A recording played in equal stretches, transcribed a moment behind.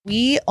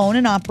We own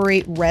and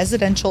operate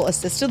residential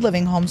assisted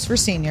living homes for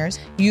seniors,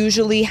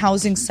 usually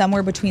housing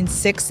somewhere between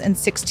 6 and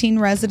 16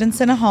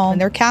 residents in a home, and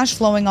they're cash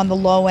flowing on the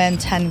low end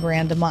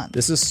 $10,000 a month.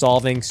 This is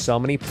solving so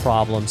many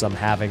problems I'm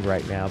having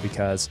right now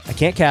because I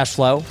can't cash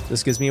flow.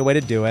 This gives me a way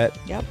to do it.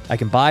 Yep. I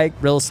can buy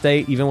real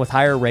estate even with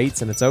higher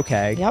rates and it's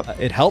okay. Yep.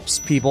 It helps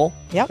people.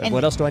 Yep.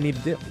 What else do I need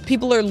to do?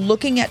 People are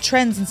looking at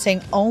trends and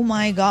saying, oh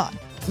my God,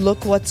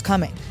 look what's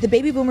coming. The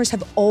baby boomers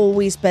have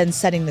always been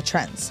setting the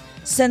trends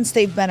since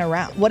they've been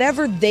around.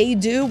 Whatever they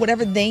do,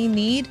 whatever they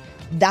need,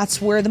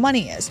 that's where the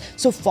money is.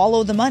 So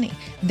follow the money.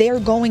 They're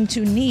going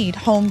to need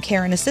home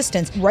care and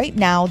assistance. Right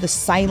now, the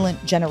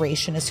silent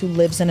generation is who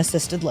lives in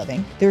assisted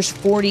living. There's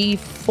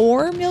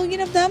 44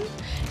 million of them,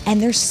 and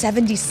there's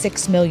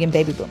 76 million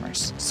baby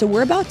boomers. So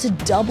we're about to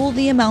double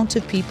the amount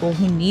of people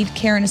who need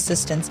care and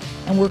assistance,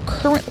 and we're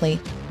currently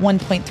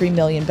 1.3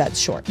 million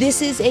beds short.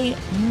 This is a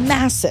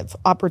massive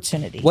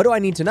opportunity. What do I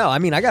need to know? I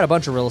mean, I got a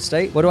bunch of real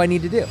estate. What do I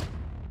need to do?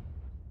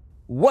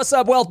 What's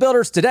up, wealth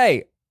builders?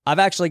 Today, I've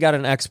actually got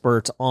an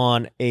expert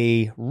on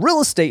a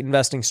real estate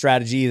investing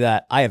strategy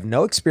that I have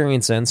no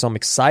experience in, so I'm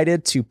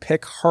excited to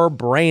pick her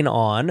brain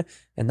on,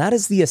 and that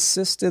is the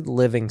assisted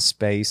living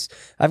space.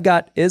 I've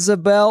got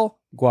Isabelle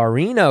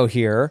Guarino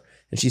here,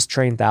 and she's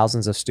trained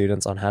thousands of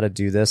students on how to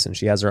do this, and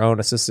she has her own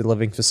assisted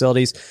living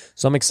facilities,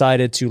 so I'm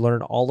excited to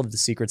learn all of the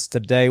secrets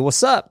today.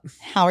 What's up?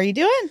 How are you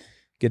doing?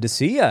 Good to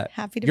see you.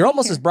 Happy to You're be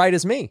almost here. as bright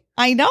as me.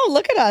 I know.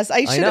 Look at us.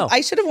 I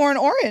should have worn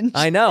orange.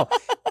 I know.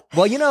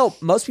 Well, you know,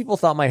 most people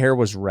thought my hair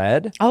was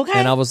red. Okay.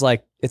 And I was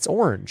like, it's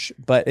orange,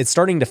 but it's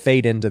starting to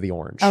fade into the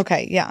orange.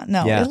 Okay. Yeah.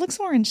 No, Yeah. It looks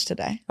orange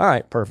today. All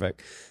right.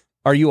 Perfect.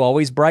 Are you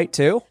always bright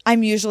too?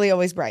 I'm usually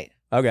always bright.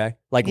 Okay.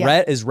 Like Yeah.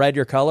 red, is red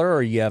your color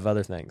or you have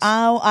other things?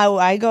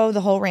 I go the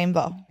whole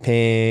rainbow.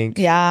 Pink.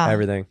 Yeah.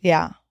 Everything.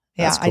 Yeah.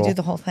 Yeah. That's I cool. do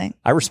the whole thing.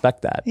 I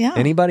respect that. Yeah.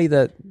 Anybody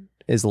that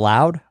is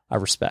loud, I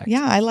respect.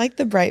 Yeah. I like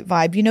the bright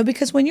vibe,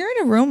 because when you're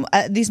in a room,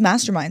 these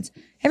masterminds,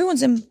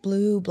 everyone's in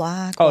blue,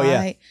 black, Oh, white.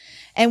 yeah.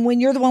 And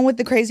when you're the one with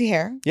the crazy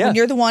hair, Yeah. when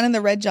you're the one in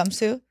the red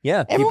jumpsuit,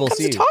 Yeah. everyone People comes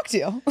see. to talk to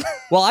you.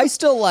 Well, I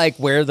still like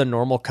wear the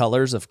normal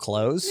colors of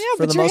clothes Yeah,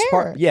 for but the your most hair.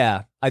 part.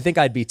 Yeah. I think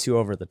I'd be too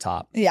over the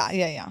top.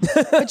 Yeah.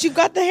 But you've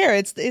got the hair.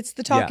 It's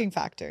the talking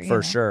factor.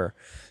 For sure.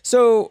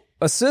 So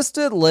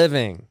assisted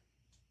living.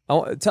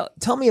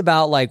 Tell me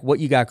about like what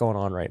you got going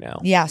on right now.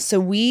 Yeah. So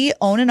we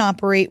own and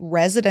operate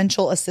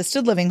residential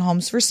assisted living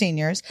homes for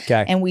seniors.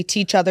 Okay. And we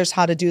teach others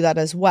how to do that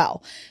as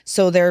well.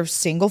 So they're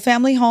single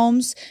family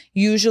homes,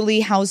 usually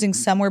housing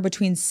somewhere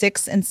between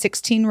 6 and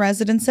 16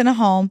 residents in a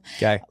home.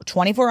 Okay.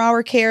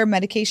 24-hour care,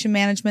 medication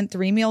management,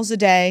 3 meals a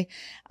day.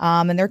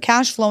 And they're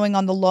cash flowing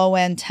on the low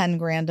end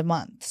 $10,000 a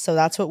month. So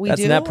that's what we do.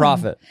 That's net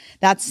profit.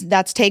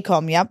 That's take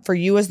home. Yep. For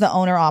you as the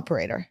owner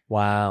operator.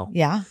 Wow.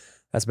 Yeah.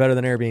 That's better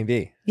than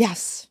Airbnb.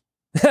 Yes.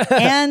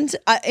 And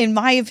in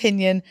my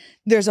opinion,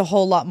 there's a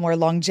whole lot more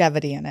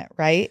longevity in it,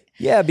 right?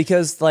 Yeah,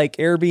 because like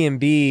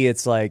Airbnb,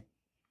 it's like,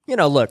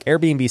 look,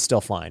 Airbnb's still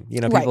fine.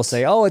 People Right.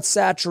 say, oh, it's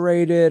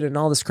saturated and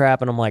all this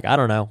crap. And I'm like, I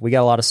don't know. We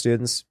got a lot of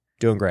students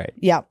doing great.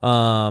 Yeah.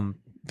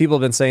 People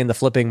have been saying the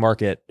flipping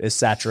market is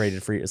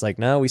saturated for you. It's like,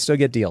 no, we still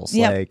get deals.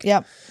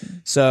 Yep.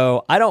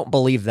 So I don't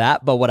believe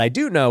that. But what I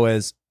do know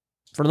is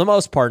for the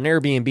most part, an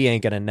Airbnb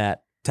ain't going to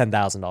net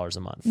 $10,000 a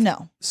month.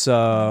 No.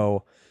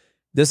 So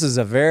this is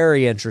a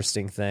very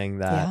interesting thing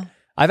that Yeah.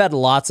 I've had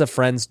lots of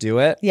friends do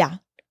it. Yeah.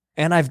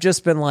 And I've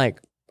just been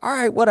like, all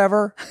right,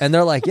 whatever. And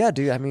they're like, yeah,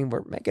 dude, I mean,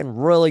 we're making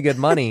really good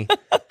money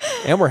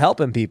and we're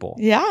helping people.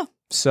 Yeah.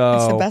 So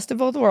It's the best of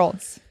both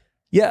worlds.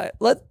 yeah,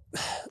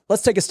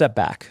 let's take a step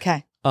back.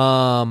 Okay.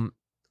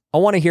 I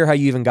want to hear how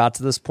you even got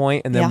to this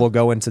point, and then Yeah. we'll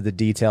go into the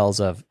details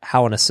of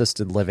how an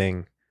assisted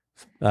living,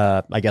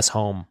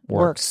 home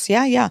works.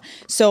 Yeah.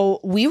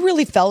 So we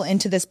really fell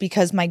into this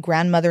because my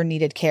grandmother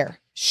needed care.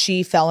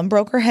 She fell and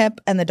broke her hip,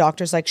 and the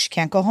doctor's like, she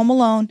can't go home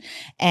alone.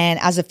 And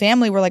as a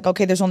family, we're like,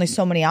 okay, there's only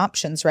so many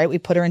options, right? We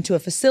put her into a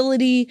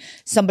facility.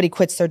 Somebody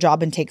quits their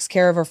job and takes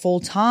care of her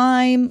full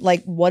time.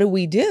 Like, what do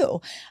we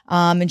do?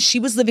 And she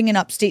was living in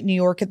upstate New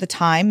York at the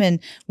time, and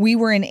we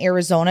were in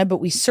Arizona, but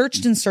we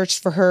searched and searched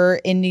for her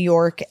in New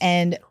York,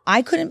 and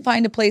I couldn't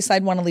find a place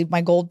I'd want to leave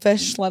my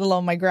goldfish, let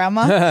alone my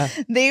grandma.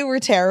 They were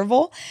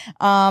terrible.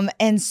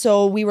 And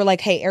so we were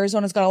like, hey,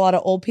 Arizona's got a lot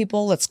of old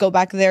people. Let's go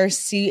back there,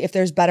 see if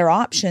there's better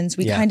options.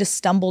 We kind of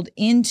stumbled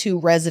into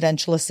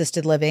residential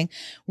assisted living,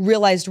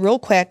 realized real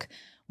quick,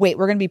 wait,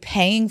 we're going to be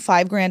paying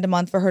 $5,000 a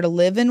month for her to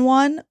live in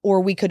one,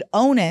 or we could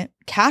own it,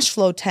 cash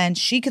flow 10,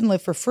 she can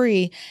live for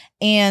free.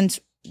 And,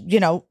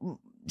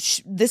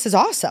 this is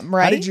awesome,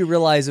 right? How did you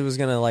realize it was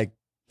going to like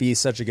be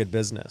such a good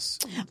business?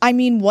 I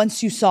mean,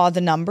 once you saw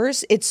the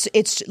numbers, it's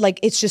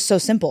just so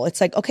simple.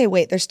 It's like, okay,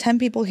 wait, there's 10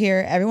 people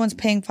here. Everyone's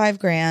paying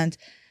 $5,000.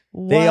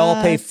 They all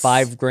pay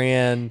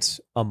 $5,000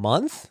 a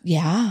month?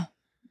 Yeah.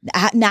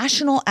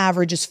 National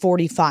average is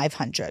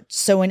 4,500.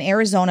 So in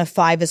Arizona,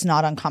 5 is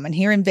not uncommon.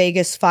 Here in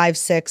Vegas, 5,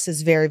 6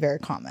 is very, very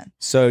common.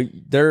 So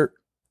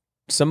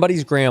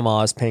somebody's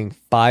grandma is paying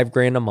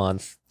 $5,000 a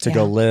month to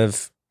go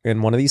live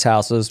in one of these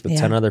houses with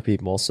 10 other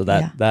people. So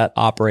that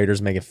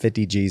operator's making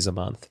 50 G's a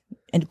month.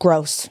 And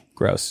gross.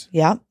 Gross.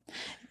 Yeah.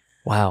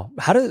 Wow.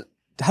 How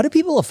do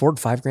people afford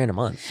 $5,000 a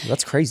month?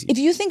 That's crazy. If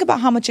you think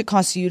about how much it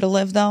costs you to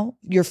live, though,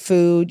 your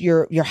food,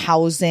 your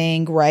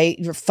housing, right,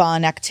 your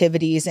fun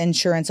activities,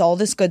 insurance, all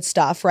this good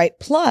stuff, right?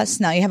 Plus,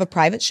 now you have a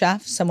private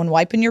chef, someone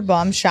wiping your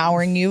bum,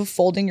 showering you,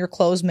 folding your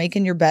clothes,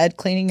 making your bed,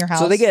 cleaning your house.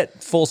 So they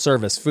get full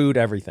service, food,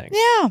 everything.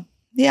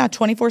 Yeah,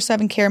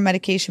 24/7 care,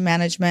 medication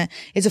management.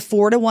 It's a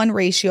 4-to-1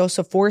 ratio,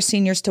 so 4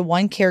 seniors to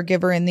 1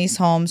 caregiver in these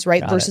homes,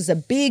 right? Versus a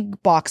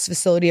big box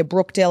facility, a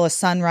Brookdale, a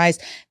Sunrise,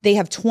 they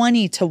have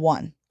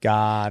 20-to-1.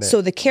 Got it.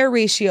 So the care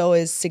ratio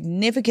is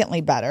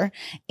significantly better,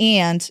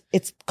 and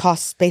it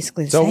costs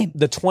basically the same. So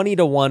the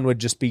 20-to-1 would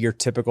just be your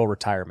typical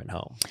retirement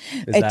home.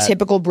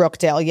 Typical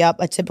Brookdale, yep.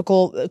 A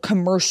typical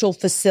commercial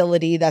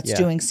facility that's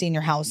doing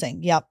senior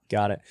housing, yep.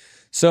 Got it.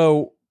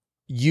 So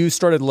you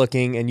started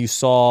looking and you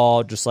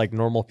saw just like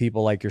normal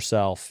people like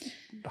yourself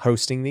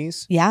hosting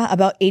these? Yeah,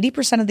 about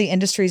 80% of the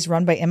industry is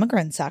run by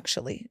immigrants,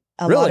 actually.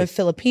 A Really? lot of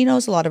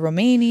Filipinos, a lot of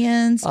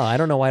Romanians. Oh, I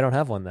don't know why I don't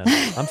have one then.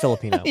 I'm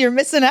Filipino. You're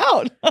missing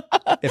out.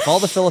 If all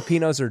the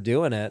Filipinos are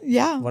doing it,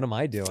 Yeah. what am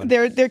I doing?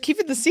 They're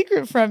keeping the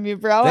secret from you,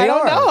 bro. They I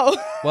don't know.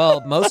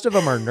 Well, most of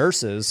them are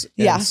nurses.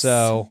 And Yes.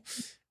 so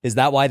is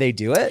that why they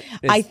do it?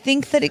 I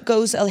think that it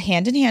goes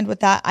hand in hand with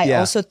that. I Yeah.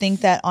 also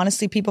think that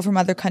honestly, people from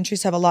other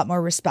countries have a lot more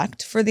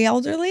respect for the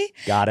elderly.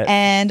 Got it.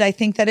 And I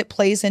think that it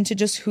plays into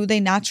just who they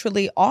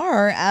naturally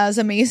are as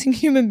amazing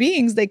human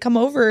beings. They come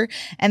over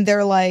and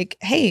they're like,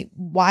 hey,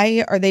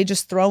 why are they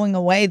just throwing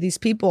away these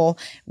people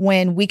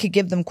when we could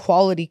give them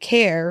quality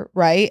care,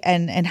 right?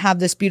 And have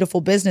this beautiful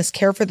business,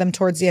 care for them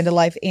towards the end of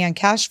life and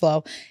cash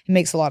flow. It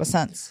makes a lot of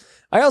sense.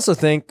 I also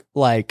think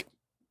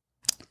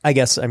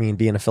I mean,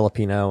 being a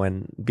Filipino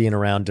and being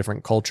around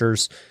different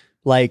cultures,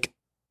 like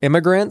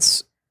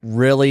immigrants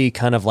really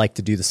kind of like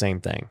to do the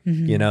same thing.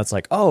 Mhm. You know, it's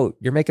like, oh,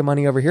 you're making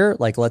money over here.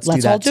 Like, let's do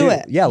Let's that all do too.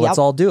 it. Yeah. Let's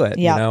Yep. all do it.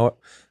 Yep.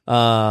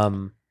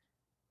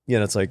 You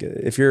know, it's like,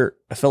 if you're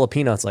a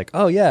Filipino, it's like,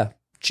 oh yeah,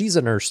 she's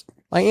a nurse.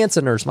 My aunt's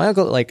a nurse. My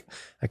uncle, like,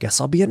 I guess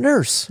I'll be a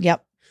nurse.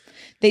 Yep.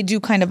 They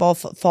do kind of all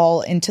fall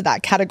into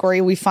that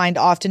category. We find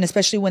often,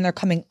 especially when they're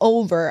coming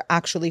over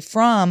actually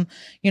from,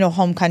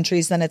 home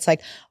countries, then it's like,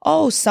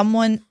 oh,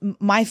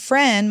 my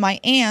friend, my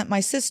aunt,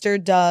 my sister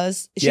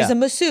she's a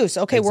masseuse.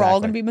 Okay. We're all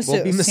going to be masseuses.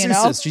 We'll be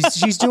masseuses.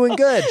 She's doing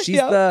good.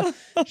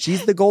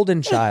 She's the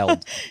golden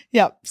child.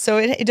 Yep. So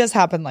it does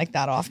happen like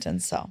that often.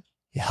 So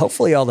yeah,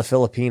 hopefully all the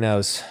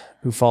Filipinos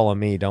who follow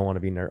me don't want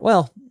to be nurse.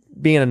 Well,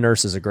 being a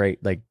nurse is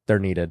they're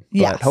needed.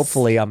 Yes. But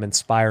hopefully I'm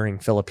inspiring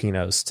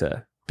Filipinos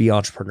to be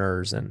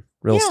entrepreneurs and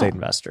real estate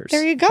investors.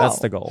 There you go. That's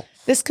the goal.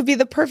 This could be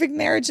the perfect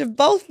marriage of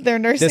both their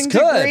nursing This could.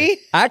 degree.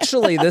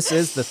 Actually, this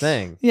is the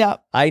thing. Yeah.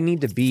 I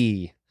need to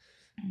be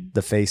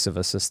the face of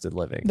assisted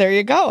living. There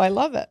you go. I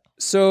love it.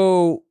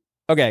 So,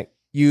 okay,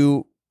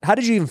 how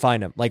did you even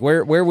find them? Like,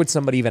 where would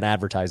somebody even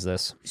advertise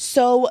this?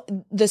 So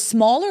the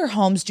smaller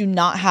homes do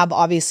not have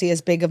obviously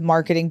as big of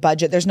marketing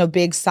budget. There's no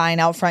big sign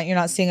out front. You're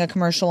not seeing a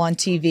commercial on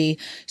TV.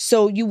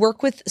 So you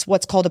work with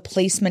what's called a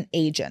placement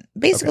agent,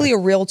 basically a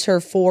realtor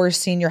for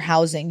senior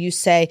housing. You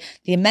say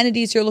the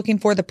amenities you're looking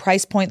for, the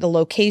price point, the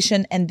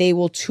location, and they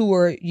will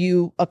tour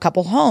you a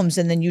couple homes,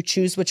 and then you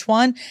choose which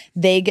one.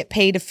 They get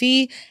paid a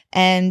fee,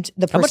 and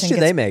the person How much do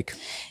they make?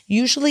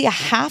 Usually a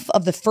half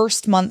of the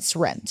first month's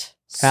rent.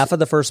 Half of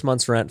the first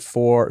month's rent so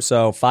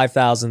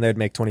 $5,000, they'd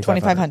make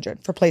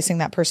 $2,500 for placing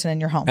that person in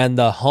your home. And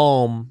the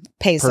home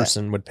Pays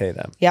person would pay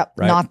them. Yep,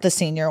 right? not the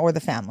senior or the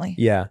family.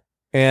 Yeah.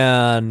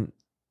 And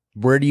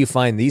where do you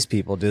find these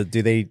people? Do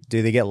they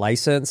get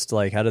licensed?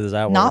 Like, how does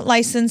that work? Not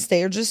licensed.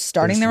 They are just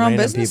starting their own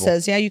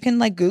businesses. Yeah, you can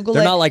Google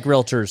They're it. not like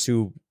realtors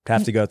who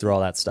have to go through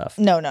all that stuff.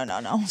 No.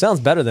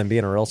 Sounds better than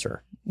being a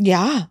realtor.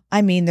 Yeah.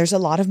 I mean, there's a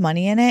lot of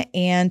money in it,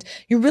 and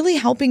you're really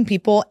helping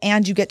people,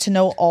 and you get to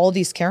know all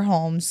these care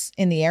homes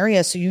in the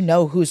area. So you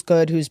know who's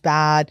good, who's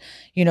bad,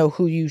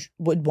 who you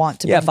would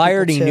want to Yeah, bring if I people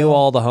already to. knew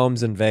all the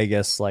homes in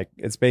Vegas, like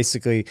it's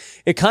basically,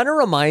 it kind of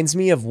reminds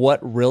me of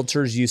what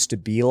realtors used to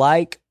be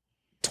like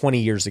 20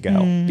 years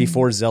ago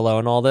before Zillow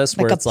and all this,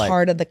 where like it's a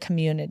part of the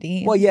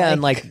community. well, yeah.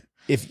 And like,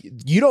 if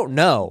you don't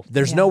know,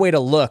 there's no way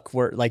to look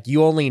where like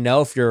you only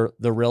know if you're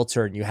the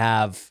realtor and you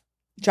have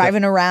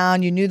driving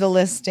around, you knew the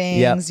listings,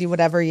 Yep. you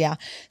whatever. Yeah.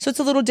 So it's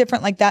a little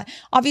different like that.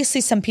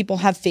 Obviously, some people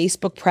have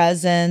Facebook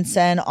presence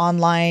and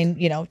online,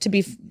 to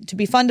be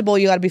fundable,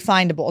 you got to be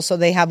findable. So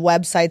they have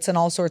websites and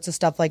all sorts of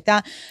stuff like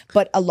that.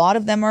 But a lot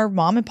of them are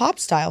mom and pop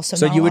style.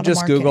 So not you a would lot of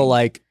just Google marketing.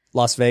 like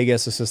Las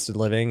Vegas assisted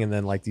living and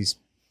then like these,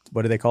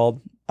 what are they called?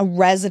 A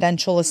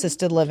residential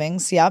assisted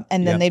livings. Yep.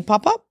 And then they'd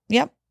pop up.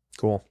 Yep.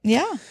 Cool.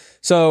 Yeah.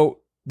 So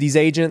these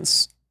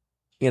agents,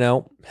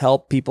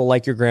 help people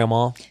like your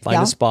grandma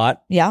find a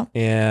spot. Yeah.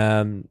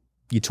 And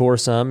you tour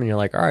some and you're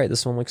like, all right,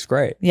 this one looks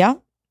great. Yeah.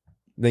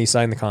 Then you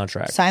sign the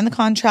contract. Sign the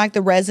contract,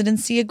 the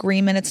residency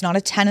agreement. It's not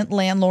a tenant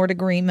landlord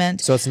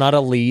agreement. So it's not a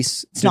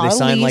lease. Do not they a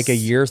sign like a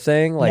lease. year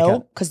thing? Like No,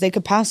 because they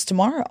could pass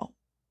tomorrow.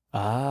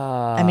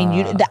 I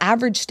mean, the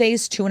average stay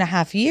is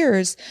 2.5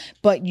 years,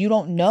 but you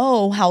don't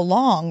know how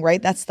long,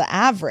 right? That's the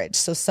average.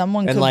 So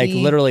someone and could like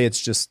be literally it's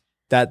just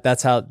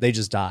that's how they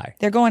just die.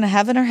 They're going to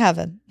heaven or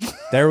heaven.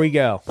 There we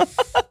go.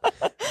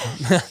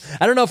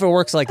 I don't know if it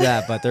works like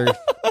that, but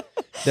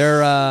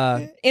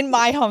they're in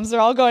my homes, they're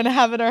all going to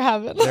heaven or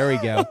heaven. There we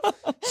go.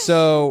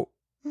 So,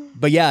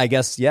 but yeah, I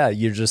guess,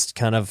 you're just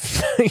kind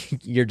of,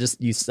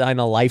 you sign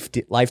a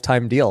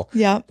lifetime deal.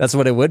 Yeah. That's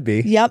what it would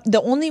be. Yep.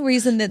 The only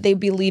reason that they'd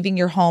be leaving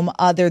your home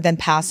other than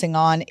passing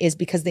on is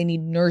because they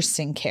need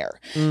nursing care.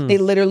 They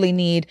literally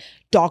need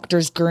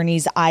doctors,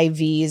 gurneys,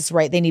 IVs,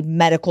 right? They need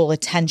medical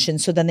attention.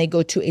 So then they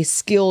go to a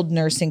skilled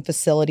nursing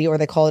facility, or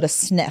they call it a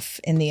SNF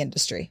in the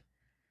industry.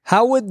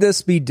 How would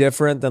this be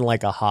different than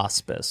like a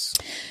hospice?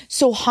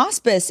 So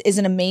hospice is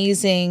an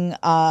amazing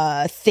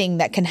thing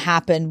that can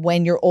happen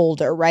when you're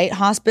older, right?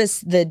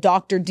 Hospice, the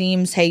doctor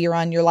deems, hey, you're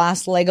on your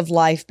last leg of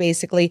life,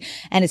 basically,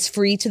 and it's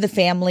free to the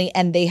family,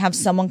 and they have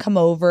someone come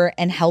over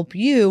and help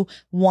you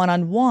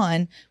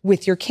one-on-one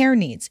with your care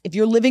needs. If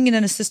you're living in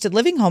an assisted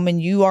living home and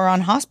you are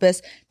on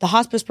hospice, the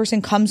hospice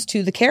person comes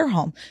to the care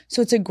home.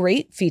 So it's a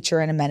great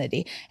feature and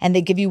amenity, and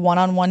they give you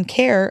one-on-one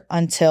care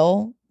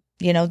until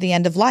the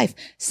end of life.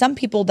 Some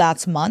people,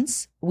 that's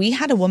months. We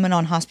had a woman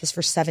on hospice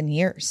for 7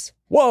 years.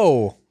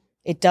 Whoa.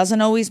 It doesn't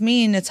always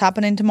mean it's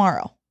happening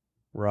tomorrow.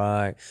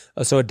 Right.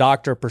 So a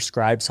doctor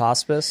prescribes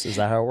hospice? Is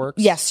that how it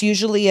works? Yes.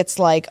 Usually it's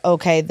like,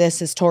 okay,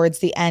 this is towards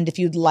the end. If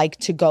you'd like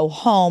to go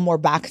home or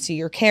back to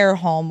your care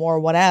home or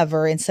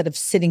whatever, instead of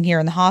sitting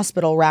here in the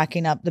hospital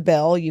racking up the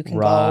bill, you can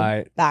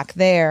go back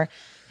there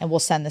and we'll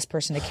send this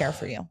person to care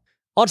for you.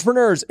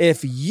 Entrepreneurs,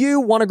 if you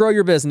want to grow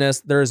your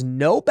business, there is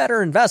no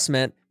better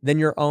investment than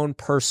your own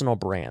personal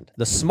brand.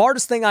 The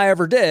smartest thing I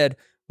ever did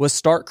was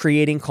start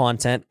creating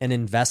content and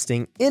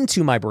investing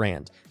into my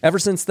brand. Ever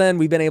since then,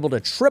 we've been able to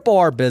triple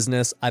our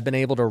business. I've been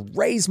able to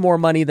raise more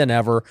money than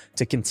ever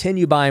to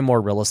continue buying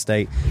more real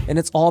estate. And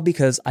it's all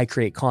because I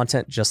create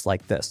content just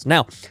like this.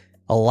 Now,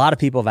 a lot of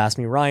people have asked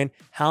me, Ryan,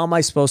 how am I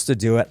supposed to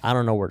do it? I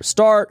don't know where to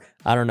start.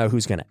 I don't know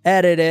who's going to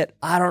edit it.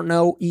 I don't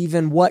know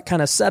even what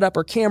kind of setup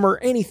or camera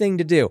or anything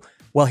to do.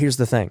 Well, here's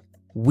the thing.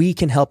 We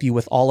can help you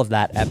with all of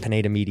that at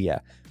Pineda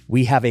Media.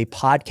 We have a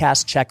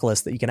podcast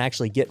checklist that you can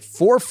actually get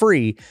for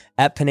free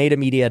at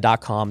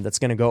pinedamedia.com that's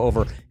going to go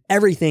over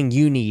everything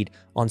you need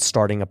on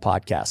starting a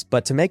podcast.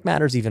 But to make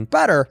matters even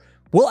better,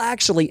 we'll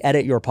actually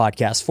edit your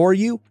podcast for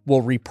you.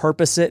 We'll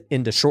repurpose it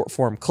into short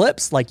form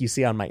clips like you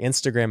see on my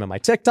Instagram and my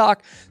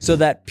TikTok so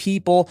that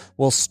people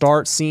will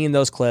start seeing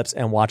those clips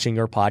and watching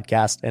your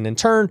podcast and in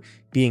turn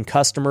being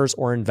customers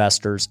or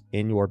investors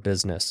in your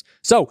business.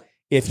 So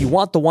if you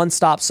want the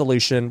one-stop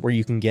solution where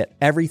you can get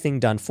everything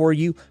done for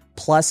you,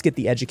 plus get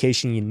the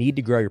education you need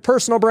to grow your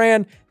personal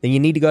brand, then you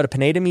need to go to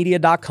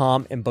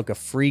pinedamedia.com and book a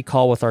free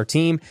call with our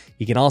team.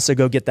 You can also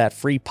go get that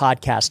free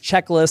podcast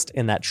checklist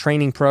and that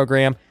training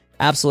program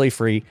absolutely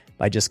free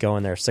by just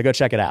going there. So go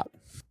check it out.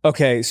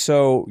 Okay,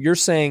 so you're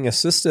saying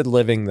assisted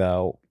living,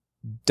 though,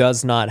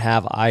 does not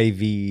have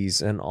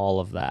IVs and all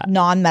of that.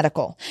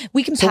 Non-medical.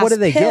 We can pass what do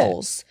they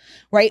pills,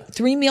 right?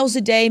 3 meals a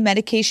day,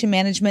 medication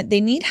management.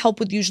 They need help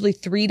with usually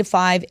 3 to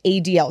 5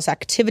 ADLs,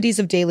 activities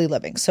of daily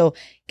living. So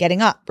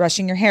getting up,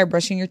 brushing your hair,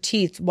 brushing your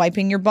teeth,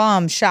 wiping your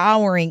bum,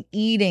 showering,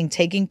 eating,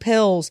 taking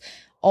pills,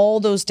 all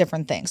those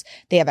different things.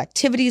 They have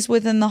activities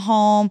within the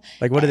home.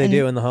 Like what do they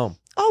do in the home?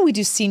 Oh, we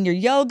do senior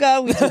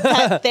yoga. We do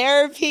pet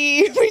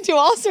therapy. We do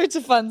all sorts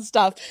of fun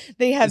stuff.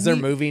 They have Is there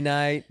movie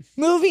night?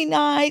 Movie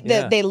night.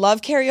 Yeah. They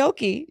love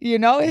karaoke,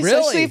 especially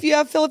Really? if you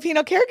have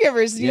Filipino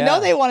caregivers,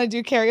 they want to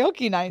do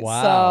karaoke nights.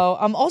 Wow.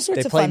 So all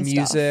sorts They of play fun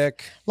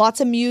music. stuff. Lots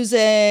of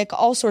music,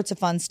 all sorts of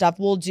fun stuff.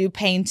 We'll do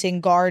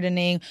painting,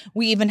 gardening.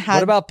 We even had.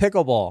 What about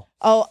pickleball?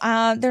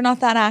 Oh, they're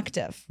not that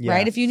active,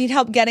 right? If you need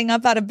help getting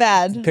up out of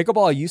bed.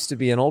 Pickleball used to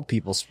be an old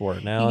people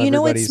sport. Now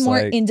it's more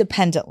like,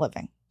 independent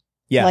living.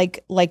 Yeah.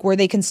 Like where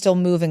they can still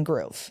move and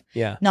groove.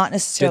 Yeah. Not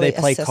necessarily Do they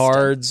play assisted.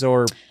 cards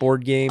or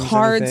board games?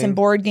 Cards and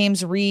board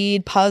games,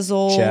 read,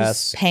 puzzles,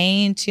 chess,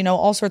 paint,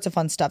 all sorts of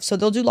fun stuff. So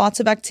they'll do lots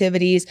of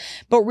activities,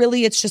 but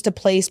really it's just a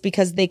place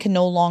because they can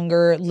no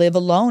longer live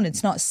alone.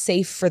 It's not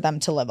safe for them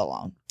to live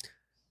alone.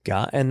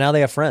 And now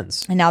they have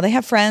friends. And now they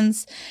have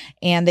friends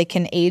and they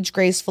can age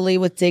gracefully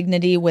with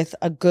dignity, with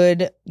a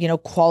good,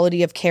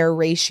 quality of care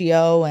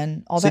ratio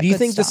and all that. So do you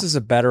think stuff. this is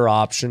a better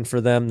option for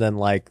them than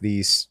like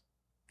these,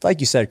 like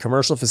you said,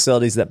 commercial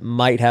facilities that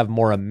might have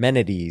more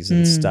amenities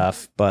and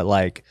stuff, but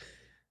like,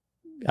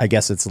 I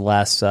guess it's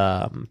less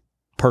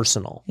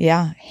personal.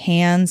 Yeah,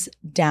 hands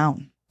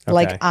down. Okay.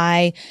 Like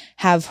I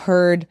have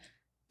heard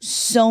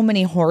so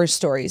many horror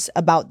stories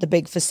about the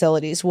big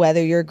facilities,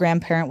 whether your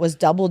grandparent was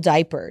double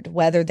diapered,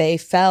 whether they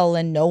fell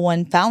and no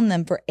one found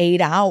them for 8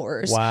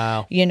 hours.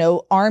 Wow.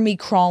 Army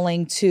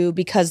crawling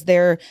because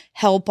their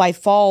help I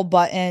fall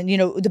button,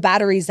 the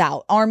battery's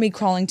out. Army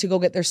crawling to go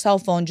get their cell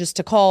phone just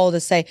to call to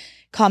say,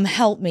 come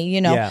help me,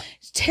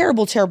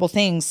 terrible, terrible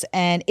things.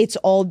 And it's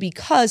all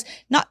because,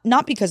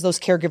 not because those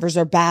caregivers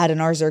are bad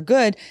and ours are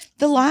good,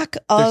 the lack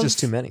of. There's just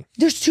too many.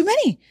 There's too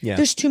many. Yeah.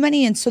 There's too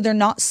many. And so they're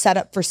not set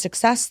up for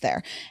success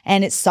there.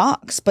 And it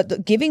sucks.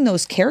 But giving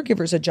those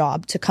caregivers a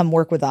job to come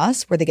work with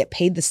us where they get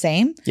paid the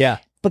same. Yeah.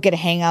 But get to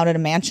hang out at a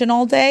mansion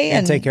all day.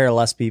 And take care of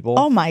less people.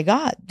 Oh my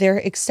God. They're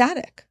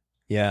ecstatic.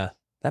 Yeah,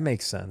 that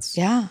makes sense.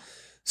 Yeah.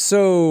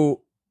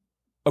 So,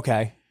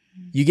 okay,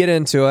 you get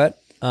into it.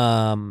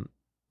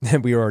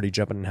 We were already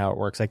jumping in how it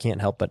works. I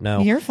can't help but know.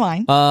 You're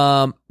fine.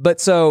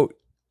 But so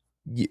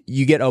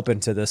you get open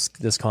to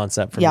this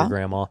concept from your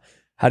grandma.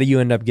 How do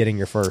you end up getting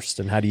your first,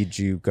 and how did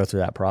you go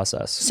through that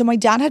process? So my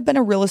dad had been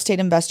a real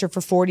estate investor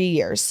for 40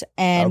 years.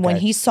 And when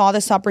he saw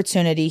this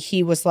opportunity,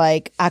 he was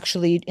like,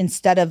 actually,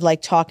 instead of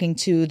like talking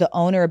to the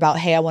owner about,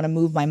 hey, I want to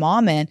move my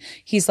mom in,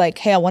 he's like,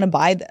 hey, I want to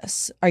buy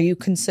this. Are you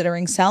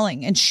considering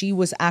selling? And she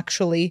was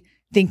actually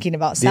thinking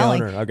about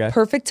selling. The owner, okay.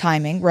 Perfect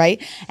timing, right?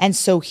 And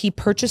so he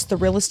purchased the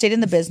real estate in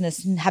the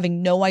business and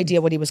having no idea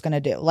what he was going to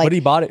do. Like, what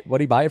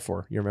did he buy it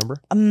for? You remember?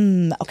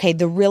 Okay,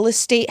 the real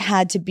estate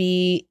had to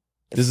be.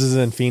 This is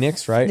in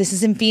Phoenix, right? This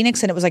is in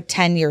Phoenix, and it was like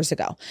 10 years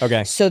ago.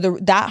 Okay. So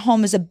that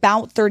home is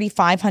about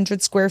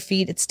 3,500 square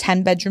feet. It's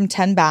 10 bedroom,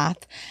 10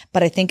 bath.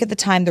 But I think at the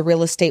time the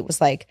real estate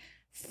was like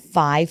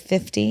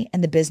 550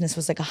 and the business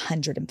was like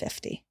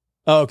 150.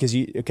 Oh, because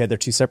they're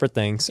two separate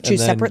things. Two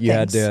separate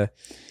things.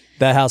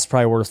 That house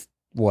probably worth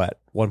what,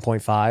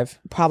 1.5?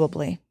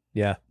 Probably.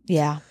 Yeah.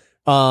 Yeah.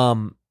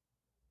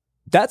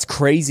 That's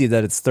crazy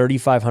that it's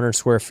 3,500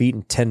 square feet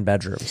and 10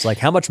 bedrooms. Like,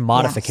 how much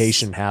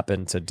modification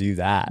happened to do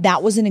that?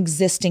 That was an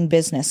existing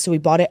business. So we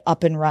bought it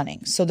up and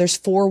running. So there's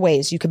 4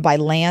 ways. You can buy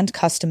land,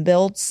 custom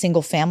build,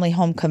 single family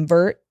home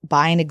convert,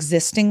 buy an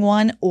existing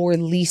one, or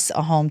lease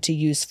a home to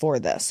use for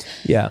this.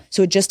 Yeah.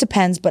 So it just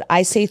depends. But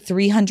I say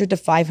 300 to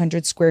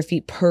 500 square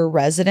feet per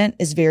resident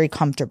is very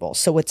comfortable.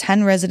 So with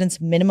 10 residents,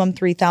 minimum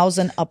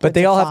 3,000 up. But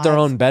they all have their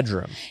own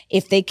bedroom.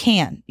 If they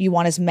can. You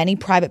want as many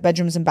private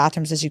bedrooms and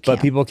bathrooms as you can.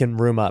 But people can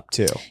room up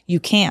too. You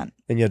can.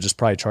 And you'll just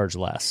probably charge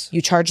less.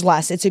 You charge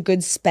less. It's a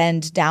good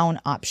spend down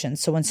option.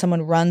 So when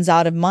someone runs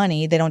out of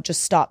money, they don't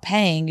just stop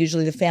paying.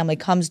 Usually the family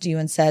comes to you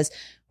and says,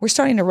 we're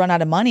starting to run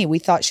out of money. We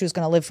thought she was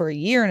going to live for a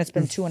year and it's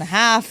been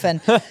 2.5.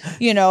 And,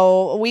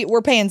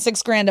 we're paying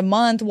 $6,000 a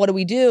month. What do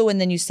we do? And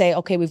then you say,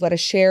 okay, we've got a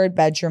shared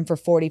bedroom for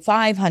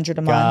 $4,500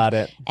 a month. Got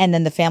it. And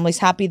then the family's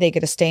happy. They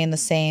get to stay in the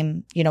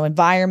same,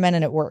 environment,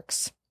 and it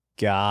works.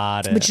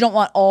 Got it. But you don't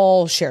want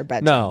all shared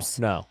bedrooms.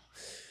 No.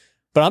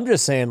 But I'm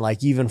just saying,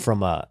 like, even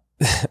from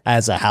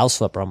as a house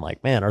flipper, I'm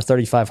like, man, our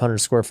 3,500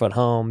 square foot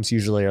homes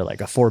usually are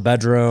like a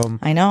 4-bedroom.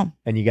 I know.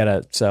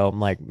 And so I'm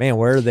like, man,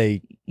 where are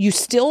they? You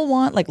still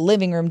want like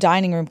living room,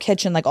 dining room,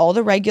 kitchen, like all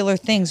the regular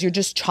things. You're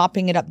just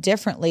chopping it up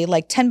differently.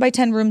 Like 10 by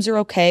 10 rooms are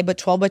okay, but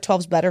 12 by 12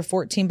 is better.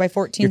 14 by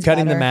 14 is You're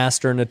cutting better. the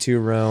master into 2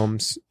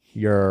 rooms.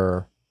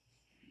 I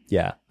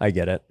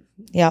get it.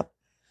 Yep.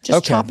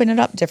 Just chopping it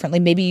up differently.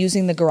 Maybe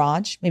using the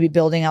garage, maybe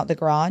building out the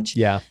garage.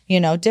 Yeah.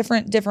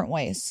 Different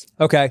ways.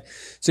 Okay.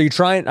 So you're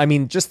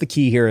trying, just the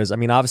key here is,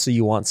 obviously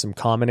you want some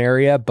common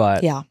area,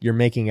 but you're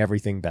making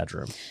everything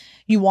bedroom.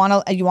 You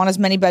want as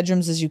many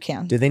bedrooms as you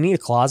can. Do they need a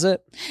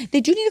closet? They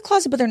do need a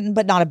closet,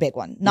 but not a big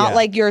one. Not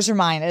like yours or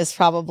mine is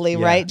probably,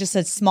 right? Just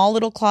a small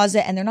little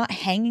closet, and they're not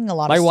hanging a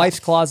lot of stuff. My wife's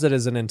closet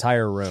is an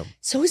entire room.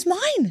 So is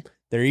mine.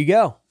 There you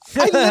go.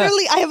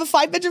 I have a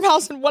 5-bedroom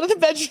house and one of the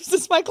bedrooms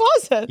is my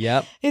closet.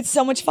 Yep. It's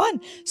so much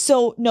fun.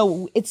 So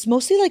no, it's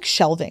mostly like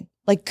shelving.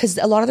 Like, cause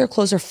a lot of their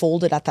clothes are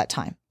folded at that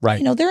time.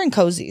 Right. They're in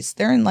cozies.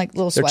 They're in like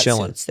little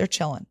sweatsuits. They're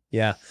chilling.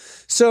 Yeah.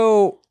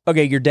 So,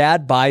 okay. Your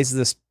dad buys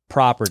this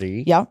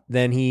property. Yeah.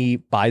 Then he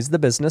buys the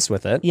business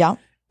with it. Yeah.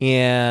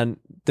 And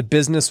the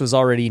business was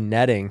already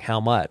netting how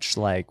much,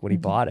 like when he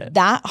bought it?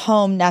 That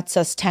home nets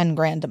us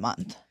 $10,000 a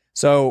month.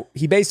 So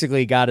he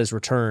basically got his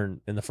return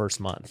in the first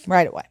month.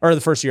 Right away. Or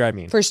the first year,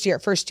 First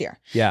year.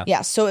 Yeah.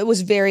 Yeah. So it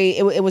was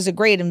it was a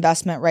great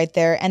investment right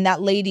there. And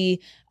that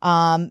lady,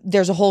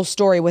 there's a whole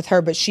story with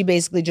her, but she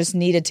basically just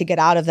needed to get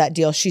out of that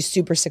deal. She's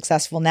super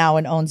successful now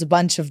and owns a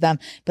bunch of them.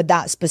 But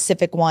that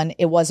specific one,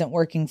 it wasn't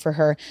working for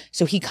her.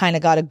 So he kind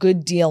of got a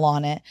good deal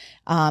on it.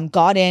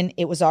 Got in,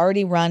 it was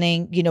already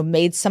running,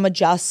 made some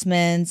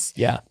adjustments.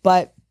 Yeah.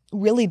 But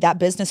really that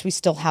business, we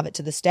still have it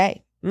to this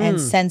day.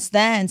 And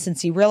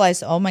since he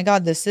realized, oh my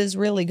God, this is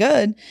really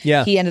good.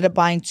 Yeah. He ended up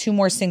buying 2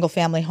 more single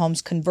family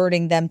homes,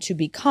 converting them to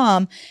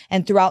become.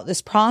 And throughout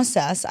this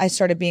process, I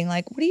started being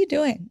like, what are you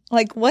doing?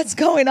 Like, what's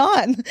going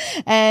on?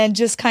 And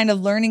just kind of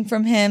learning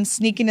from him,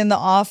 sneaking in the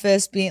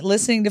office,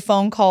 listening to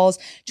phone calls,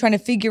 trying to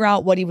figure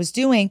out what he was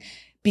doing,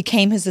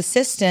 became his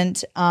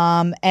assistant.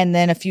 And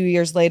then a few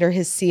years later,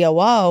 his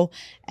COO.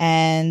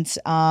 And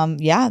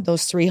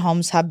those 3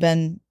 homes have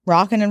been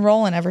rocking and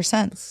rolling ever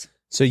since.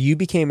 So you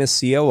became a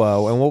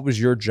COO, and what was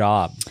your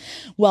job?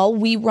 Well,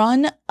 we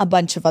run a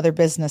bunch of other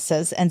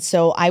businesses. And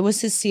so I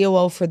was his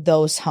COO for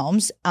those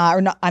homes,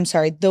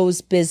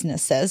 those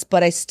businesses,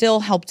 but I still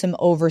helped him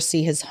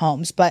oversee his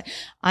homes. But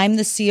I'm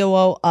the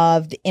COO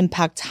of the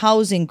Impact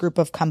Housing group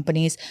of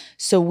companies.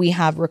 So we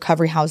have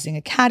Recovery Housing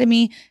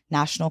Academy,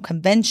 National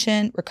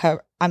Convention,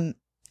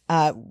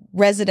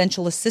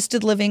 Residential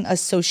Assisted Living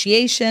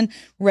Association,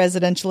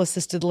 Residential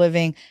Assisted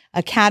Living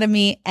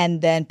Academy, and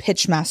then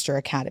Pitchmaster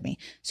Academy.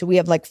 So we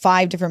have like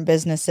 5 different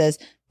businesses,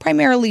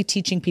 primarily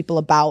teaching people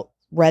about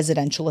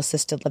residential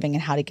assisted living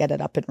and how to get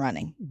it up and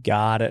running.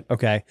 Got it.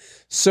 Okay.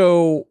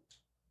 So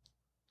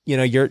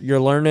you're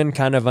learning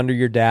kind of under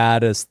your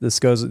dad as this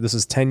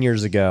is 10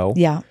 years ago.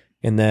 Yeah.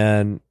 And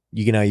then,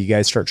 you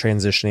guys start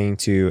transitioning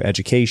to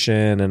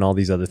education and all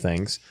these other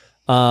things.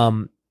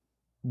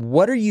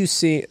 What are you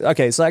seeing?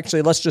 Okay. So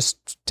actually let's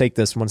just take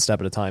this one step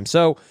at a time.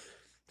 So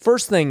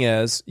first thing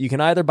is you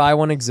can either buy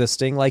one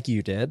existing like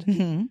you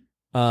did,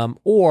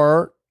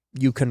 or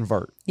you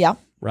convert. Yeah.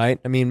 Right.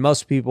 I mean,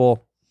 most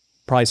people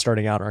probably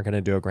starting out aren't going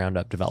to do a ground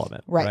up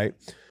development. Right.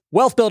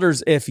 Wealth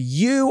Builders, if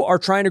you are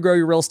trying to grow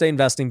your real estate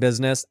investing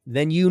business,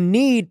 then you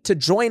need to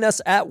join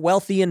us at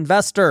Wealthy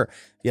Investor.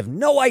 If you have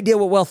no idea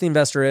what Wealthy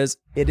Investor is,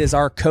 it is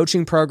our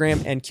coaching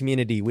program and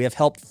community. We have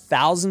helped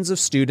thousands of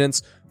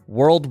students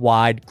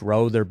worldwide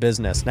grow their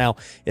business. Now,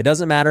 it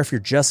doesn't matter if you're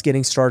just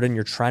getting started and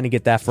you're trying to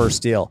get that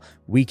first deal.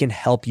 We can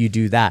help you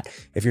do that.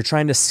 If you're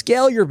trying to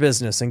scale your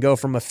business and go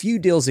from a few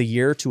deals a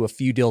year to a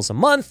few deals a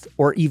month,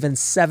 or even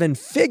 7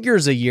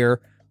 figures a year,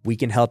 we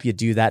can help you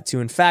do that too.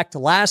 In fact,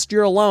 last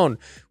year alone,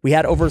 we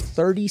had over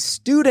 30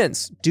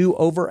 students do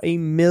over $1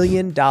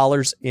 million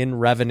in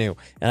revenue.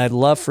 And I'd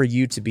love for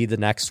you to be the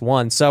next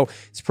one. So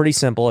it's pretty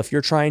simple. If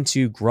you're trying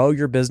to grow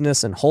your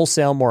business and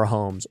wholesale more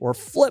homes or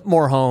flip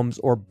more homes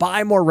or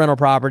buy more rental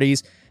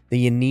properties, then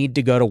you need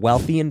to go to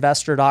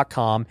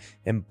wealthyinvestor.com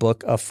and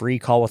book a free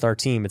call with our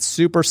team. It's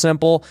super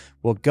simple.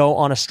 We'll go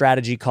on a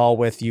strategy call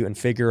with you and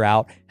figure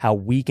out how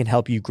we can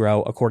help you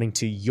grow according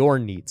to your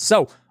needs.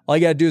 So all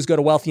you got to do is go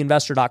to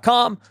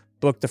wealthyinvestor.com,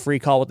 book the free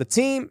call with the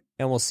team,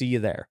 and we'll see you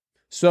there.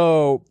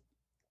 So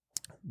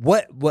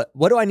what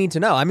do I need to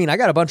know? I mean, I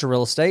got a bunch of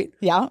real estate.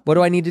 Yeah. What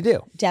do I need to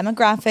do?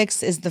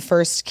 Demographics is the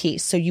first key.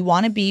 So you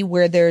want to be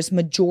where there's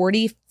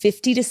majority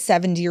 50 to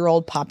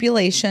 70-year-old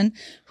population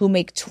who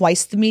make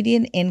twice the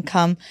median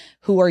income,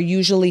 who are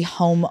usually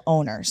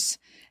homeowners.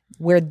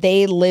 Where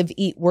they live,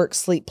 eat, work,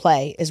 sleep,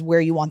 play is where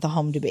you want the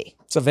home to be.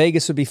 So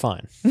Vegas would be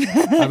fine.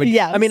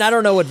 Yes. I mean, I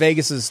don't know what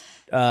Vegas's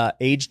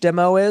age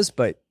demo is,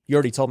 but you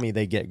already told me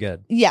they get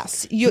good.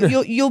 Yes,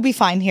 you'll be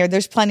fine here.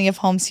 There's plenty of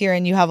homes here,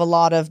 and you have a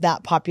lot of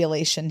that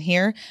population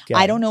here. Okay.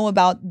 I don't know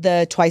about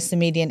the twice the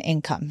median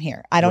income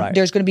here. I don't. Right.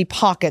 There's going to be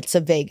pockets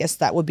of Vegas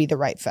that would be the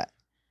right fit.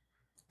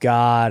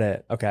 Got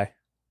it. Okay.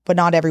 But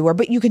not everywhere.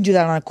 But you can do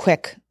that on a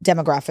quick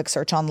demographic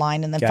search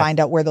online and then find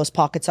out where those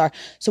pockets are.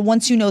 So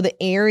once you know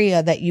the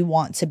area that you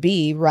want to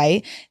be,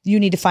 right, you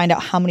need to find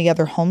out how many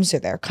other homes are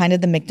there, kind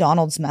of the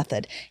McDonald's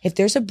method. If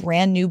there's a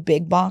brand new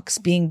big box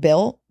being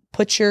built,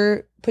 put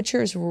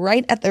yours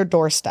right at their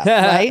doorstep,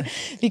 right?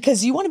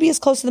 Because you want to be as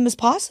close to them as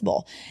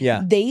possible.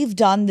 Yeah. They've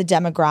done the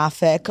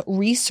demographic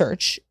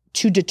research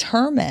to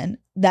determine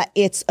that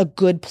it's a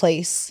good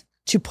place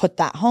to put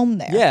that home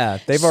there. Yeah,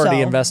 they've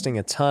already investing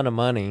a ton of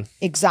money.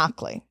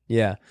 Exactly.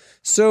 Yeah.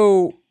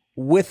 So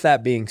with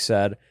that being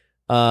said,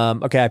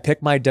 okay, I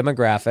picked my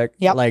demographic.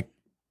 Yep. Like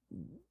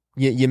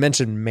you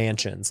mentioned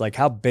mansions. Like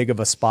how big of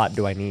a spot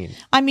do I need?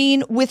 I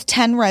mean, with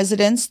 10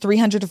 residents,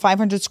 300 to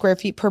 500 square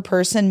feet per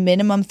person,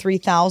 minimum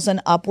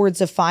 3,000,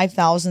 upwards of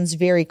 5,000 is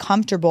very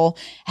comfortable.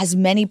 As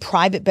many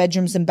private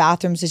bedrooms and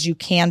bathrooms as you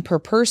can per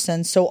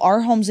person. So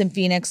our homes in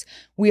Phoenix,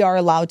 we are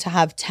allowed to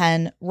have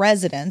 10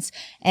 residents,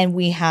 and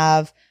we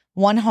have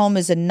one home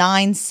is a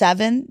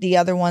 9-7, the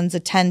other one's a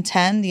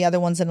 10-10, the other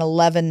one's an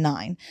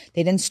 11-9.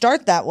 They didn't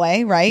start that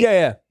way, right?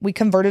 Yeah. We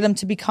converted them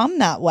to become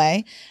that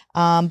way.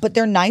 But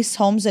they're nice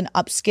homes in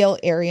upscale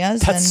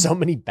areas. That's so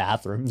many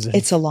bathrooms.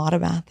 It's a lot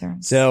of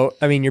bathrooms. So,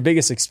 I mean, your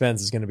biggest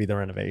expense is going to be the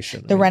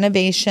renovation.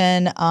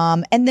 Renovation,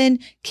 and then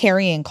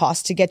carrying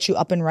costs to get you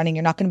up and running.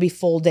 You're not going to be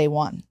full day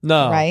one.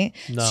 No. Right?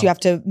 No. So you have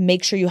to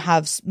make sure you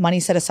have money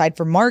set aside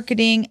for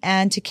marketing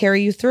and to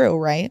carry you through,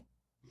 right?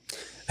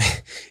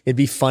 It'd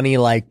be funny,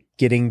 like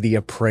getting the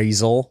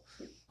appraisal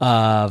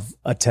of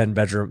a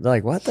 10-bedroom. They're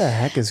like, what the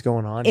heck is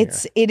going on here?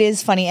 It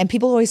is funny. And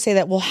people always say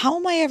that, well, how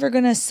am I ever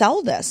going to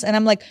sell this? And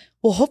I'm like,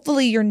 well,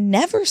 hopefully you're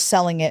never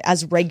selling it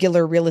as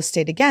regular real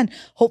estate again.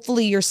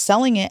 Hopefully you're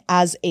selling it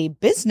as a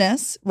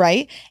business,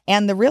 right?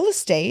 And the real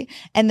estate.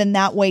 And then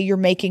that way you're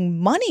making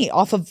money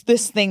off of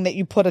this thing that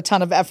you put a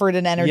ton of effort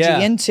and energy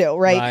into,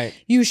 right?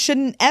 You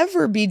shouldn't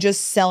ever be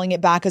just selling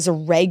it back as a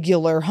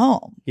regular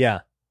home.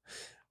 Yeah.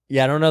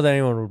 Yeah, I don't know that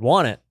anyone would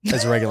want it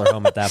as a regular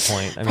home at that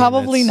point. I mean,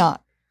 probably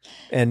not.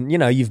 And,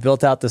 you've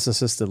built out this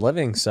assisted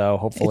living, so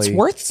hopefully... It's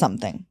worth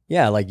something.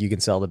 Yeah, like you can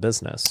sell the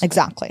business.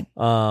 Exactly.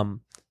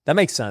 That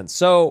makes sense.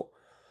 So,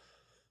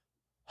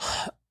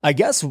 I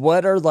guess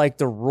what are, like,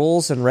 the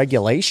rules and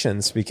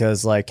regulations?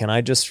 Because, like, can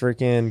I just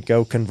freaking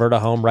go convert a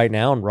home right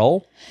now and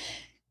roll?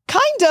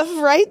 Kind of,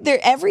 right?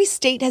 Every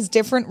state has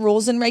different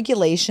rules and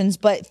regulations,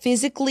 but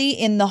physically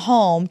in the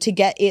home, to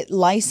get it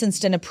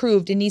licensed and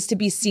approved, it needs to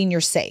be senior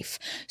safe.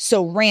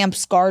 So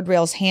ramps,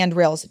 guardrails,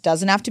 handrails, it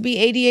doesn't have to be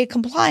ADA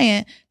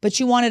compliant,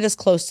 but you want it as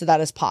close to that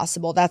as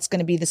possible. That's going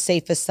to be the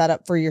safest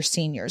setup for your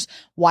seniors.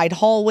 Wide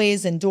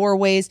hallways and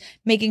doorways,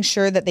 making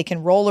sure that they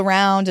can roll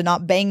around and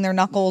not bang their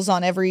knuckles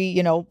on every,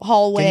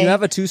 hallway. Can you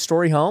have a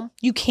 2-story home?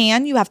 You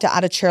can. You have to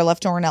add a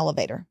chairlift or an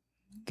elevator.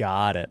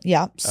 Got it.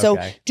 Yeah. So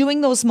Okay.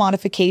 doing those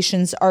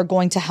modifications are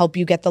going to help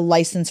you get the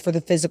license for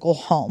the physical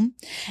home.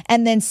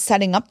 And then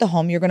setting up the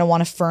home, you're going to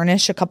want to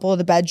furnish a couple of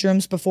the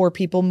bedrooms before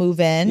people move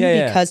in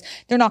because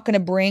they're not going to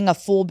bring a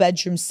full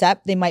bedroom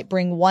set. They might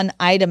bring one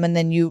item and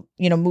then you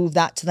move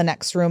that to the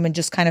next room and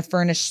just kind of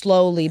furnish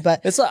slowly.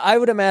 But It's I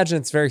would imagine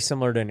it's very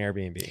similar to an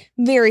Airbnb.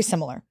 very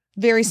similar.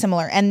 Very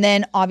similar. And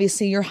then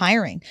obviously you're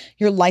hiring.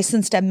 Your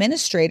licensed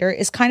administrator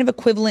is kind of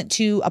equivalent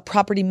to a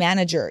property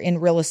manager in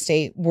real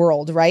estate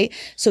world, right?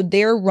 So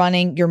they're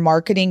running your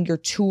marketing, your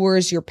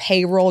tours, your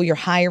payroll, your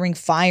hiring,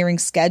 firing,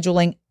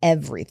 scheduling,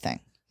 everything.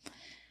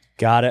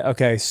 Got it.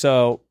 Okay.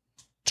 So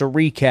to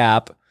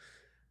recap,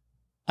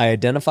 I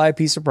identify a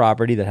piece of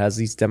property that has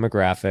these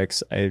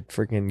demographics. I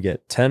freaking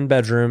get 10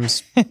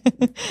 bedrooms,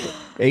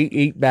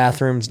 eight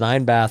bathrooms,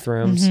 9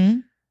 bathrooms. Mm-hmm.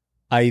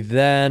 I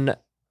then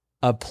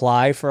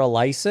apply for a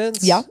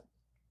license. Yep.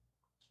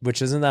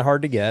 Which isn't that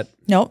hard to get.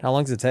 Nope. How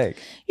long does it take?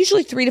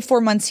 Usually 3 to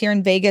 4 months here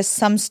in Vegas.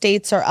 Some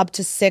states are up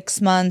to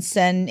 6 months.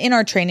 And in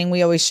our training,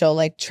 we always show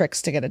like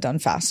tricks to get it done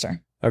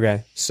faster.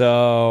 Okay.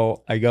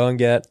 So I go and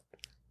get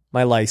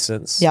my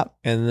license. Yep.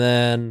 And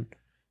then,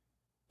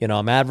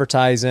 I'm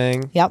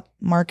advertising. Yep.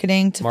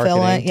 Marketing to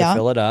fill it. Yeah. To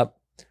fill it up.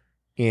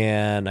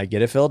 And I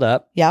get it filled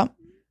up. Yep.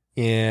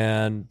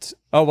 And,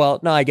 no,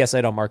 I guess I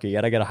don't market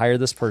yet. I got to hire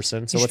this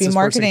person. So You should what's be this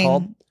marketing person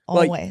called?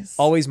 always.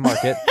 Always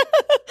market.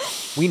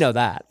 We know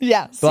that.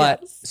 Yes. But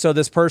yes. so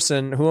this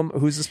person,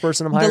 who's this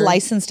person I'm hiring? The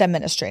licensed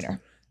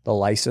administrator. The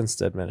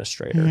licensed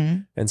administrator.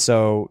 Mm-hmm. And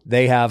so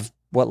they have,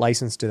 what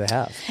license do they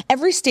have?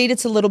 Every state,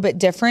 it's a little bit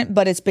different,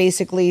 but it's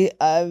basically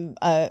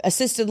a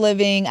assisted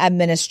living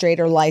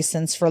administrator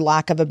license, for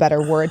lack of a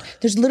better word.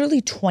 There's literally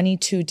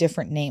 22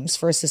 different names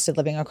for assisted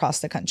living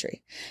across the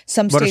country.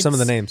 What are some of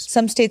the names?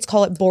 Some states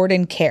call it board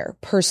and care,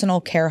 personal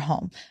care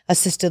home,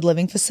 assisted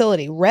living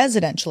facility,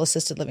 residential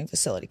assisted living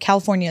facility.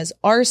 California is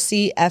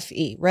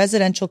RCFE,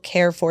 residential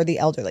care for the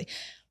elderly.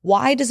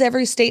 Why does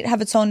every state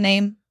have its own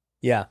name?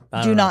 Yeah.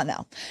 Do not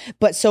know.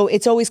 But so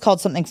it's always called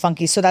something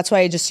funky. So that's why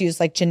I just use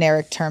like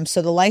generic terms.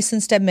 So the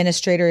licensed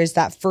administrator is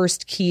that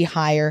first key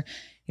hire.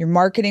 You're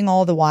marketing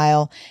all the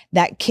while.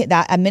 That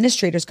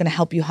administrator is going to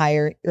help you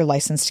hire your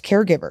licensed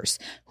caregivers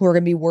who are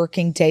going to be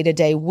working day to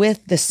day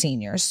with the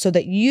seniors so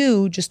that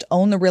you just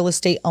own the real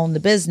estate, own the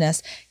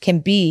business, can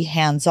be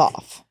hands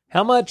off.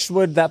 How much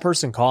would that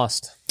person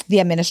cost? The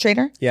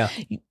administrator? Yeah.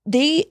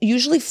 They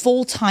usually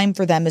full time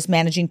for them is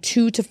managing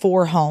 2 to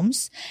 4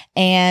 homes,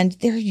 and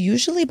they're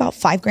usually about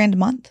 $5,000 a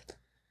month.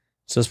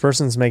 So this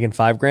person's making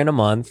 $5,000 a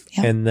month,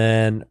 Yep. and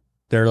then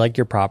they're like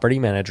your property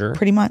manager.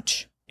 Pretty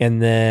much.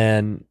 And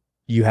then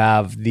you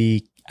have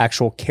the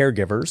actual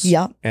caregivers.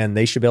 Yep. And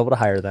they should be able to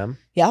hire them.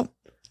 Yep.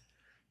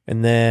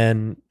 And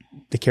then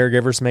the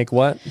caregivers make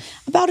what?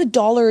 About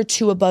 $1 or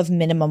 $2 above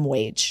minimum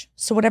wage.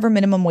 So whatever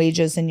minimum wage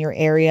is in your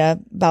area,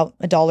 about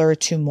 $1 or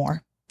 $2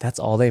 more. That's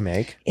all they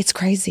make. It's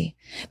crazy.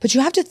 But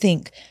you have to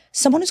think,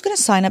 someone who's going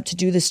to sign up to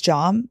do this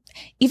job,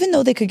 even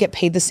though they could get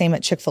paid the same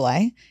at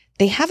Chick-fil-A,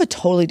 they have a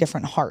totally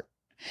different heart.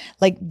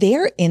 Like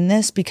they're in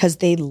this because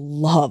they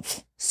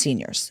love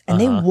seniors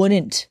and they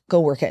wouldn't go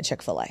work at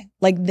Chick-fil-A.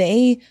 Like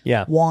they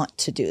want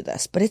to do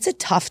this, but it's a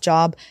tough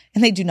job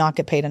and they do not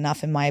get paid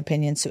enough in my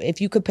opinion. So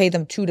if you could pay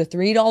them $2 to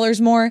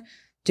 $3 more,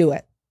 do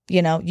it.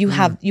 You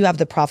have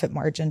the profit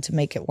margin to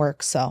make it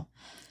work. So.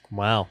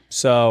 Wow.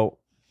 So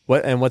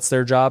what's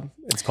their job?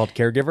 It's called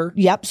caregiver?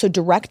 Yep. So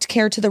direct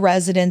care to the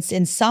residents.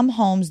 In some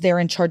homes, they're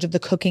in charge of the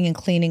cooking and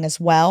cleaning as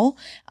well.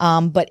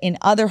 But in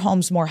other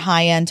homes, more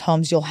high-end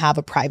homes, you'll have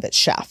a private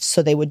chef.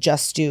 So they would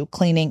just do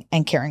cleaning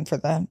and caring for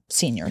the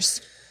seniors.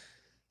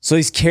 So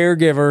these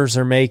caregivers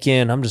are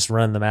making, I'm just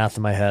running the math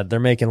in my head, they're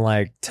making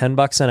like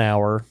 $10 an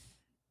hour,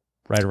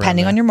 right around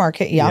Depending on your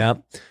market,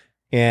 Yep.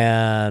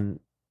 And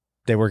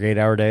they work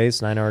 8-hour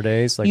days, 9-hour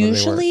days? Like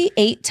usually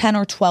 8, 10,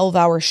 or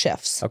 12-hour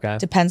shifts. Okay.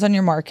 Depends on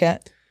your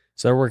market.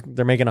 So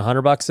they're making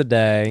 $100 a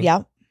day.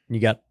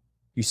 Yep.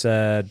 You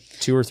said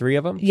 2 or 3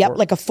 of them? Yep.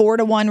 Like a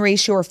 4-to-1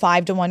 ratio or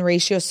 5-to-1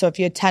 ratio. So if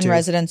you had 10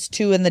 residents,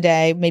 2 in the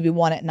day, maybe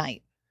 1 at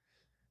night.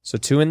 So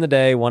 2 in the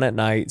day, 1 at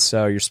night.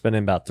 So you're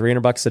spending about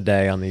 $300 a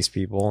day on these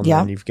people. And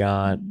then you've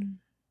got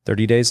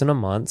 30 days in a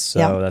month.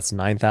 So that's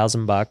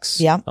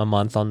 $9,000 a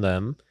month on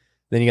them.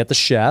 Then you got the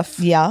chef.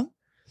 Yeah.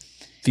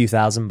 Few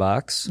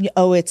 $1,000.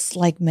 Oh, it's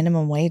like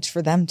minimum wage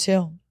for them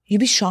too. You'd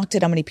be shocked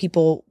at how many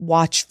people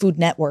watch Food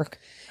Network.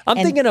 I'm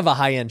thinking of a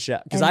high-end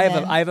chef because I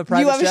have a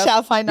private chef. You have a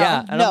chef, I know.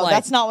 Yeah, no,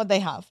 that's not what they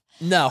have.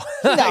 No.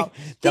 No.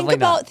 Think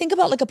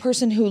about like a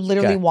person who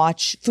literally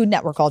watched Food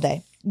Network all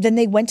day. Then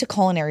they went to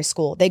culinary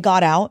school. They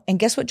got out and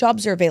guess what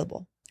jobs are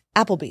available?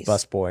 Applebee's,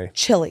 busboy,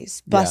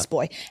 Chili's,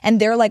 busboy. And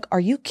they're like, are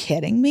you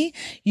kidding me?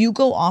 You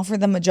go offer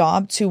them a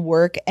job to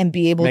work and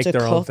be able make to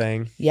their cook. own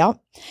thing. Yep.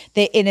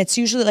 And it's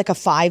usually like a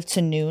 5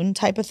 to noon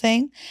type of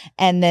thing.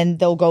 And then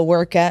they'll go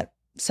work at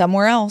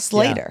somewhere else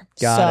later.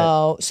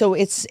 Got it. So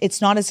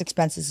it's not as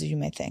expensive as you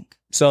may think.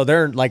 So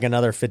they're like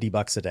another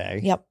 $50 a day.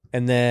 Yep.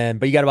 And then,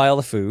 but you got to buy all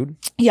the food.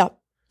 Yep.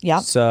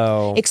 Yep.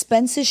 So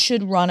expenses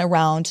should run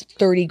around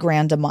 30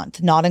 grand a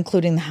month, not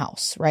including the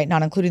house, right?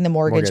 Not including the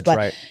mortgage, but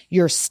right.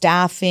 your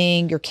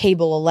staffing, your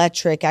cable,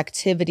 electric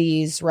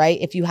activities, right?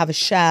 If you have a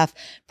chef,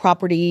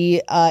 property,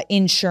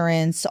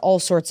 insurance, all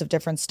sorts of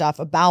different stuff,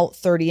 about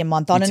 30 a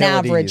month on an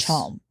average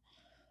home.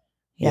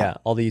 Yeah.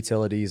 All the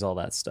utilities, all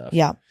that stuff.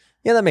 Yeah.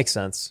 Yeah, that makes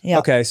sense. Yep.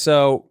 Okay.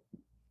 So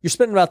you're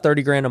spending about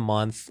 30 grand a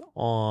month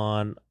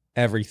on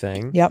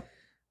everything. Yep.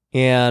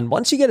 And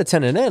once you get a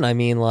tenant in, I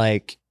mean,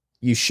 like,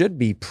 you should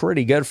be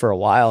pretty good for a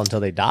while until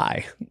they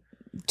die.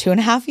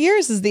 2.5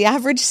 years is the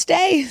average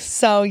stay.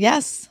 So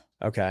yes.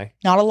 Okay.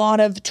 Not a lot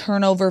of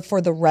turnover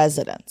for the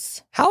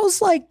residents.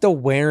 How's like the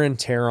wear and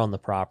tear on the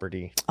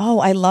property? Oh,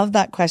 I love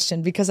that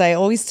question because I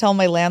always tell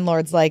my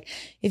landlords, like,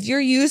 if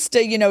you're used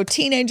to,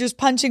 teenagers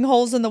punching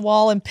holes in the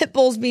wall and pit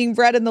bulls being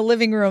bred in the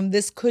living room,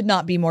 this could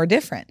not be more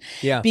different.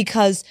 Yeah.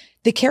 Because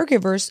the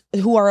caregivers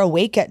who are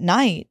awake at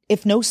night,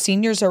 if no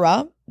seniors are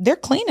up, they're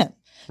cleaning.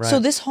 Right. So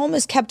this home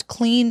is kept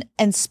clean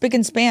and spick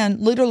and span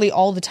literally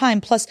all the time.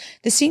 Plus,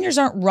 the seniors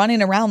aren't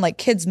running around like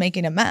kids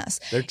making a mess.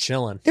 They're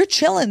chilling. They're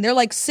chilling. They're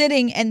like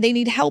sitting and they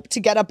need help to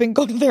get up and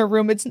go to their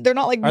room. They're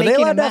not like making a mess. Are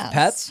they allowed to have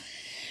pets?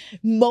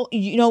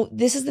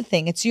 This is the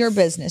thing. It's your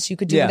business. You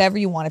could do whatever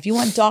you want. If you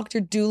want Dr.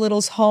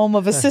 Doolittle's home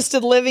of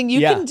assisted living, you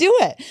can do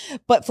it.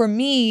 But for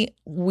me,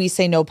 we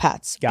say no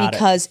pets.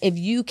 Because if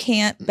you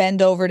can't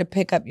bend over to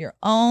pick up your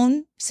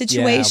own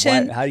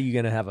situation, how are you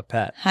going to have a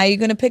pet? How are you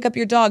going to pick up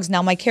your dogs?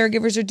 Now my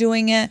caregivers are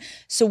doing it.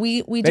 So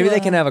we maybe they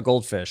can have a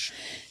goldfish.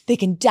 They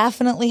can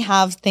definitely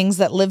have things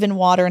that live in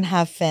water and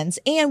have fins.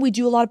 And we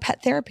do a lot of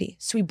pet therapy.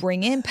 So we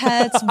bring in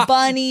pets,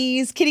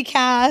 bunnies, kitty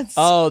cats.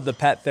 Oh, the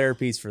pet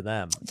therapy's for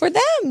them. For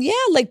them, yeah.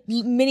 Like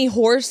mini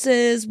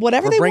horses,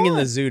 whatever they want. We're bringing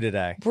the zoo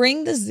today.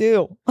 Bring the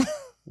zoo.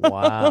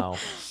 Wow.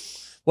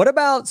 What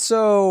about,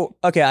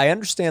 okay, I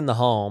understand the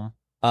home.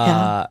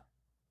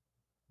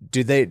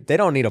 Do they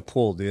don't need a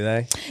pool, do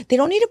they? They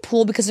don't need a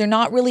pool because they're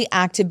not really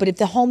active. But if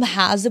the home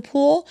has a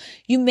pool,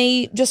 you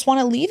may just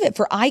want to leave it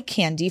for eye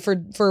candy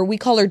for we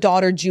call her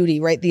daughter Judy,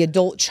 right? The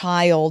adult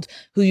child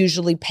who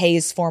usually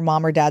pays for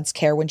mom or dad's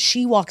care. When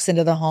she walks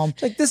into the home,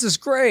 like, this is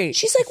great.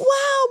 She's like,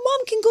 wow,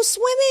 mom can go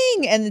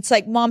swimming. And it's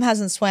like, mom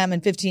hasn't swam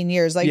in 15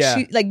 years. Like,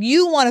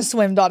 you want to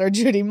swim, daughter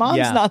Judy. Mom's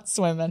not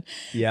swimming.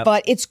 Yeah.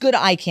 But it's good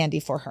eye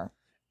candy for her.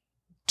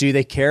 Do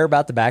they care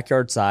about the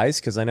backyard size?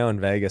 Because I know in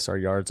Vegas, our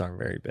yards aren't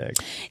very big.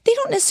 They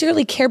don't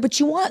necessarily care, but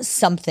you want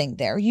something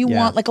there. You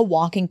want like a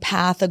walking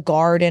path, a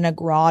garden, a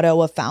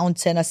grotto, a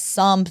fountain, a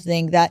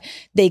something that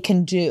they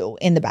can do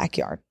in the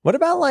backyard. What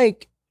about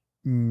like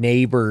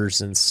neighbors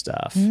and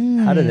stuff?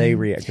 How do they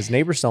react? Because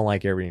neighbors don't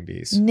like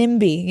Airbnbs.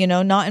 NIMBY,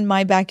 not in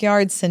my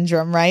backyard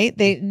syndrome, right?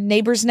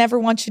 Neighbors never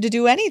want you to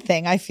do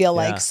anything, I feel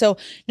like. So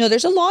no,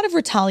 there's a lot of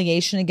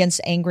retaliation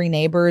against angry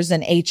neighbors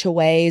and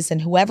HOAs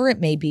and whoever it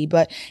may be.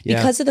 But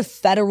because of the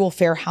Federal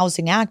Fair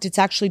Housing Act, it's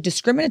actually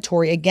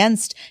discriminatory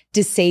against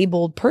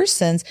disabled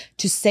persons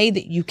to say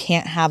that you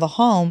can't have a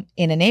home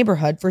in a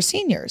neighborhood for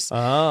seniors.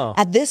 Oh.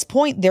 At this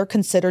point, they're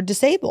considered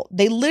disabled.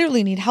 They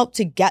literally need help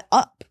to get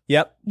up.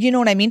 Yep. You know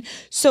what I mean?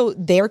 So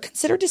they're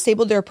considered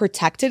disabled. They're a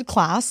protected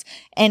class.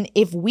 And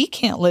if we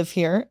can't live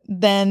here,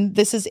 then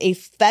this is a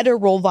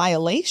federal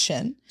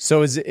violation.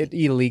 So is it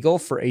illegal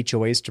for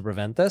HOAs to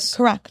prevent this?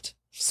 Correct.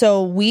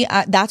 So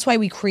that's why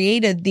we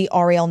created the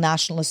RAL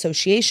National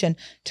Association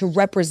to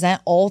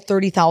represent all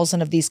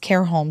 30,000 of these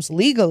care homes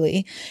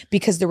legally,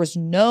 because there was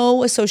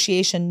no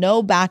association,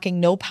 no backing,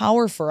 no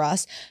power for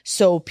us.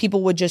 So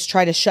people would just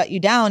try to shut you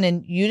down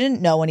and you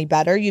didn't know any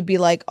better. You'd be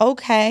like,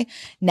 okay,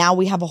 now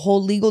we have a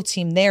whole legal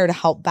team there to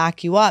help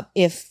back you up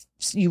if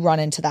you run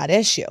into that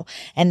issue,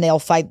 and they'll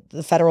fight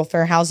the Federal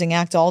Fair Housing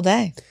Act all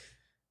day.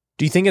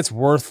 Do you think it's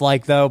worth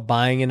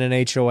buying in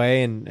an HOA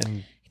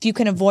and if you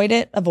can avoid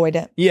it, avoid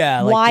it.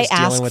 Yeah. Like, why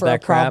ask for a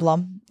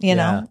problem? You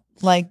know,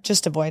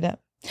 just avoid it.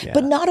 Yeah.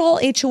 But not all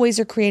HOAs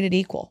are created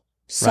equal.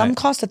 Some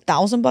cost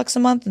 $1,000 a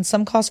month and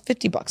some cost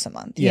 $50 a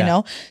month, you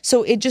know?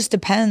 So it just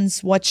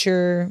depends what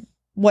you're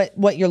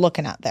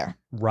looking at there.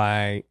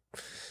 Right.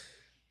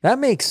 That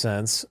makes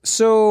sense.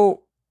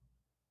 So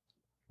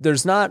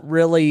there's not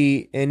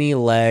really any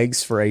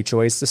legs for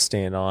HOAs to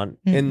stand on.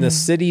 Mm-hmm. And the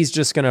city's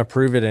just going to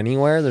approve it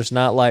anywhere. There's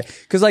not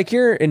because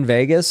here in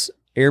Vegas,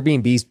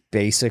 Airbnb's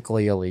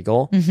basically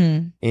illegal.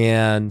 Mm-hmm.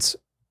 And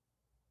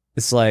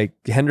it's like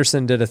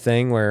Henderson did a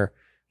thing where,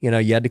 you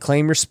had to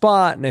claim your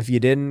spot. And if you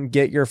didn't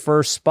get your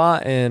first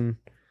spot in,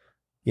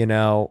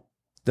 the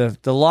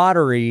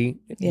lottery,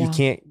 you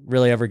can't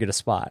really ever get a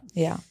spot.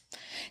 Yeah.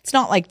 It's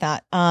not like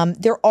that.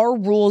 There are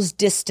rules,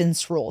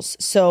 distance rules.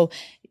 So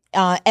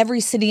every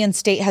city and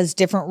state has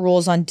different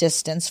rules on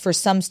distance. For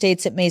some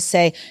states, it may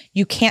say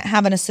you can't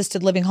have an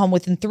assisted living home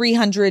within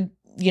 300,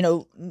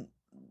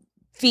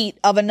 feet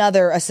of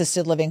another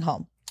assisted living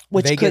home,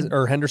 which Vegas,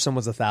 or Henderson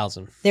was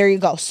 1,000. There you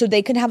go. So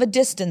they can have a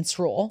distance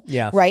rule,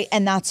 right?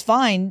 And that's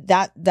fine.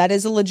 That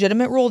is a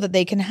legitimate rule that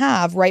they can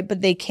have, right?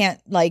 But they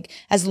can't,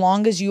 as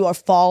long as you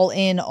fall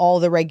in all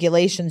the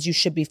regulations, you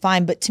should be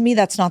fine. But to me,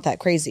 that's not that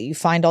crazy. You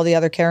find all the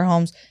other care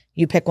homes,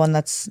 you pick one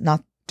that's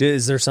not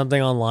Is there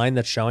something online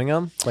that's showing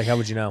them? Like, how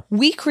would you know?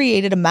 We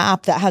created a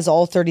map that has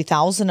all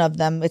 30,000 of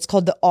them. It's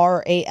called the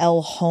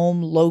RAL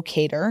Home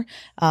Locator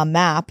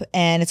map,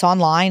 and it's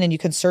online and you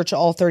can search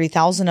all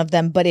 30,000 of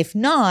them. But if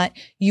not,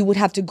 you would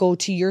have to go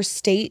to your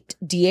state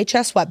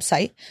DHS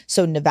website.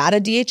 So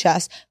Nevada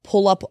DHS,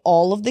 pull up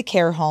all of the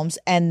care homes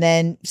and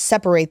then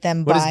separate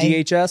them What by is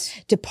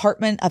DHS?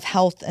 Department of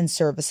Health and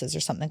Services or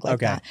something like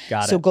Okay, that.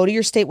 got So it. go to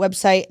your state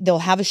website. They'll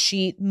have a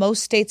sheet.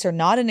 Most states are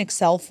not in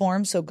Excel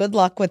form, so good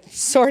luck with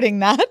sorting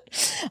that.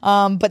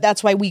 But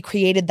that's why we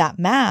created that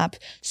map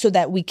so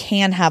that we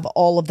can have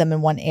all of them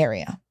in one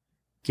area.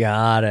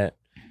 Got it.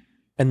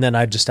 And then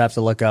I just have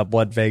to look up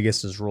what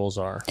Vegas's rules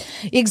are.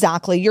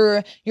 Exactly.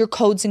 Your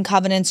codes and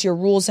covenants, your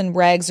rules and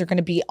regs are going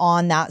to be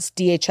on that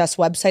DHS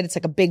website. It's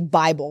like a big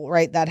Bible,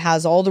 right? That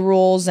has all the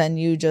rules and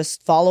you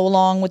just follow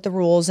along with the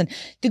rules. And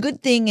the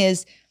good thing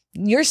is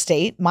your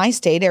state, my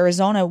state,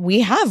 Arizona,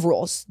 we have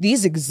rules.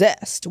 These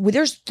exist.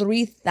 There's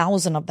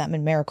 3,000 of them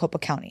in Maricopa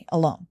County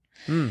alone.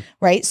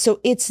 Right. So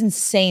it's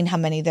insane how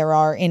many there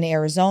are in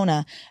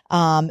Arizona.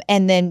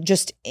 And then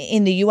just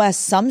in the US,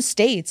 some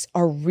states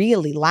are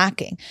really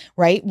lacking,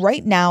 right?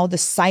 Right now, the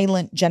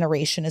silent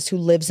generation is who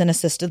lives in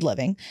assisted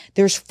living.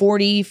 There's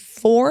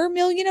 44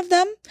 million of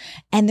them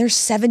and there's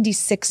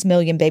 76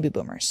 million baby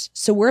boomers.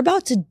 So we're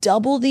about to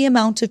double the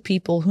amount of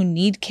people who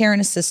need care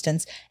and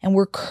assistance. And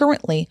we're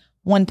currently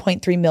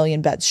 1.3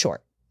 million beds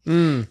short.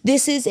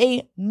 This is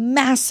a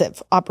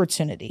massive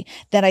opportunity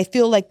that I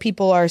feel like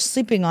people are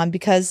sleeping on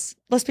because,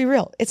 let's be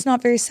real, it's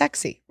not very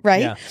sexy,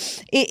 right? Yeah.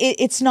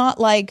 It's not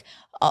like...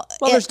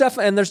 there's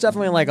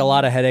definitely like a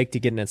lot of headache to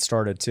getting it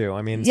started too.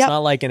 I mean, it's not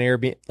like an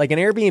Airbnb. Like an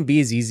Airbnb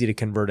is easy to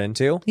convert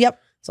into. Yep.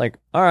 It's like,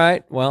 all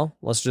right, well,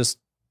 let's just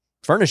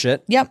furnish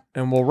it. Yep.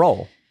 And we'll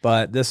roll.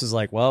 But this is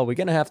like, well, we're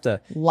going to have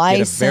to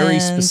License. get a very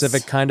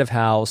specific kind of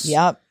house.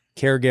 Yep.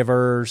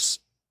 Caregivers.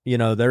 You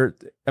know,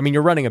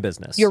 you're running a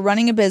business. You're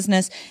running a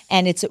business,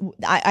 and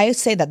I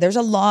say that there's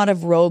a lot of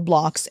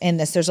roadblocks in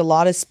this. There's a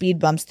lot of speed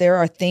bumps. There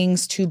are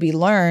things to be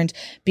learned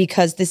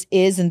because this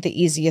isn't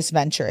the easiest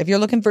venture. If you're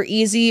looking for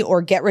easy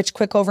or get rich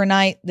quick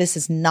overnight, this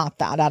is not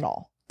that at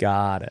all.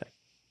 Got it.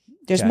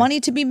 There's money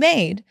to be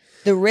made.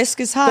 The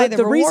risk is high. The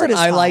reward reason is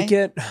high. I like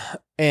it,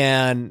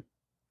 and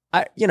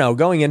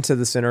going into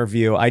this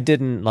interview, I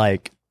didn't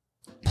like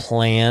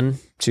plan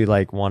to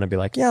like want to be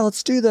like, yeah,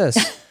 let's do this.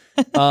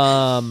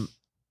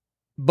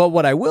 But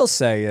what I will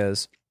say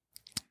is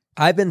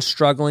I've been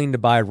struggling to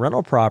buy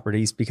rental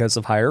properties because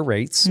of higher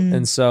rates.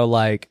 And so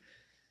like,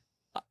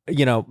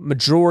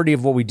 majority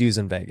of what we do is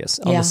in Vegas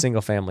on the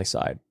single family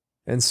side.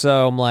 And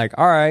so I'm like,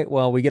 all right,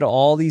 well, we get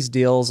all these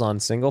deals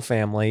on single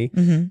family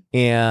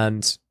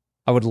and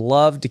I would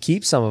love to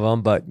keep some of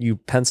them, but you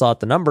pencil out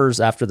the numbers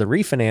after the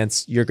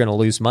refinance, you're going to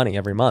lose money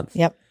every month.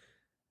 Yep.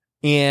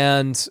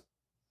 And,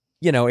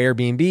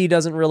 Airbnb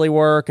doesn't really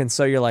work. And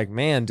so you're like,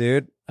 man,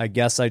 dude, I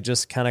guess I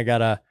just kind of got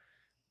to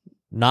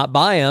not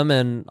buy them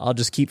and I'll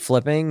just keep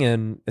flipping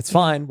and it's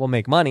fine. We'll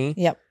make money.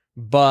 Yep.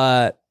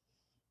 But,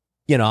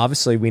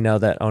 obviously we know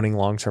that owning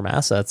long-term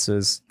assets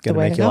is going to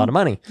make you a lot of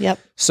money. Yep.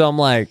 So I'm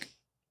like,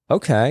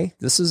 okay,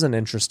 this is an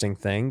interesting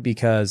thing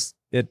because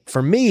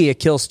for me, it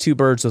kills two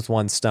birds with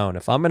one stone.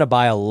 If I'm going to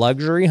buy a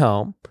luxury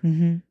home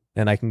and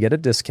I can get a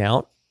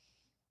discount,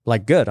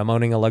 like good, I'm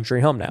owning a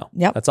luxury home now.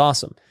 Yep. That's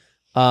awesome.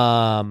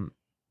 Obviously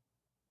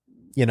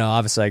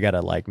I got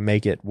to like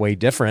make it way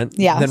different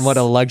than what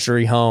a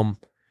luxury home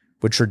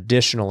would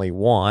traditionally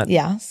want.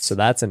 Yes. So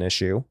that's an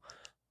issue.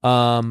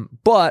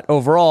 But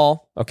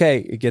overall, okay,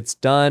 it gets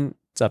done.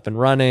 It's up and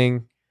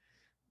running.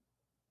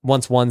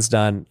 Once one's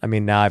done, I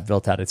mean, now I've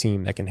built out a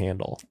team that can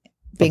handle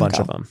a bunch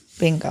of them.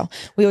 Bingo.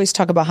 We always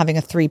talk about having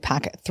a 3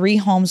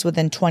 homes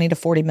within 20 to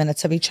 40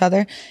 minutes of each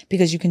other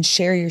because you can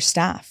share your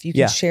staff. You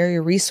can share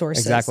your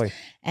resources. Exactly.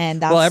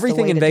 And that's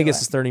everything in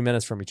Vegas is 30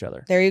 minutes from each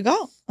other. There you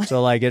go.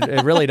 So like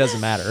it really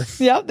doesn't matter.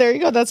 Yep, there you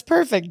go. That's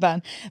perfect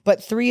then.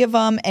 But 3 of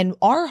them, and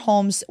our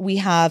homes, we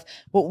have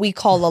what we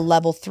call a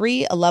level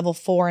 3, a level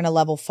 4, and a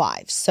level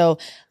 5. So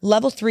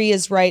level 3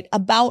 is right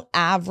about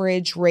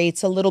average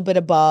rates, a little bit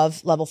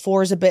above. Level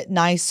 4 is a bit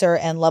nicer,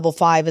 and level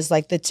 5 is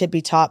like the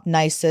tippy top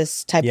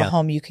nicest type of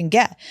home you can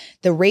get.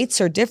 The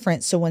rates are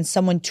different. So when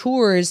someone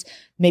tours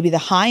maybe the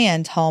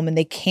high-end home and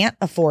they can't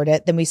afford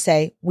it, then we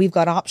say, we've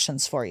got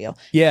options for you.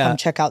 Yeah. Come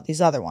check out these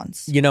other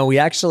ones. We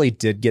actually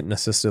did get an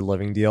assisted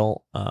living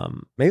deal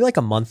maybe like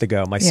a month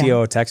ago. My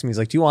COO texted me. He's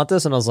like, do you want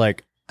this? And I was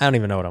like, I don't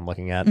even know what I'm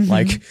looking at.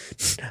 Like,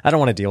 I don't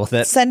want to deal with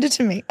it. Send it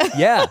to me.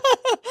 Yeah.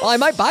 Well, I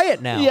might buy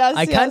it now. Yes,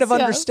 I kind of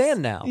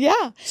understand now.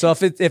 Yeah. So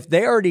if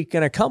they're already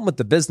going to come with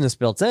the business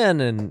built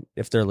in and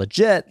if they're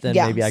legit, then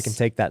maybe I can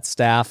take that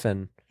staff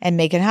and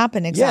make it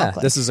happen. Exactly.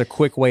 Yeah, this is a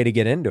quick way to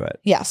get into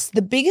it. Yes.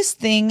 The biggest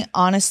thing,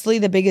 honestly,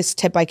 the biggest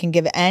tip I can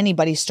give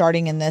anybody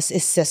starting in this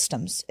is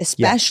systems,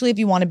 especially if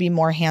you want to be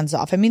more hands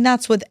off. I mean,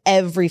 that's with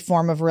every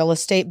form of real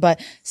estate, but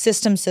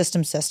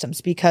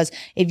systems, because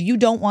if you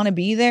don't want to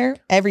be there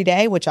every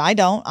day, which I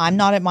don't, I'm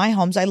not at my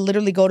homes. I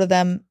literally go to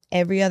them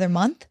every other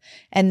month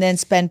and then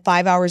spend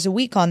 5 hours a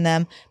week on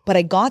them. But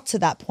I got to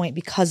that point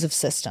because of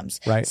systems,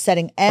 Right.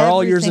 Setting everything. Are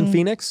all yours in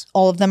Phoenix?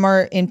 All of them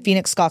are in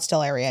Phoenix,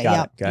 Scottsdale area. Got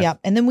Yep. it. Okay. Yep.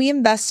 And then we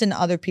invest in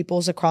other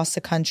people's across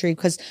the country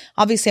because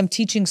obviously I'm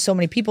teaching so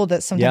many people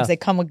that sometimes they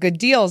come with good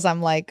deals.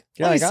 I'm like,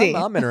 let me see.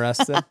 I'm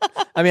interested.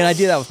 I mean, I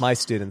do that with my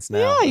students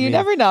now. Yeah, you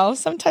never know.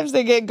 Sometimes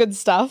they get good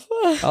stuff.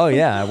 Oh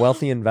yeah, a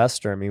wealthy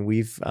investor. I mean,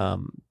 we've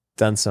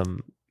done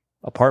some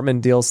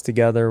apartment deals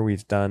together.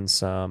 We've done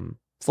some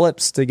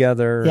flips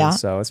together. Yeah. And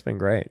so it's been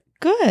great.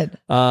 Good.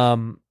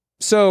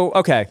 So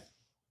okay,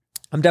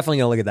 I'm definitely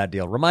gonna look at that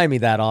deal. Remind me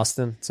that,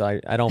 Austin, so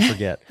I don't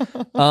forget.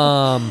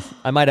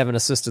 I might have an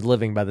assisted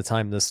living by the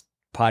time this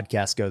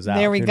podcast goes out.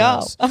 There we Who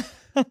go.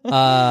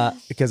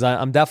 Because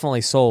I'm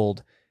definitely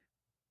sold.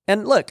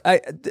 And look,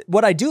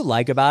 what I do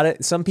like about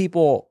it, some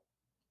people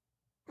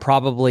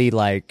probably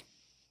like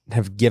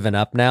have given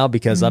up now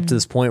because up to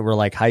this point we're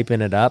like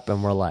hyping it up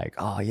and we're like,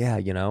 oh yeah,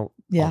 you know,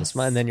 all this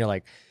money. And then you're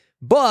like,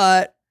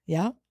 but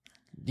yeah,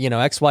 you know,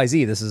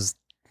 XYZ, this is,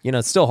 you know,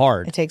 it's still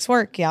hard. It takes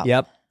work. Yeah.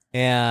 Yep.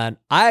 And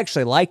I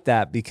actually like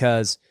that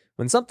because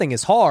when something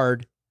is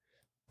hard,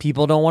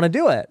 people don't want to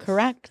do it.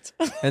 Correct.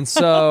 And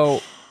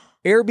so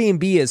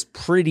Airbnb is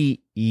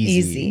pretty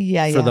easy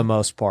for the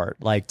most part.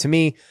 Like to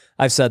me,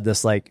 I've said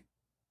this, like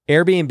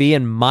Airbnb,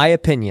 in my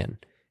opinion,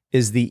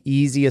 is the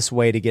easiest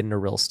way to get into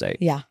real estate.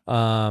 Yeah.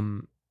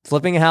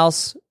 Flipping a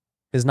house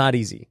is not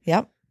easy.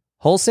 Yep.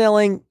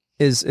 Wholesaling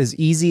is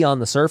easy on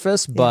the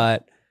surface,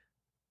 but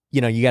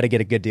you know, you got to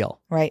get a good deal.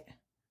 Right.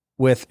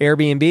 With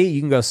Airbnb, you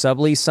can go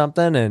sublease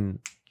something and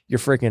you're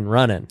freaking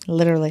running.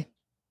 Literally.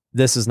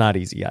 This is not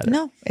easy either.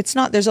 No, it's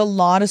not. There's a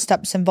lot of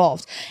steps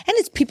involved and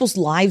it's people's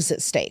lives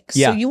at stake.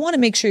 Yeah. So you want to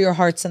make sure your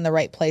heart's in the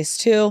right place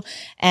too,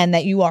 and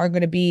that you are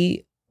going to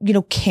be, you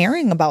know,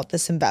 caring about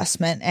this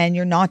investment and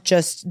you're not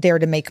just there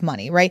to make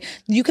money, right?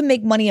 You can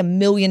make money a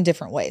million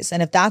different ways.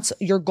 And if that's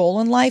your goal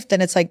in life, then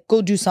it's like,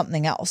 go do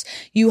something else.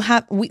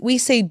 We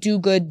say do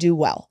good, do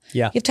well.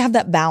 Yeah. You have to have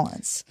that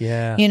balance.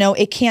 Yeah. You know,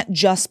 it can't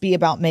just be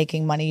about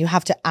making money. You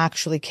have to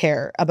actually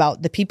care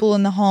about the people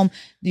in the home,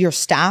 your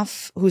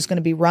staff who's going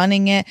to be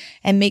running it,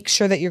 and make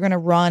sure that you're going to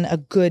run a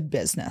good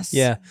business.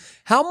 Yeah.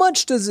 How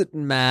much does it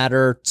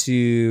matter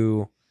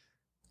to,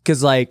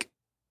 because like,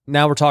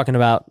 now we're talking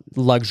about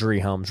luxury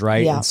homes,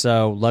 right? Yeah. And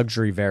so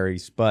luxury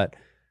varies, but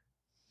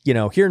you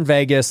know, here in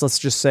Vegas, let's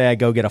just say I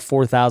go get a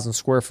 4,000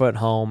 square foot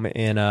home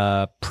in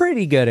a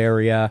pretty good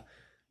area.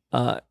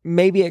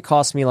 Maybe it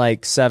costs me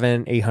like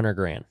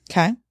 $700,000-800,000.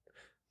 Okay.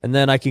 And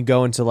then I can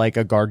go into like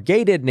a guard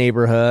gated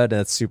neighborhood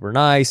that's super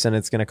nice, and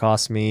it's going to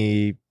cost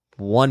me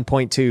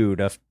 1.2 to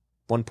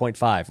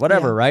 1.5,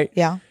 whatever, right?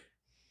 Yeah.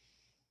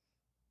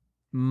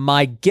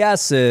 My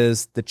guess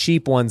is the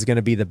cheap one's going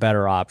to be the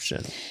better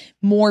option.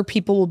 More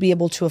people will be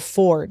able to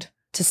afford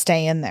to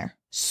stay in there.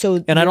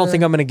 So, and I don't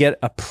think I'm going to get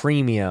a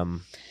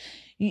premium.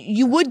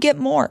 You would get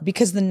more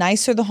because the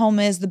nicer the home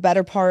is, the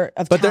better part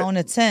of town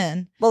it's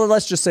in. Well,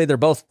 let's just say they're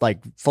both like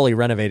fully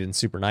renovated and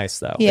super nice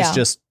though. Yeah. It's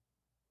just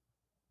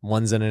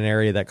one's in an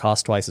area that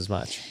costs twice as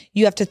much.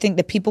 You have to think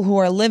that people who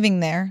are living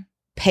there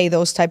pay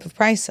those type of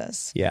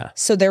prices. Yeah.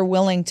 So they're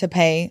willing to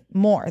pay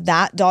more.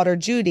 That daughter,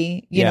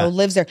 Judy, you know,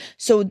 lives there.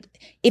 So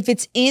if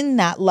it's in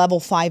that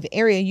level 5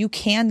 area, you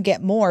can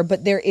get more,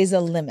 but there is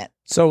a limit.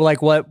 So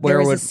like what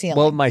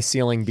would my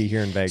ceiling be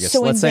here in Vegas?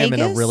 So Let's say Vegas,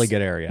 I'm in a really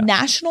good area.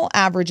 National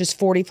average is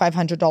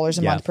 $4,500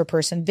 a month per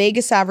person.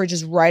 Vegas average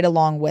is right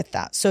along with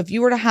that. So if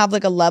you were to have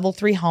like a level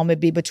 3 home,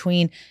 it'd be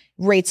between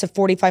rates of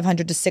 $4,500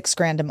 to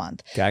 $6,000 a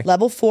month. Okay.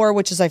 Level 4,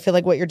 which is I feel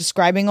like what you're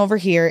describing over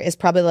here, is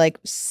probably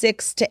like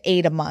 $6,000 to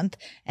 $8,000 a month,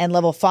 and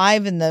level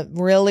 5 in the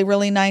really,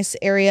 really nice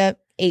area,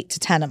 $8,000 to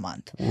 $10,000 a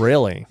month.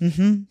 Really?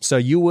 Mm-hmm. So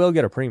you will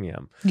get a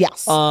premium.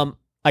 Yes.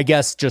 I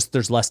guess just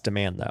there's less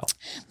demand though.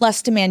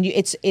 Less demand.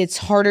 It's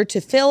harder to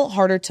fill,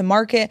 harder to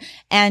market,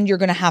 and you're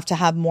going to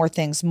have more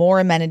things, more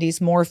amenities,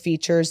 more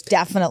features.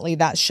 Definitely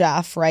that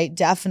chef, right?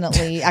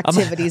 Definitely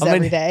activities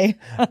every day.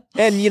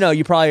 And you know,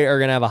 you probably are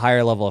going to have a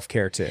higher level of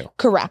care too.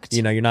 Correct.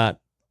 You know, you're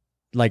not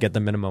like at the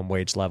minimum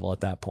wage level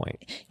at that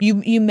point.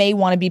 You may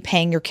want to be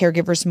paying your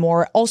caregivers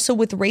more. Also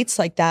with rates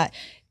like that,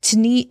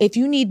 if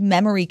you need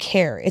memory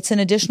care, it's an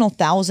additional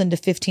 $1,000 to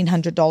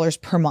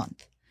 $1,500 per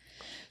month.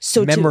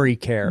 So memory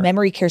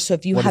care. So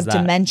if you have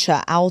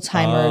dementia,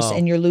 Alzheimer's,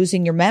 and you're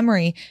losing your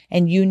memory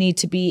and you need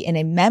to be in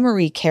a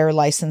memory care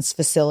licensed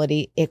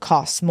facility, it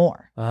costs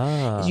more.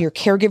 Your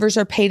caregivers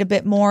are paid a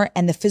bit more,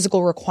 and the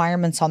physical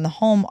requirements on the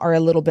home are a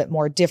little bit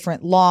more,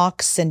 different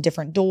locks and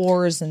different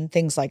doors and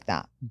things like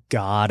that.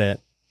 Got it.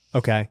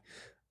 Okay.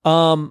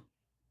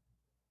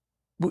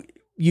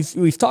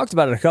 We've talked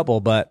about it a couple,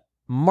 but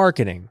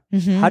marketing.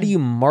 How do you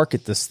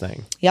market this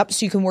thing? Yep.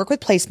 So you can work with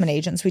placement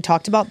agents. We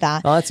talked about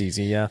that. Oh, that's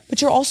easy. Yeah.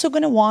 But you're also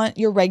going to want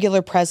your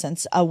regular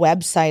presence, a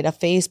website, a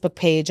Facebook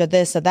page, a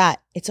this, a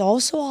that. It's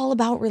also all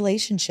about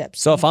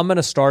relationships. So if I'm going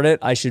to start it,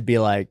 I should be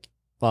like,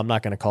 well, I'm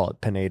not going to call it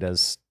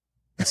Pineda's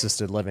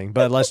Assisted Living,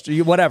 but let's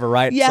do whatever,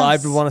 right? Yes. So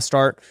I want to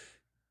start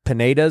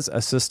Pineda's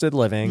Assisted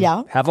Living,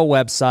 have a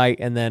website,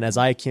 and then as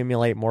I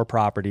accumulate more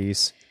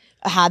properties,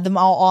 had them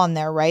all on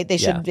there, right? They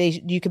should,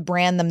 you could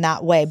brand them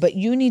that way, but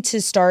you need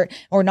to start,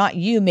 or not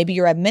you, maybe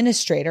your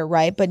administrator,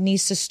 right? But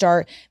needs to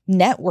start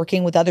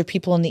networking with other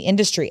people in the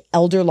industry,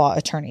 elder law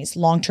attorneys,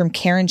 long-term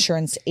care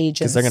insurance agents.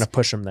 Because they're going to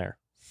push them there.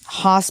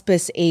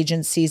 Hospice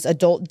agencies,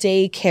 adult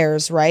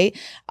daycares, right?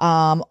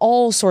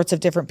 All sorts of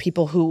different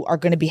people who are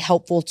going to be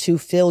helpful to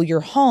fill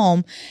your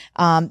home.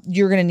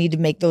 You're going to need to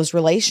make those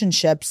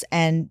relationships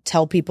and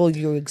tell people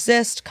you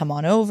exist. Come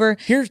on over.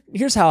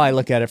 Here's how I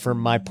look at it from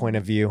my point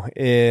of view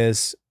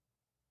is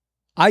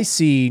I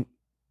see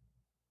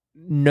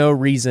no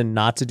reason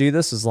not to do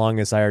this as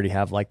long as I already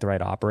have like the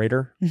right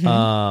operator.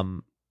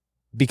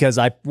 Because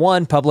I,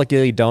 one,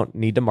 publicly don't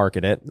need to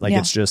market it. Like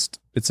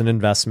it's an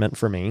investment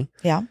for me.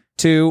 Yeah.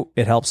 2,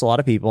 it helps a lot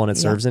of people and it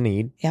serves a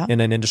need in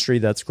an industry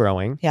that's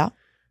growing. Yeah.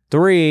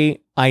 3,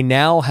 I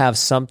now have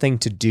something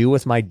to do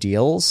with my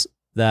deals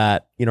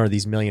that, are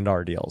these $1 million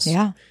deals.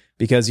 Yeah.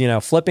 Because,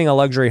 flipping a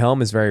luxury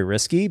home is very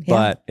risky,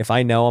 but if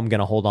I know I'm going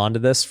to hold on to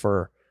this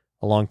for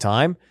a long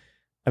time,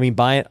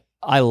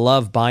 I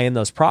love buying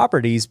those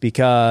properties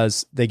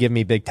because they give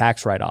me big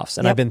tax write-offs.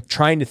 And I've been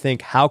trying to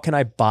think, how can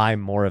I buy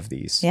more of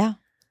these? Yeah.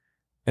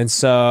 And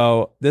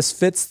so this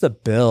fits the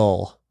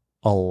bill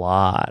a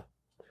lot.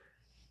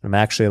 I'm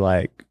actually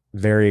like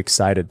very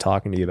excited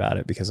talking to you about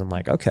it because I'm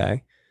like,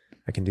 okay,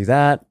 I can do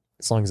that.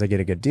 As long as I get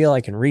a good deal,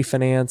 I can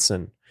refinance.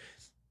 And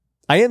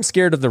I am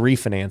scared of the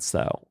refinance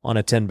though on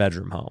a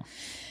 10-bedroom home.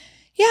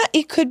 Yeah,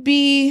 it could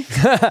be.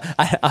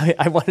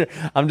 I wonder,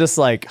 I'm just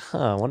like,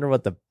 I wonder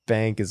what the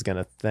bank is going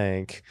to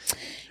think.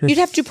 You'd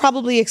have to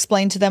probably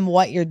explain to them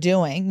what you're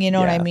doing. You know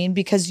what I mean?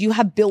 Because you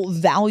have built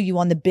value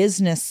on the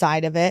business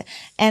side of it.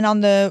 And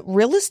on the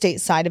real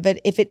estate side of it,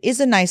 if it is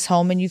a nice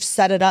home and you've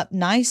set it up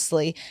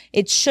nicely,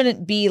 it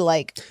shouldn't be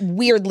like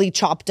weirdly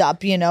chopped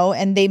up,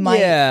 and they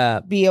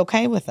might be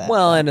okay with it.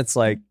 Well, and it's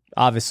like,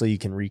 obviously you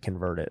can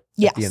reconvert it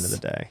at the end of the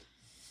day.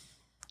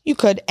 You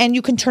could, and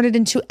you can turn it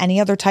into any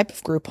other type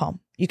of group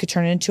home. You could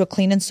turn it into a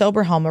clean and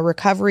sober home, a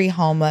recovery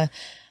home.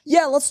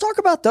 Yeah, let's talk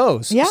about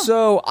those. Yeah.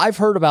 So I've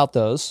heard about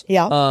those.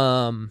 Yeah.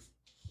 I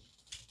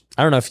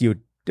don't know if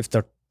you'd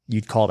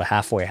call it a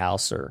halfway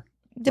house or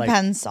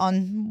depends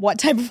on what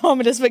type of home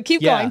it is, but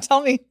keep going.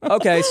 Tell me.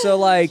 Okay, so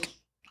like,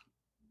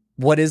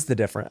 what is the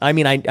difference? I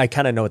mean, I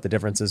kind of know what the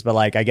difference is, but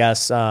like, I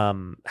guess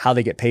how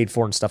they get paid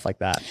for and stuff like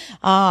that.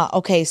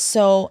 Okay.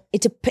 So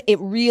it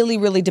really,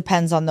 really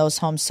depends on those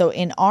homes. So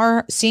in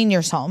our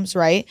seniors' homes,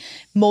 right,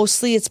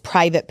 mostly it's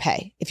private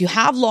pay. If you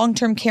have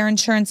long-term care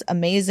insurance,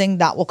 amazing.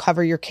 That will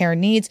cover your care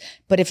needs.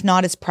 But if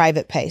not, it's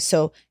private pay.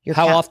 So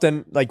how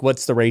often, like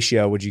what's the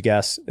ratio, would you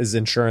guess, is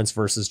insurance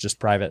versus just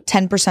private?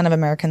 10% of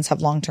Americans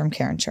have long-term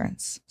care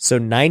insurance. So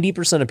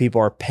 90% of people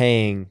are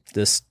paying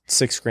this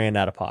 $6,000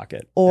 out of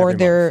pocket. Or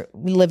they're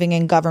living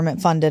in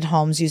government-funded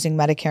homes using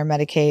Medicare,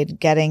 Medicaid,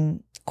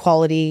 getting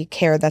quality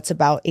care that's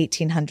about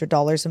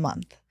 $1,800 a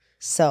month.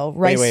 So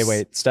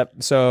wait.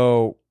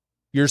 So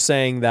you're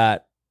saying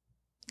that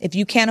if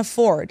you can't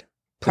afford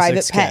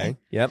private pay,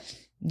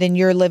 then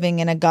you're living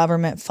in a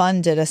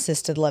government-funded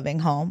assisted living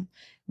home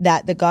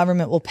that the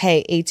government will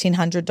pay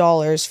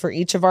 $1,800 for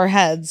each of our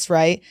heads,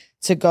 right,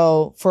 to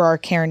go for our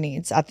care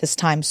needs at this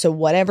time. So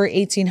whatever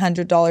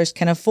 $1,800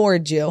 can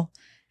afford you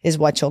is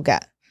what you'll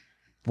get.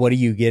 What are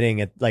you getting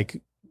at? Like,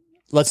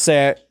 let's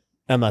say,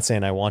 I'm not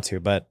saying I want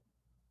to, but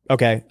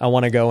okay, I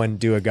want to go and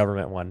do a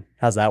government one.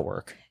 How's that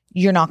work?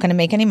 You're not going to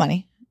make any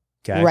money,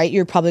 right?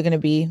 You're probably going to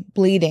be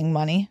bleeding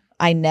money.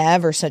 I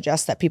never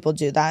suggest that people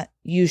do that.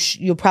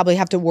 You'll probably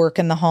have to work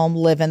in the home,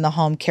 live in the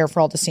home, care for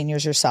all the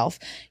seniors yourself.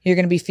 You're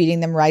going to be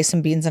feeding them rice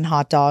and beans and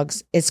hot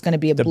dogs. It's going to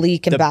be a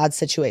bleak and bad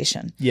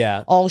situation.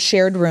 Yeah. All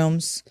shared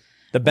rooms.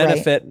 The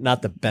benefit,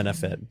 not the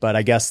benefit, but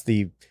I guess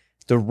the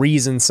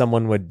reason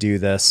someone would do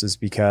this is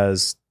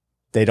because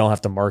they don't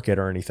have to market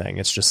or anything.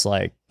 It's just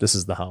like, this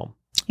is the home.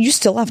 You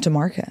still have to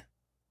market.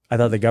 I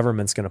thought the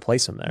government's going to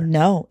place them there.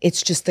 No,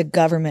 it's just the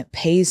government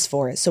pays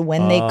for it. So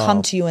when they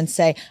come to you and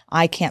say,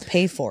 I can't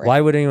pay for it. Why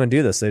would anyone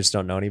do this? They just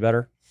don't know any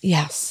better?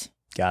 Yes.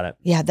 Got it.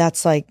 Yeah,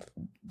 that's like,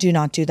 do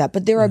not do that.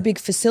 But there are big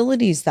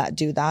facilities that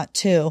do that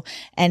too.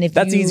 And if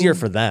that's easier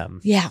for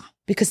them. Yeah.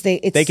 Because they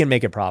can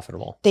make it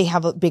profitable. They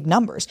have big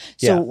numbers.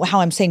 So how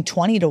I'm saying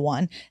 20 to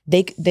 1,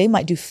 they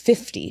might do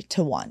 50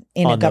 to 1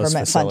 in a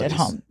government funded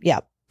home.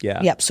 Yeah. Yeah.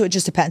 Yep. So it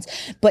just depends.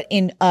 But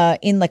in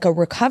like a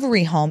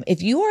recovery home,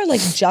 if you are like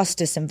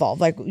justice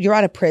involved, like you're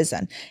out of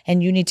prison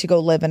and you need to go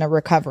live in a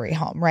recovery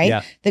home, right?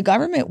 Yeah. The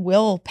government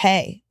will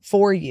pay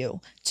for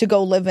you to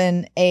go live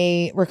in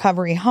a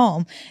recovery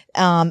home,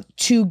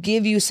 to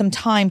give you some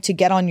time to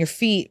get on your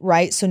feet,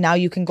 right? So now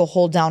you can go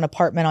hold down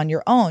apartment on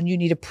your own. You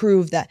need to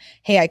prove that,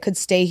 hey, I could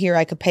stay here.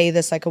 I could pay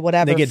this. I could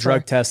whatever. They get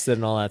drug tested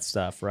and all that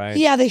stuff, right?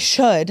 Yeah, they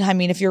should. I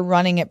mean, if you're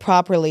running it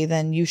properly,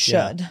 then you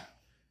should. Yeah.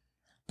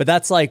 But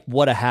that's like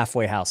what a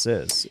halfway house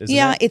is, isn't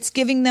it? It's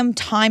giving them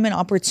time and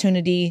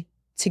opportunity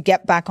to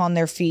get back on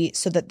their feet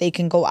so that they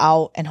can go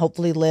out and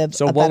hopefully live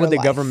So a what better would the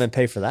life. government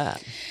pay for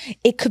that?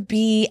 It could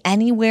be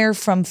anywhere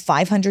from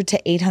 $500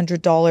 to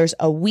 $800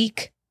 a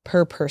week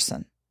per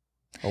person.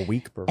 A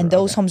week per And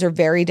those homes are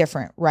very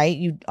different, right?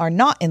 You are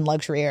not in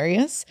luxury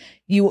areas.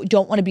 You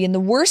don't want to be in the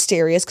worst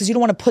areas because you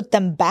don't want to put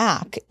them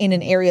back in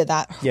an area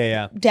that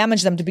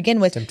damaged them to begin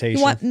with. Temptation.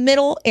 You want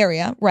middle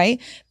area, right?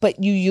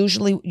 But you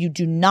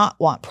do not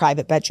want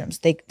private bedrooms.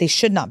 They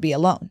should not be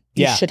alone.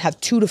 You should have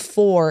 2 to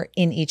 4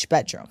 in each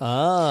bedroom.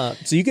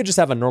 So you could just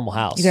have a normal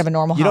house. You could have a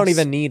normal house. You don't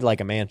even need like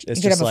a mansion. It's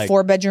you could just have a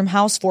 4-bedroom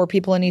house, 4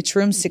 people in each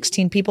room,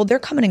 16 people. They're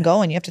coming and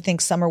going. You have to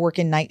think some are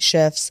working night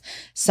shifts,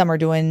 some are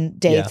doing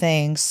day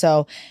things.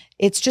 So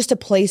it's just a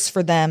place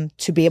for them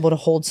to be able to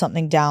hold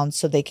something down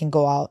so they can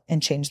go out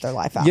and change their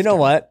life after. You know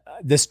what?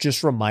 This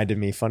just reminded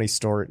me, funny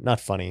story,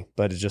 not funny,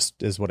 but it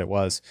just is what it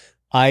was.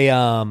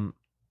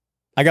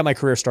 I got my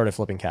career started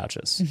flipping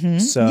couches.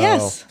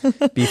 So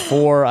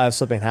before I was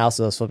flipping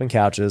houses, I was flipping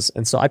couches.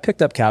 And so I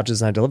picked up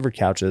couches and I delivered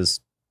couches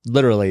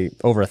literally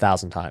over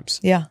 1,000 times.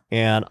 Yeah.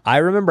 And I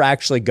remember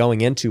actually going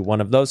into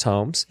one of those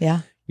homes.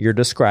 Yeah. You're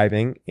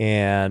describing,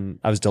 and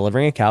I was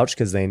delivering a couch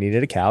because they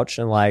needed a couch,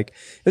 and like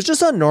it was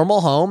just a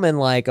normal home in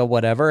like a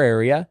whatever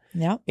area.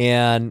 Yeah.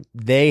 And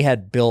they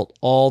had built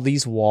all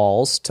these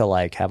walls to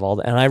like have all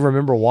and I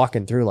remember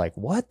walking through like,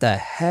 what the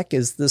heck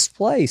is this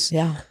place?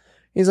 Yeah.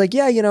 He's like,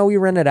 yeah, we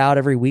rent it out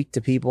every week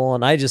to people,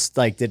 and I just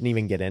like didn't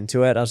even get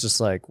into it. I was just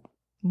like,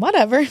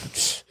 whatever.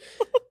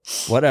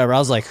 Whatever. I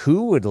was like,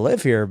 who would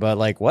live here? But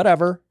like,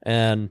 whatever.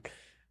 And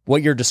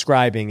what you're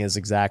describing is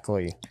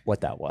exactly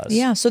what that was.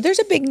 Yeah. So there's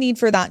a big need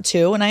for that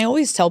too. And I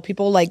always tell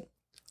people, like,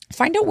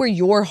 find out where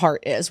your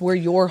heart is, where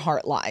your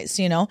heart lies,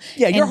 Yeah.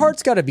 Your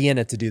heart's got to be in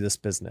it to do this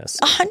business.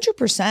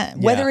 100%.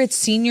 Whether it's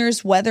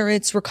seniors, whether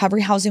it's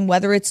recovery housing,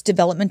 whether it's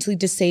developmentally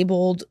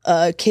disabled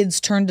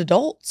kids turned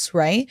adults,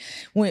 right?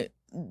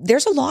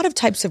 There's a lot of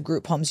types of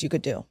group homes you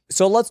could do.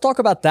 So let's talk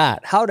about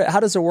that. How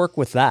does it work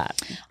with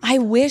that? I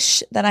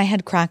wish that I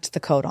had cracked the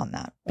code on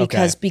that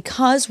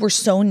because we're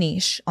so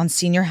niche on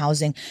senior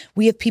housing.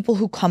 We have people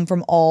who come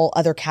from all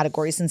other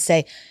categories and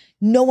say,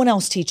 no one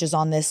else teaches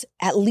on this.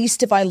 At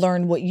least if I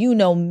learn what you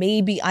know,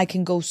 maybe I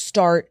can go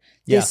start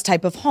this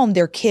type of home.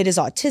 Their kid is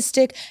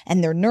autistic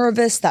and they're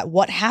nervous that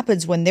what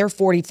happens when they're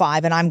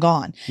 45 and I'm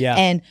gone. Yeah.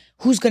 And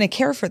who's going to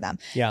care for them?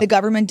 Yeah. The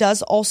government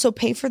does also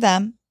pay for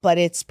them, but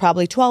it's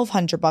probably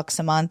 $1,200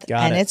 a month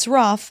and it's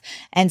rough.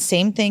 And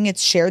same thing,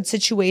 it's shared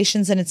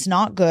situations and it's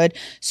not good.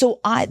 So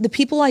the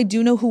people I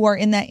do know who are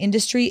in that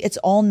industry, it's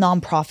all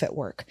nonprofit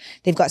work.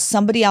 They've got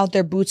somebody out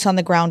there, boots on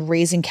the ground,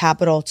 raising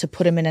capital to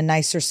put them in a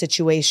nicer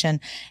situation.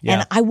 Yeah.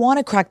 And I want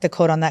to crack the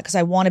code on that because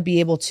I want to be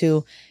able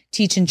to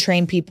teach and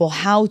train people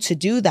how to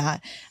do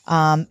that,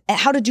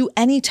 how to do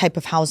any type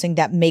of housing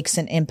that makes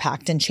an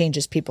impact and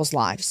changes people's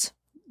lives.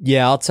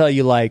 Yeah, I'll tell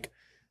you, like,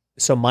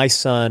 so my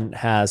son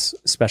has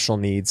special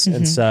needs,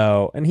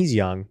 and he's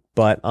young,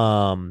 but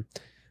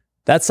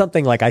that's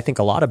something like I think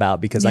a lot about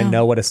because I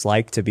know what it's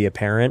like to be a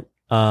parent,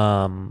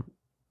 and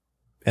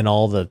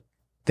all the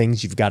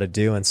things you've got to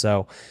do. And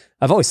so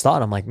I've always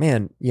thought, I'm like,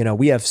 man,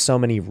 we have so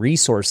many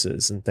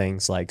resources and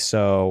things like,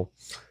 so,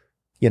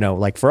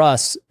 like for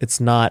us, it's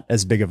not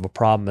as big of a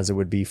problem as it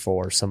would be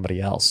for somebody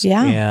else.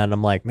 Yeah. And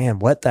I'm like, man,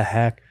 what the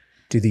heck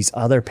do these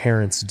other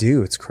parents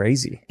do? It's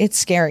crazy. It's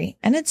scary.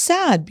 And it's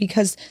sad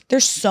because they're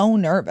so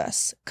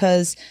nervous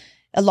because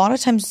a lot of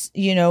times,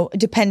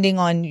 depending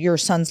on your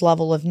son's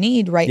level of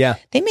need, right? Yeah.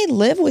 They may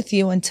live with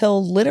you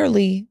until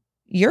literally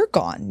you're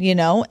gone,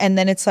 and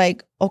then it's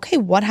like, okay,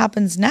 what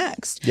happens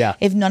next? Yeah.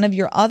 If none of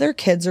your other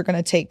kids are going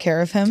to take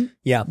care of him,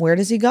 where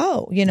does he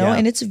go?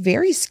 And it's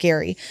very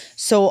scary.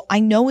 So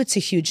I know it's a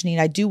huge need.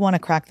 I do want to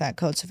crack that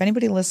code. So if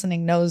anybody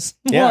listening knows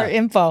more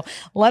info,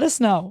 let us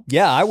know.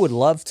 Yeah, I would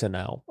love to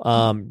know.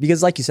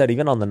 Because like you said,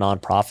 even on the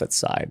nonprofit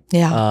side,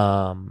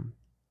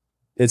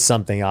 it's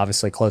something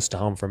obviously close to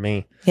home for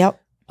me. Yep.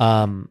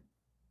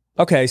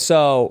 Okay,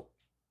 so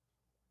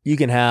you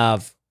can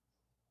have,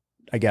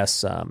 I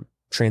guess,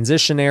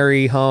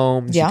 transitionary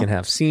homes. You can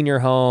have senior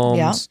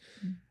homes,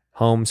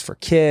 homes for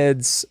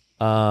kids.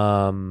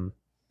 I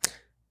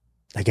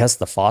guess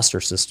the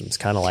foster system's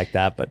kind of like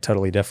that, but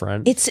totally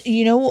different. It's,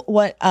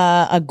 what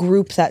a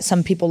group that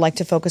some people like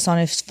to focus on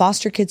is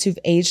foster kids who've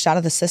aged out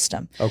of the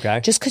system. Okay.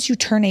 Just because you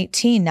turn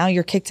 18, now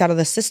you're kicked out of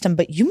the system,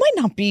 but you might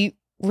not be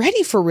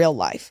ready for real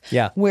life.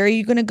 Yeah. Where are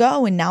you going to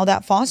go? And now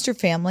that foster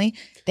family,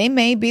 they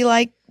may be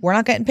like, we're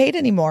not getting paid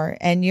anymore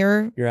and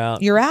you're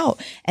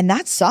out. And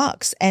that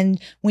sucks. And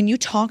when you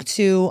talk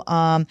to,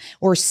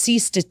 or see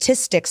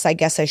statistics, I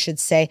guess I should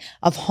say,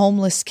 of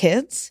homeless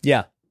kids,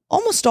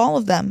 almost all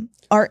of them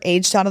are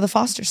aged out of the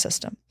foster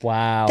system.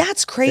 Wow.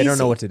 That's crazy. They don't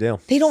know what to do.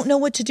 They don't know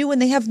what to do and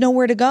they have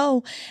nowhere to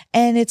go.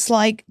 And it's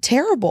like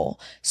terrible.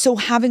 So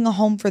having a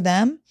home for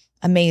them,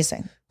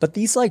 amazing. But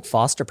these like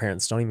foster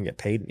parents don't even get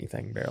paid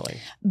anything, barely.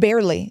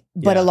 Barely.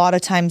 But a lot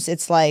of times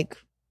it's like,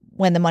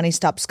 when the money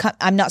stops,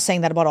 I'm not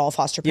saying that about all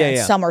foster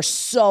parents. Yeah. Some are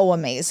so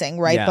amazing,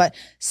 right? Yeah. But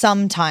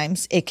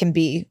sometimes it can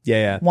be,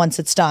 once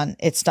it's done,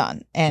 it's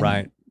done.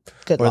 And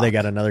good luck. Or they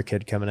got another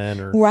kid coming in.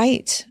 Or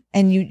right.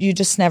 And you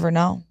just never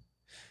know.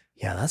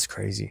 Yeah, that's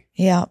crazy.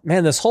 Yeah.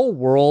 Man, this whole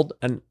world,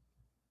 and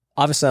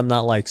obviously I'm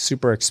not like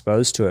super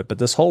exposed to it, but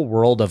this whole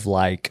world of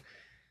like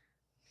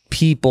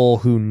people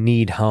who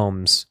need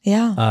homes.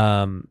 Yeah.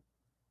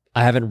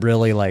 I haven't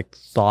really like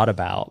thought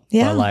about.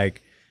 Yeah. But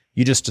like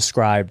you just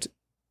described,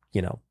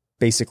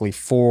 basically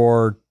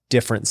 4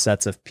 different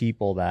sets of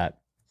people that,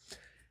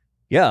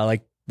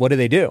 like what do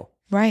they do?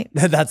 Right.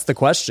 That's the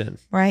question.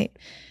 Right.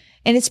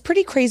 And it's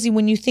pretty crazy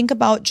when you think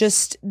about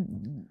just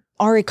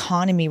our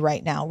economy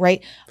right now,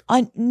 right?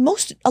 A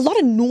lot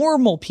of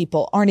normal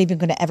people aren't even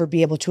going to ever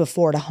be able to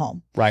afford a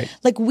home. Right.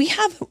 Like we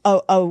have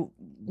a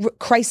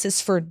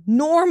crisis for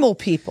normal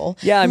people.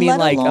 Yeah. I mean,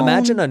 like alone,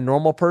 imagine a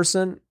normal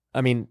person.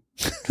 I mean,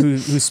 who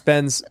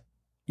spends,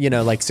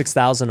 like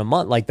 $6,000 a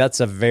month. Like that's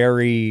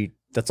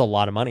a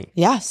lot of money.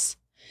 Yes.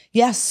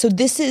 Yes. So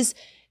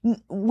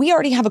we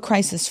already have a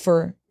crisis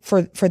for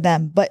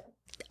them, but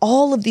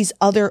all of these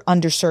other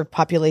underserved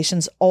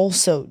populations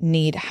also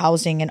need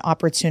housing and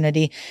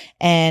opportunity.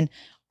 And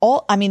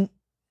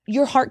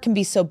your heart can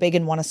be so big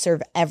and want to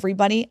serve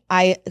everybody.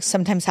 I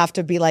sometimes have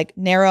to be like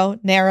narrow,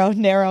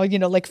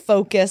 like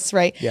focus,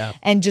 right? Yeah.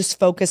 And just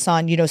focus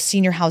on,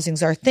 senior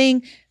housing's our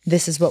thing.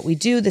 This is what we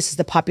do. This is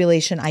the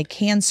population I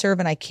can serve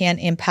and I can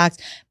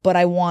impact, but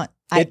I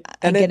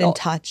get in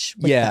touch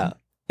with them.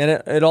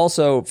 And it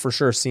also for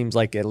sure seems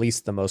like at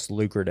least the most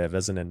lucrative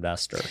as an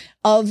investor.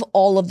 Of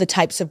all of the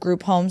types of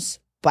group homes,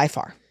 by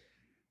far.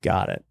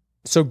 Got it.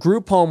 So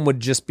group home would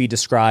just be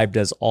described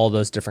as all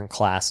those different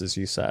classes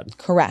you said.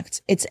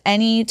 Correct. It's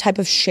any type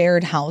of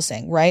shared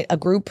housing, right? A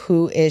group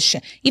who is,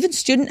 even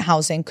student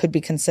housing could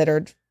be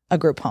considered a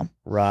group home.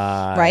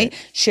 Right.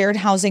 Right? Shared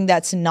housing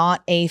that's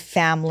not a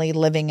family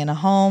living in a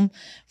home.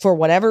 For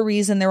whatever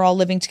reason, they're all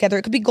living together.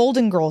 It could be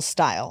Golden Girls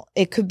style.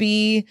 It could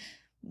be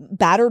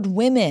battered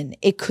women.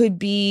 It could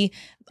be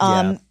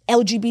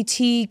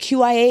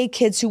LGBTQIA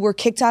kids who were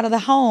kicked out of the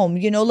home.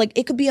 Like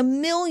it could be a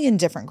million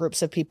different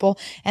groups of people.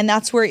 And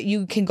that's where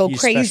you can go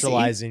crazy. You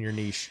specialize in your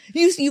niche.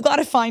 You got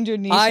to find your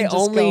niche. I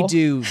only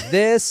do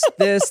this.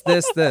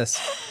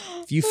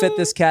 If you fit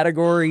this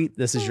category,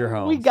 this is your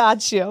home. We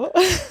got you.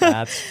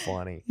 That's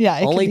funny. Yeah.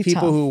 Only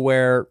people tough. who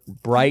wear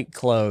bright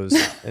clothes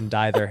and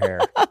dye their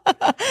hair.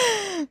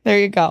 There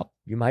you go.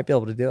 You might be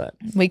able to do it.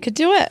 We could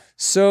do it.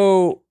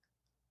 So,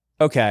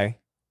 okay.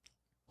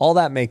 All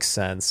that makes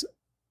sense.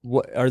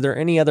 Are there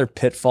any other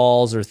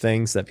pitfalls or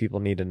things that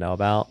people need to know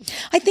about?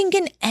 I think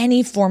in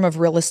any form of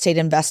real estate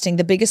investing,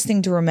 the biggest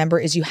thing to remember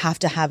is you have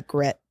to have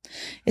grit,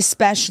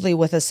 especially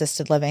with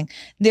assisted living.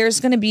 There's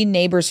going to be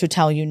neighbors who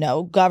tell you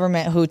no,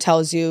 government who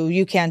tells you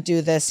you can't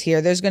do this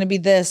here. There's going to be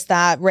this,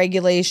 that,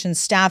 regulations,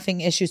 staffing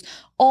issues,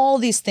 all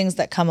these things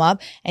that come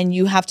up, and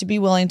you have to be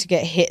willing to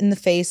get hit in the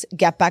face,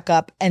 get back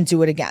up, and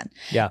do it again.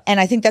 Yeah. And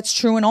I think that's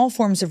true in all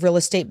forms of real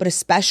estate, but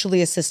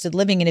especially assisted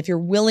living. And if you're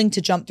willing to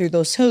jump through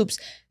those hoops,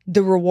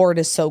 the reward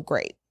is so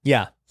great.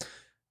 Yeah.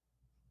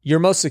 Your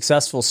most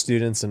successful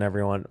students and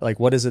everyone, like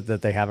what is it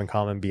that they have in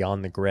common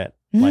beyond the grit?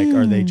 Like,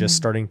 are they just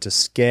starting to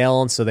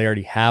scale? And so they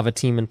already have a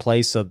team in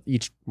place. So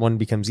each one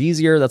becomes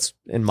easier. That's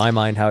in my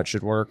mind how it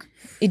should work.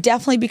 It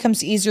definitely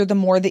becomes easier the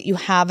more that you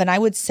have. And I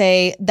would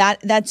say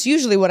that's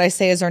usually what I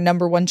say is our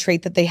number one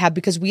trait that they have,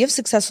 because we have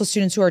successful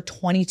students who are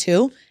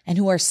 22 and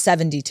who are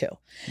 72.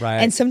 Right.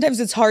 And sometimes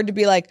it's hard to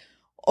be like,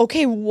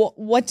 okay,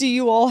 what do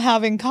you all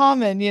have in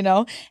common,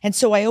 And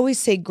so I always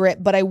say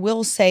grit, but I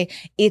will say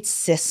it's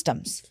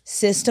systems.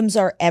 Systems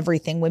are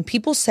everything. When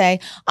people say,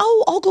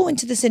 oh, I'll go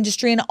into this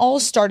industry and I'll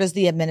start as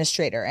the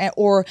administrator,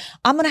 or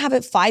I'm going to have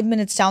it 5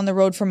 minutes down the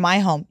road from my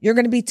home, you're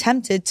going to be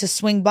tempted to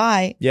swing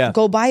by,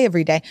 go by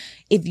every day.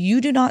 If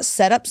you do not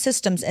set up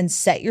systems and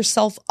set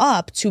yourself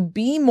up to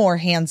be more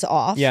hands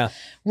off,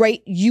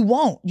 right, you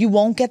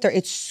won't get there.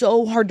 It's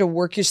so hard to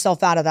work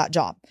yourself out of that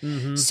job.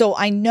 Mm-hmm. So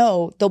I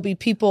know there'll be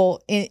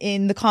people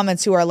in the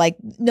comments who are like,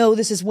 no,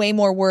 this is way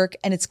more work.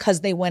 And it's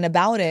because they went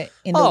about it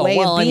in the way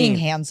of being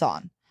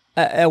hands-on.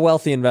 A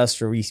wealthy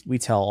investor, we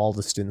tell all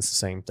the students the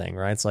same thing,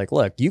 right? It's like,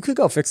 look, you could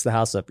go fix the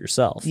house up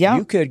yourself. Yeah.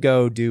 You could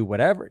go do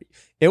whatever.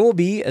 It will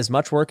be as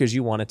much work as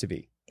you want it to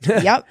be.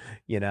 Yep.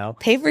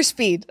 Pay for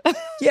speed.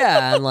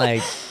 Yeah.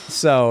 And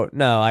so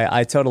no,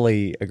 I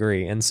totally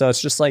agree. And so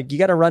it's just like, you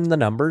got to run the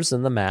numbers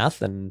and the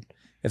math. And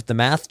if the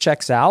math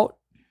checks out,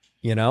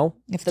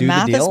 if the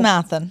math is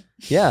mathin'.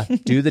 Yeah.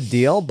 Do the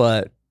deal.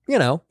 But,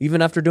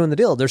 even after doing the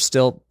deal,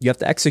 you have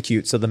to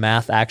execute. So the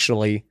math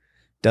actually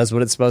does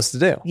what it's supposed to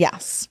do.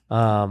 Yes.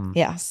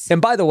 Yes.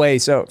 And by the way,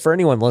 so for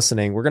anyone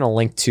listening, we're going to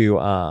link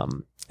to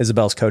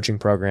Isabelle's coaching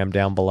program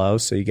down below.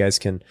 So you guys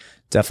can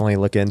definitely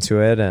look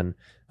into it. And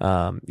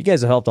you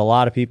guys have helped a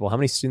lot of people. How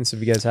many students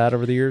have you guys had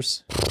over the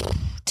years?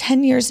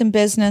 10 years in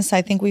business.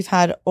 I think we've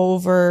had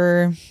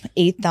over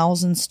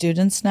 8,000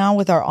 students now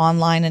with our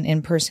online and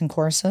in-person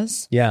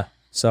courses. Yeah.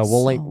 So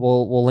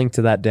we'll link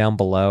to that down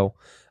below.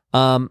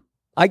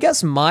 I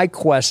guess my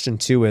question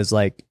too is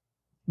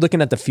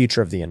looking at the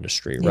future of the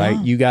industry,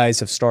 right? You guys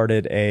have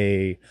started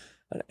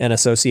an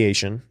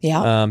association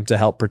to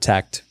help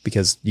protect,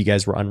 because you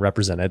guys were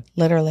unrepresented.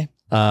 Literally.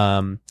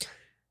 And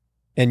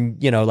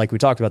like we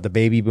talked about, the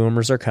baby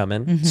boomers are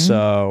coming. Mm-hmm.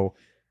 So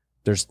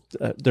there's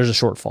a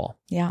shortfall,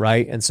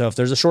 right? And so if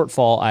there's a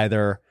shortfall,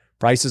 either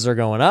prices are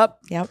going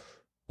up,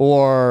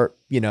 or,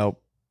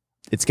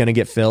 it's going to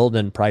get filled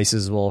and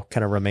prices will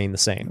kind of remain the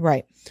same.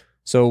 Right.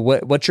 So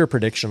what's your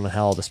prediction on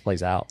how all this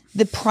plays out?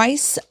 The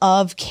price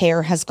of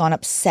care has gone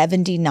up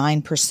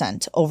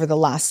 79% over the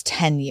last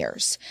 10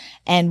 years.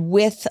 And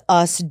with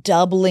us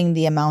doubling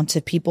the amount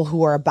of people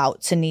who are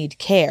about to need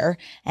care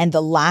and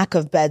the lack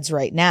of beds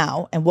right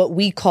now and what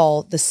we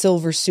call the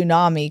silver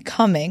tsunami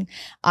coming,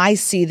 I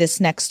see this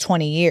next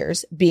 20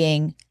 years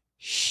being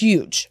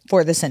huge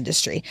for this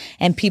industry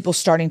and people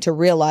starting to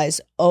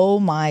realize, oh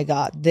my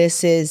God,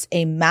 this is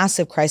a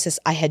massive crisis.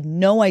 I had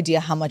no idea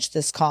how much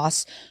this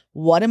costs.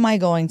 What am I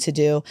going to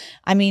do?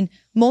 I mean,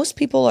 most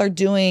people are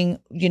doing,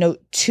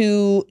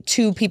 two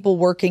people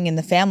working in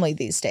the family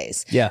these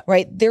days. Yeah.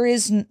 Right. There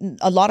is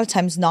a lot of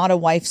times not a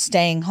wife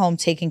staying home,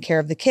 taking care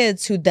of the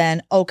kids who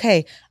then,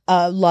 okay,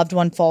 a loved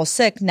one falls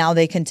sick. Now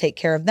they can take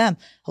care of them.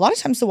 A lot of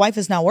times the wife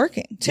is now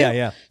working too.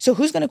 Yeah. So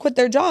who's going to quit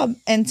their job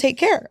and take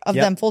care of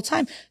them full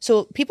time?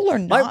 So people are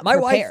not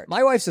prepared.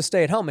 My wife's a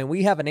stay at home and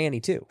we have a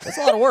nanny too. That's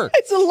a lot of work.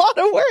 It's a lot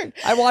of work.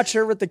 I watch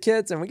her with the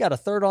kids and we got a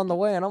third on the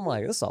way and I'm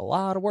like, this is a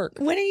lot of work.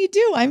 When are you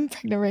due? I'm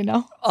pregnant right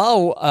now.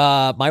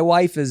 Oh, my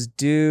wife is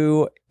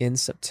due in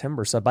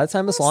September. So by the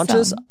time this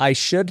launches, I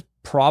should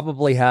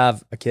probably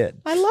have a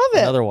kid. I love it.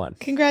 Another one.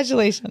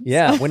 Congratulations.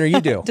 Yeah. When are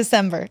you due?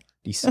 December.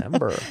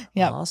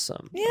 Yep.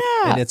 Awesome. Yeah.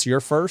 And it's your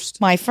first?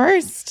 My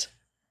first.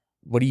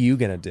 What are you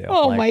going to do?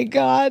 Oh my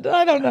God.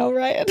 I don't know,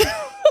 Ryan.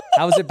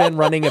 How's it been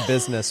running a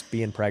business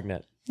being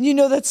pregnant?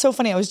 That's so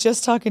funny. I was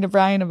just talking to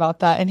Brian about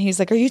that and he's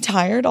like, are you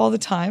tired all the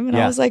time? And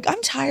I was like,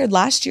 I'm tired.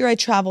 Last year I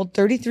traveled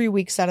 33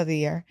 weeks out of the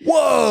year.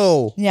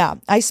 Whoa. Yeah.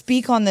 I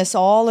speak on this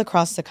all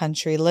across the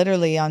country,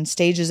 literally on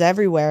stages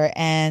everywhere.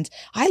 And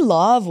I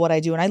love what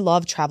I do and I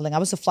love traveling. I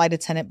was a flight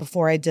attendant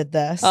before I did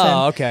this.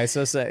 Oh, okay.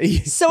 So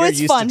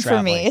it's fun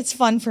for me. It's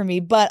fun for me.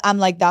 But I'm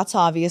like, that's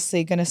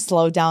obviously going to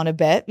slow down a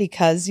bit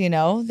because,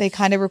 they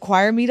kind of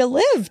require me to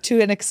live to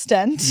an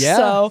extent. Yeah.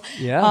 So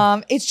yeah.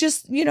 It's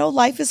just,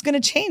 life is going to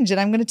change and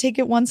I'm going to take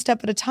it one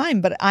step at a time.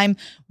 But I'm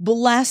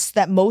blessed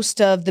that most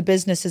of the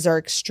businesses are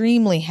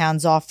extremely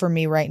hands off for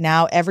me right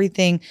now.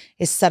 Everything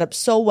is set up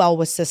so well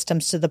with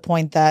systems to the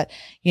point that,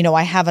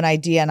 I have an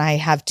idea and I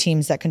have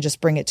teams that can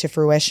just bring it to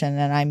fruition.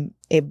 And I'm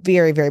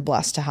very, very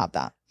blessed to have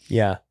that.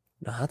 Yeah.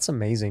 No, that's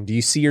amazing. Do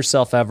you see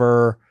yourself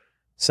ever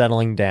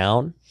settling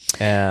down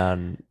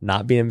and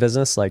not being in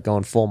business, like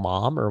going full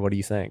mom, or what do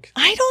you think?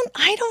 I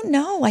don't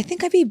know. I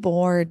think I'd be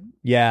bored.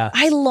 Yeah.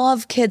 I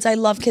love kids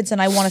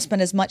and I want to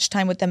spend as much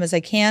time with them as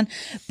I can,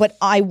 but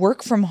I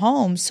work from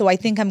home. So I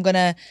think I'm going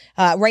to,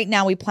 right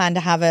now we plan to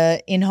have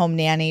a in-home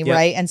nanny,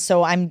 right? And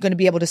so I'm going to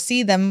be able to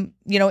see them,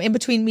 in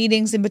between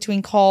meetings, in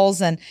between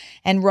calls and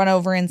run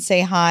over and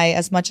say hi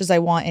as much as I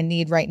want and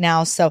need right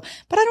now. So,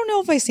 but I don't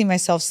know if I see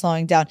myself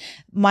slowing down.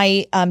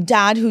 My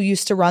dad, who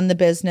used to run the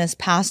business,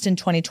 passed in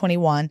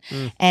 2021.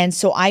 And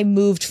so I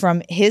moved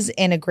from his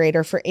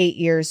integrator for 8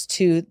 years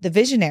to the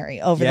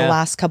visionary over the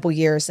last couple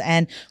years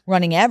and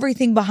running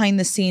everything behind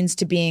the scenes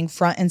to being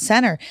front and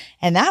center.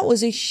 And that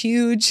was a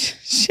huge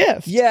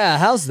shift. Yeah.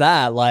 How's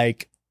that?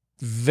 Like,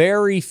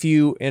 very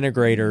few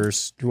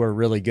integrators who are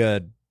really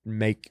good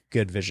make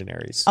good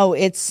visionaries. Oh,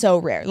 it's so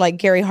rare. Like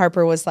Gary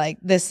Harper was like,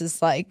 this is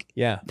like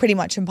pretty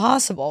much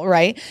impossible,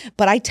 right?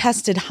 But I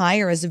tested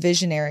higher as a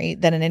visionary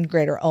than an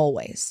integrator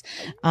always.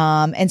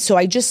 And so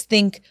I just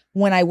think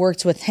when I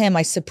worked with him,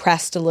 I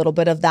suppressed a little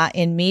bit of that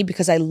in me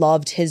because I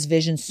loved his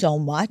vision so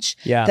much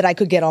that I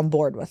could get on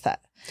board with it.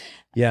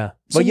 Yeah.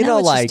 So but it's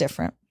just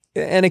different.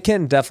 And it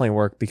can definitely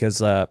work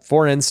because,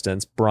 for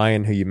instance,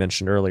 Brian, who you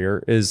mentioned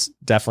earlier, is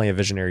definitely a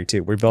visionary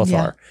too. We both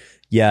are.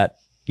 Yet,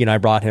 I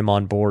brought him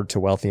on board to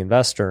Wealthy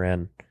Investor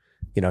and,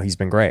 he's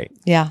been great.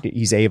 Yeah.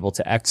 He's able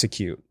to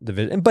execute the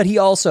vision, but he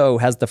also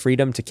has the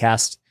freedom to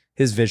cast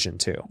his vision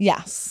too.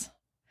 Yes.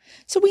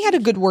 So we had a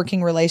good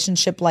working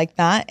relationship like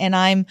that. And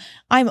I'm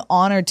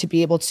honored to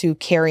be able to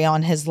carry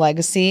on his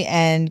legacy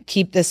and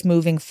keep this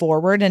moving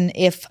forward. And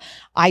if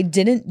I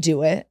didn't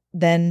do it,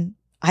 then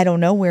I don't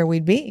know where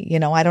we'd be.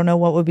 I don't know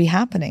what would be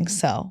happening.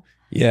 So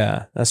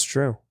yeah, that's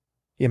true.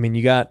 I mean,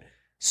 you got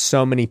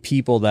so many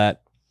people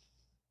that,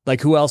 like,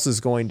 who else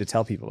is going to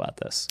tell people about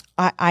this?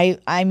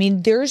 I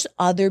mean, there's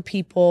other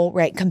people,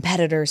 right?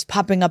 Competitors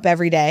popping up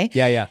every day.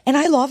 Yeah. And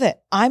I love it.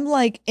 I'm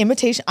like,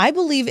 imitation. I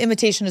believe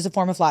imitation is a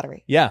form of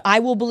flattery. Yeah. I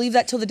will believe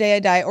that till the day I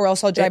die, or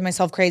else I'll drive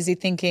myself crazy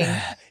thinking.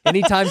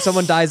 Anytime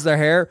someone dyes their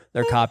hair,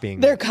 they're copying.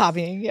 They're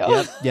copying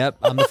you. Yep.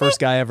 I'm the first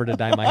guy ever to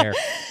dye my hair.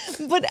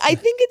 But I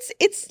think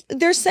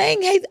they're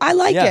saying, hey, I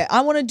like it.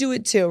 I want to do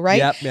it too,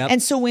 right? Yep.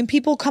 And so when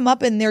people come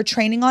up and they're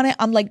training on it,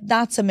 I'm like,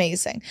 that's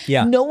amazing.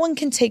 Yeah. No one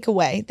can take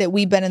away that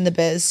we've been in the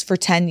biz for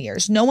 10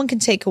 years. No one can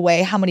take away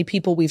how many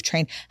people we've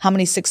trained, how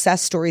many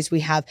success stories we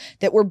have,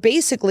 that we're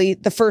basically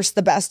the first,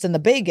 the best, and the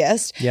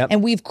biggest. Yep.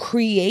 And we've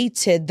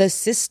created the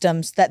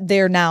systems that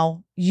they're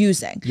now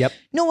using. Yep.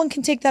 No one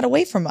can take that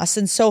away from us.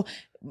 And so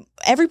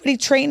everybody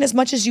train as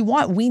much as you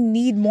want. We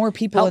need more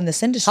people in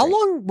this industry. How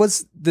long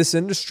was this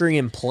industry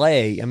in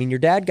play? I mean, your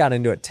dad got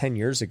into it 10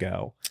 years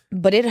ago.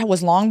 But it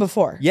was long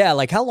before. Yeah.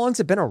 Like, how long's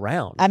it been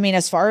around? I mean,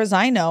 as far as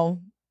I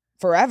know,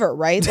 forever,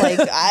 right? Like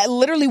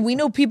we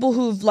know people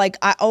who've like,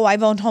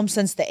 I've owned homes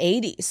since the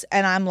 80s,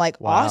 and I'm like,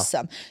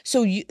 awesome.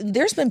 So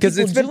there's been people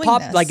it's been doing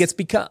this. like it's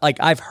become like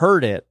I've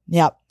heard it.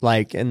 Yep.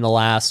 Like in the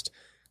last,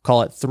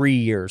 call it 3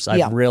 years,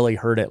 I've really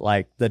heard it,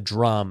 like the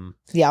drum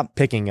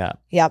picking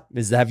up. Yep.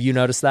 Have you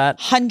noticed that?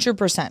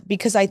 100%,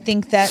 because I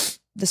think that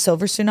the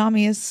silver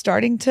tsunami is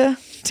starting to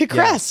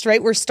crest,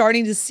 right? We're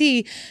starting to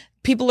see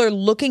people are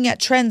looking at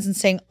trends and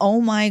saying,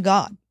 oh my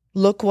God,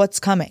 look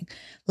what's coming.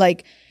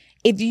 Like,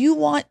 if you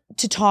want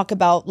to talk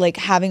about like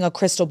having a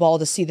crystal ball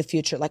to see the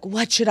future, like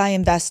what should I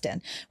invest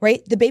in,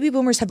 right? The baby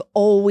boomers have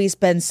always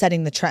been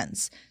setting the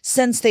trends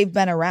since they've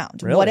been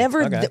around. Really?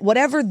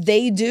 Whatever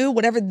they do,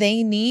 whatever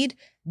they need,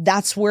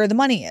 that's where the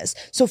money is.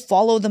 So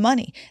follow the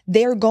money.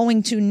 They're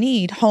going to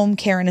need home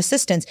care and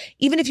assistance.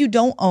 Even if you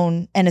don't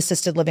own an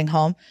assisted living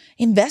home,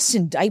 invest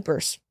in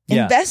diapers.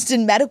 Invest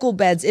in medical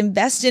beds,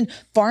 invest in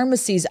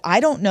pharmacies.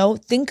 I don't know.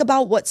 Think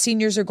about what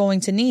seniors are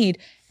going to need.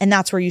 And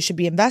that's where you should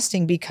be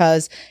investing,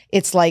 because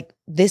it's like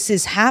this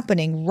is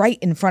happening right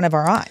in front of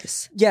our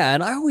eyes. Yeah.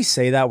 And I always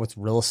say that with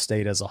real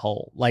estate as a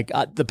whole. Like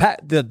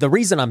the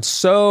reason I'm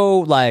so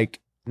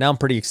like, now I'm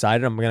pretty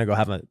excited. I'm going to go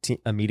have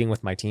a meeting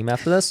with my team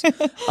after this.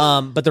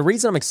 But the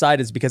reason I'm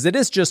excited is because it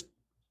is just,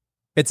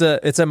 it's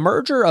a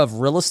merger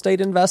of real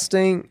estate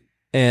investing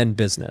and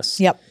business.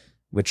 Yep.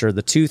 Which are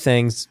the two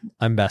things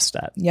I'm best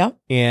at. Yep.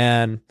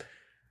 And,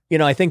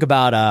 I think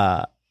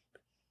about,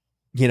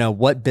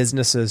 what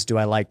businesses do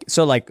I like?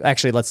 So like,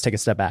 actually, let's take a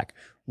step back.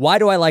 Why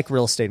do I like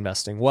real estate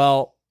investing?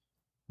 Well,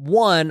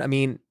 one, I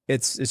mean,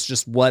 it's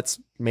just what's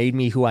made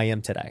me who I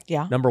am today.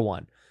 Yeah. Number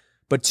one.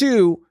 But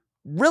two,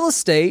 real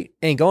estate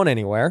ain't going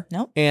anywhere.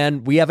 Nope.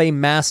 And we have a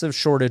massive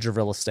shortage of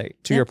real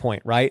estate, to your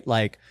point, right?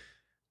 Like,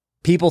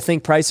 people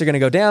think prices are going to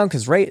go down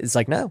because rate is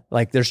like, no,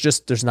 like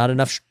there's not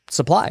enough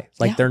supply.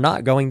 Like they're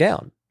not going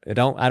down. I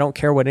don't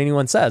care what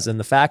anyone says. And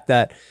the fact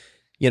that,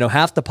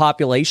 half the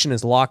population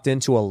is locked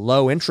into a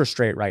low interest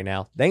rate right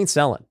now, they ain't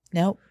selling.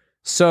 Nope.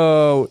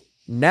 So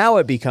now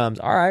it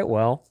becomes, all right,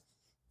 well,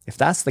 if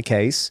that's the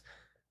case,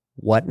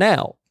 what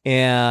now?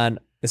 And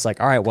it's like,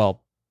 all right,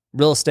 well,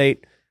 real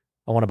estate,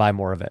 I want to buy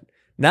more of it.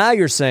 Now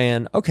you're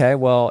saying, okay,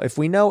 well, if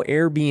we know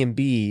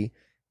Airbnb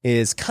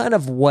is kind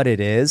of what it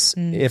is,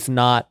 if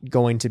not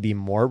going to be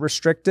more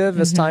restrictive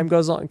as time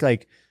goes on.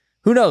 Like,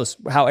 who knows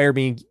how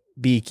Airbnb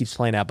keeps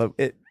playing out.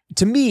 But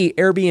to me,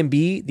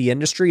 Airbnb, the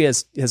industry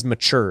has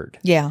matured.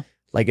 Yeah.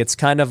 Like, it's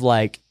kind of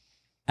like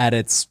at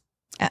its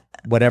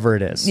whatever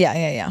it is.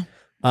 Yeah.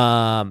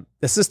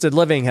 Assisted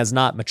living has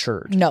not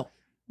matured. No,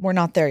 we're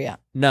not there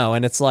yet. No,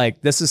 and it's like,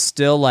 this is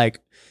still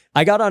like,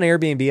 I got on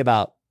Airbnb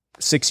about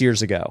 6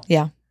 years ago.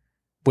 Yeah.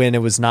 When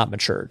it was not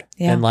matured.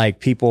 Yeah. And like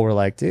people were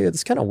like, dude,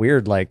 it's kind of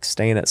weird like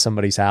staying at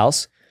somebody's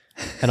house.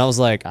 And I was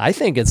like, I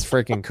think it's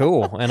freaking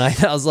cool. And I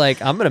was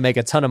like, I'm going to make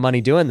a ton of money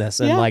doing this.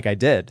 And like I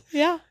did.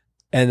 Yeah.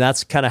 And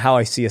that's kind of how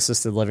I see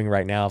assisted living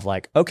right now, of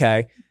like,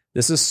 okay,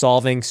 this is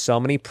solving so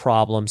many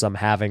problems I'm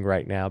having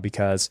right now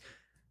because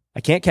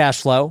I can't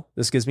cash flow.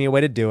 This gives me a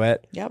way to do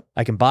it. Yep.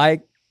 I can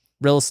buy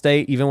real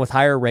estate even with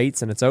higher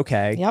rates and it's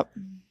okay. Yep.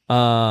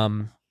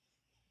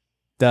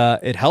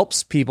 It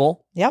helps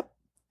people. Yep.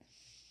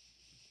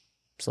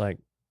 It's like,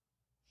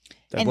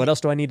 what else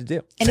do I need to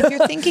do? And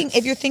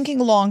if you're thinking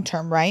long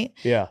term, right?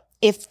 Yeah.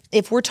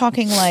 If we're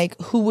talking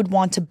like who would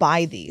want to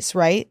buy these,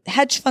 right?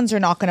 Hedge funds are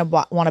not going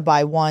to want to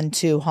buy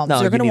 1-2 homes.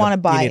 They're going to want to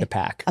buy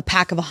a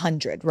pack of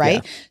 100,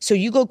 right? Yeah. So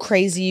you go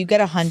crazy, you get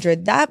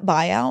 100. That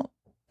buyout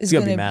is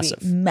going to be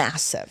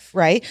massive,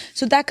 right?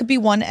 So that could be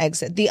one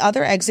exit. The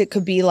other exit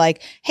could be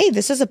like, hey,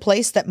 this is a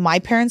place that my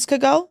parents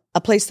could go,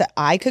 a place that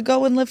I could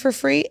go and live for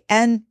free,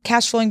 and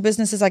cash flowing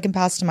businesses I can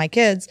pass to my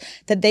kids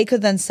that they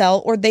could then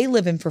sell or they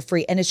live in for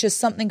free. And it's just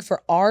something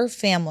for our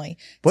family.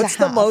 What's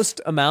the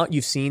most amount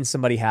you've seen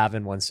somebody have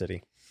in one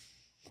city?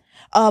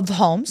 Of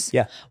homes?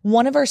 Yeah.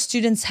 One of our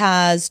students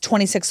has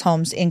 26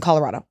 homes in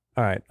Colorado.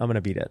 All right. I'm going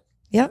to beat it.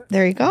 Yep.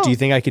 There you go. Do you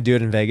think I could do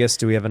it in Vegas?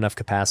 Do we have enough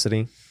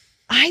capacity?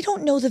 I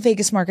don't know the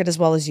Vegas market as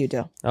well as you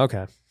do.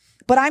 Okay.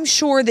 But I'm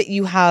sure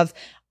that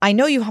I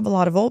know you have a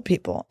lot of old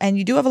people and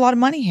you do have a lot of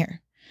money here.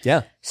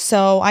 Yeah.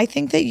 So I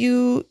think that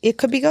it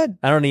could be good.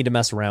 I don't need to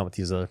mess around with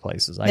these other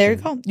places. There you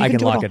go. I can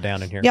lock it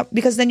down in here. Yep.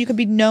 Because then you could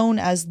be known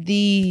as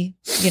the,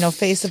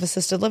 face of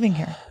assisted living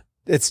here.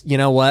 It's, you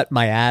know what?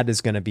 My ad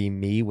is going to be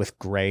me with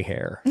gray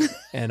hair.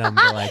 And I'm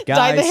like, guys.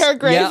 Dye the hair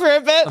gray for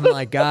a bit. I'm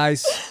like,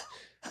 guys.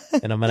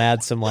 And I'm going to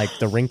add some like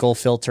the wrinkle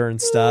filter and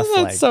stuff.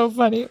 That's so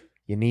funny.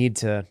 You need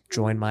to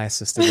join my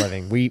assisted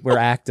living. We're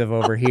active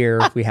over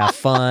here. We have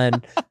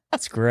fun.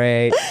 It's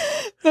great.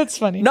 That's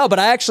funny. No, but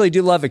I actually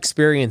do love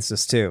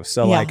experiences too.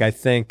 So like, I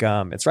think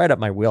it's right up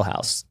my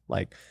wheelhouse.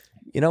 Like,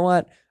 you know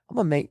what?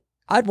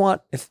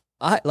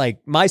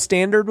 My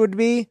standard would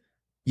be,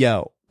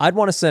 I'd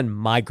want to send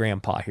my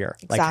grandpa here.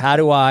 Exactly. Like, how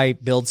do I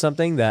build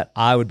something that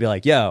I would be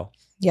like, yep,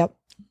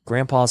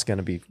 grandpa's going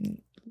to be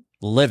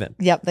living.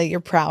 Yep. That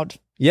you're proud.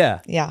 Yeah.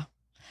 Yeah.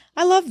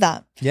 I love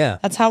that. Yeah.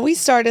 That's how we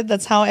started.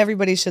 That's how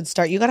everybody should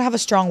start. You got to have a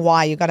strong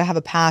why. You got to have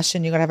a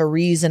passion. You got to have a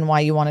reason why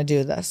you want to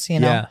do this,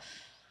 Yeah.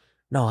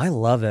 No, I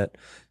love it.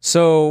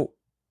 So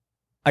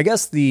I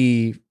guess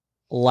the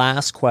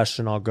last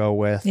question I'll go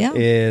with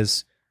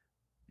is,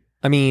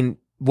 I mean,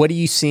 what are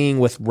you seeing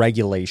with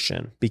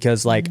regulation?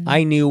 Because like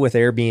I knew with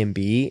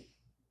Airbnb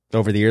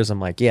over the years, I'm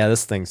like, yeah,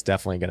 this thing's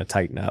definitely going to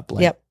tighten up.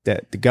 Like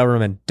the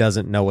government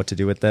doesn't know what to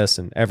do with this,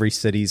 and every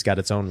city's got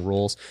its own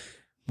rules.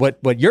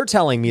 What you're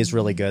telling me is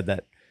really good,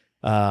 that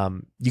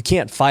you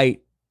can't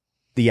fight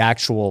the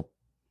actual,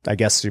 I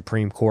guess,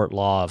 Supreme Court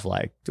law of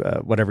like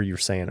whatever you were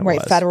saying it was.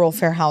 Right, Federal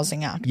Fair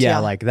Housing Act. Yeah,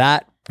 like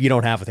that you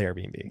don't have with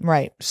Airbnb.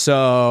 Right.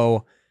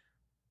 So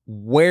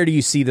where do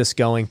you see this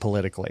going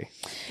politically?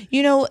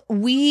 You know,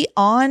 we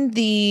on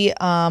the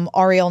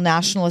RAL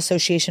National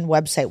Association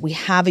website, we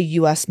have a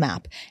U.S.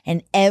 map,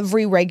 and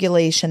every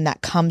regulation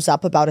that comes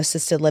up about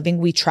assisted living,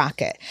 we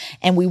track it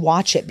and we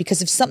watch it,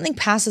 because if something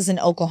passes in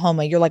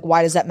Oklahoma, you're like,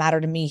 why does that matter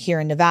to me here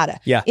in Nevada?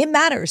 Yeah. It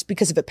matters,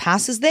 because if it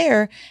passes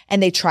there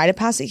and they try to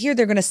pass it here,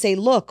 they're going to say,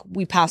 look,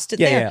 we passed it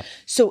there. Yeah.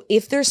 So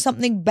if there's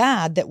something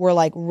bad that we're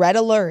like, red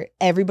alert,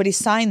 everybody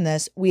sign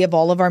this, we have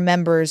all of our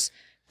members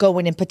go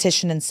in and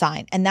petition and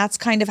sign. And that's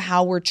kind of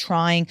how we're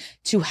trying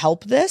to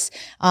help this.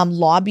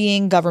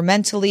 Lobbying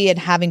governmentally and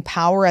having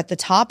power at the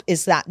top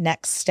is that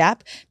next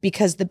step,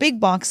 because the big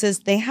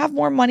boxes, they have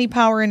more money,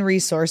 power, and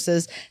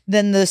resources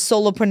than the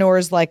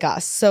solopreneurs like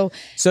us. So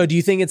do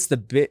you think it's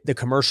the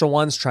commercial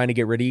ones trying to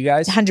get rid of you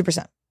guys?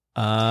 100%.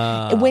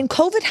 When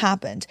COVID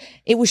happened,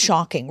 it was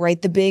shocking,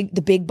 right? The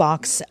big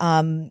box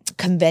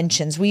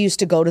conventions, we used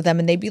to go to them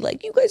and they'd be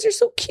like, you guys are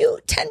so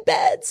cute, 10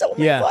 beds. Oh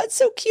my God,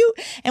 so cute.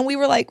 And we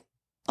were like,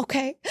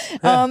 okay.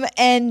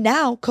 And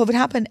now COVID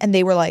happened and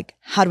they were like,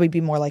 how do we be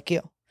more like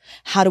you?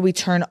 How do we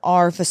turn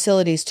our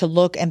facilities to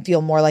look and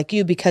feel more like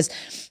you? Because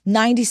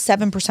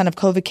 97% of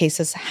COVID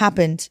cases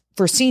happened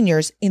for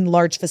seniors in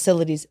large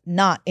facilities,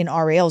 not in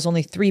RALs,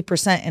 only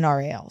 3% in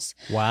RALs.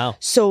 Wow.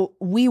 So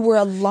we were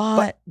a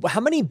lot. But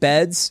how many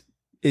beds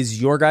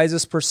is your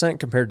guys' percent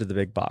compared to the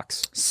big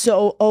box?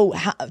 So,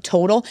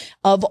 total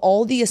of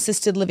all the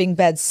assisted living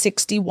beds,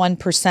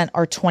 61%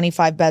 are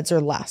 25 beds or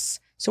less.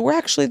 So we're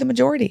actually the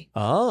majority.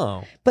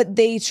 Oh. But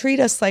they treat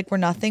us like we're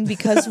nothing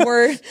because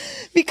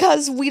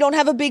because we don't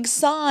have a big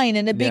sign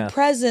and a big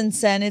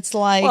presence, and it's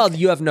like, well,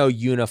 you have no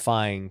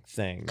unifying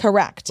thing.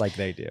 Correct. Like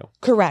they do.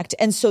 Correct.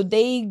 And so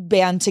they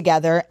band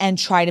together and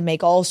try to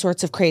make all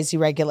sorts of crazy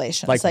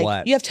regulations. Like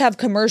what? You have to have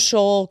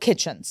commercial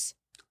kitchens.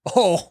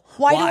 Oh,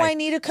 why do I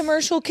need a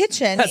commercial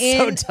kitchen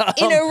in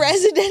a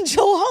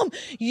residential home?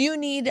 You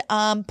need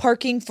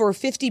parking for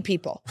 50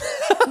 people.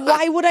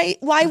 Why would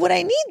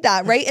I need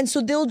that, right? And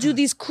so they'll do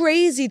these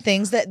crazy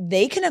things that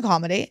they can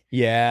accommodate.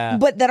 Yeah.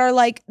 But that are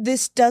like,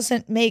 this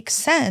doesn't make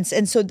sense.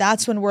 And so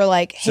that's when we're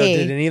like, hey.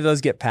 So did any of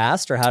those get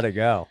passed, or how'd it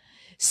go?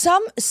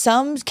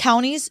 Some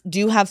counties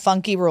do have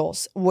funky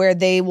rules where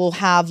they will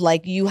have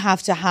like, you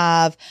have to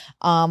have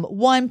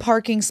one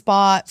parking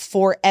spot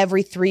for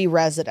every 3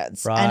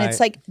 residents. Right. And it's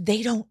like,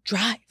 they don't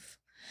drive.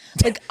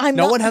 Like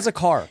no one has a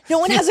car. No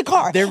one has a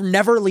car. They're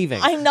never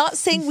leaving. I'm not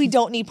saying we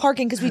don't need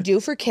parking, because we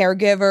do for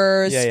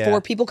caregivers, for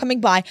people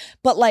coming by.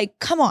 But like,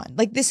 come on,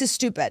 like this is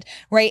stupid,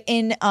 right?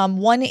 In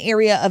one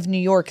area of New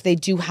York, they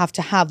do have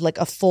to have like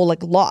a full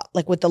like lot,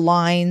 like with the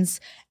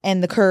lines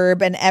and the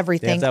curb and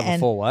everything. They have to have a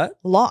full what?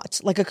 Lot,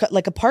 like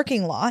a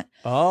parking lot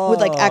with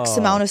like X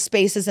amount of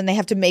spaces, and they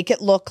have to make it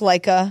look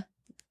like a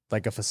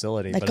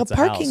facility, like but a it's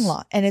parking house.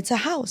 lot, and it's a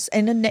house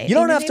and you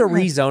don't have to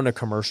rezone a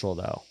commercial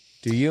though.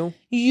 Do you?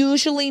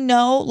 Usually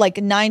no, like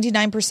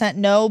 99%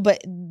 no,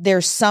 but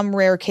there's some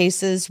rare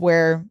cases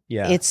where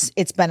it's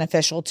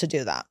beneficial to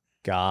do that.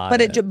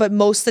 But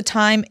most of the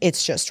time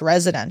it's just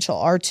residential,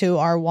 R2,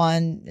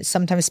 R1,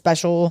 sometimes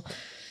special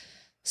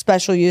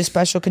use,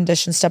 special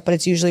condition stuff, but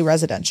it's usually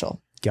residential.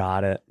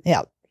 Got it.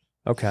 Yeah.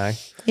 Okay.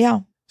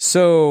 Yeah.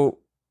 So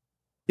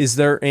is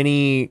there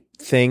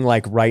anything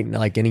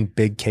like any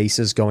big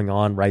cases going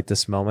on right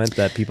this moment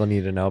that people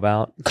need to know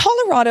about?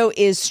 Colorado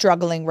is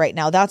struggling right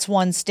now. That's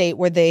one state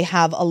where they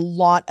have a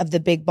lot of the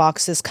big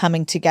boxes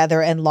coming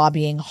together and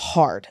lobbying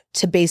hard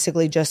to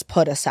basically just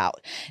put us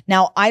out.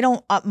 Now,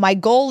 my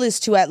goal is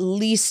to at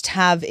least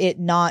have it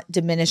not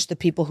diminish the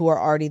people who are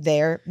already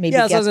there. Maybe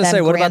I was going to say,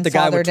 what about the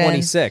guy with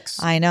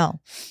 26? I know.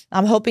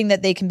 I'm hoping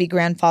that they can be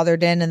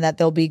grandfathered in and that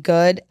they'll be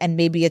good. And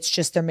maybe it's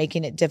just they're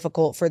making it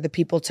difficult for the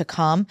people to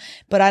come.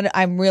 But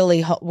I'm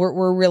really,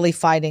 we're really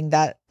fighting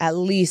that at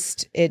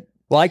least it.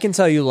 Well, I can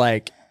tell you,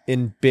 like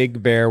in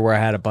Big Bear, where I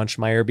had a bunch of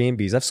my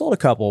Airbnbs, I've sold a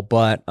couple,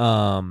 but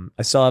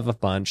I still have a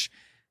bunch.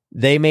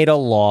 They made a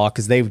law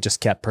because they've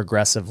just kept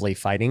progressively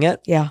fighting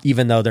it. Yeah.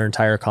 Even though their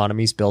entire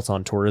economy is built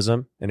on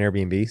tourism and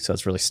Airbnb. So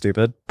it's really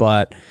stupid.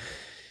 But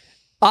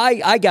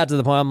I got to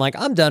the point, I'm like,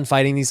 I'm done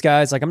fighting these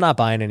guys. Like, I'm not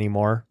buying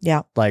anymore.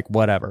 Yeah. Like,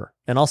 whatever.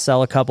 And I'll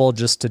sell a couple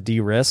just to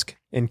de-risk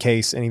in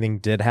case anything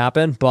did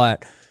happen.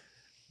 But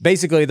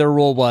basically their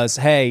rule was,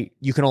 hey,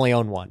 you can only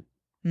own one.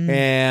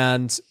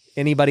 And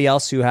anybody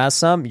else who has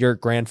some, you're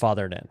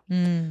grandfathered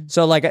in.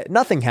 So like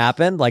nothing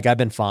happened. Like I've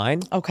been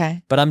fine.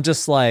 Okay. But I'm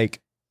just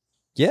like,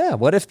 yeah,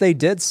 what if they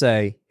did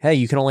say, hey,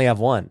 you can only have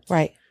one?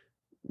 Right.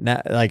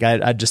 Now, like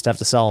I'd just have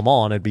to sell them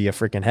all and it'd be a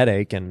freaking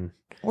headache.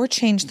 Or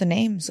change the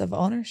names of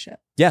ownership.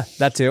 Yeah,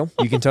 that too.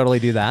 You can totally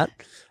do that.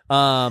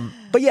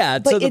 But yeah,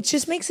 But it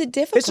just makes it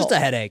difficult. It's just a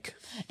headache.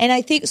 And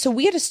I think, so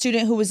we had a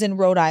student who was in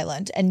Rhode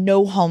Island and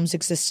no homes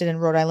existed in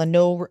Rhode Island.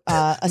 No,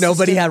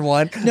 Nobody had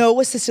one. No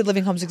assisted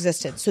living homes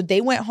existed. So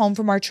they went home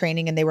from our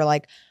training and they were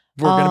like,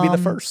 we're going to be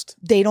the first.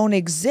 They don't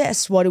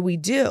exist. What do we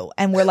do?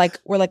 And we're like,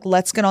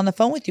 let's get on the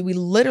phone with you. We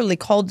literally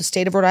called the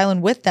state of Rhode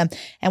Island with them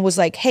and was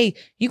like, hey,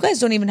 you guys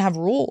don't even have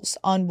rules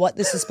on what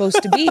this is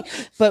supposed to be,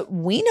 but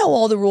we know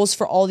all the rules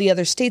for all the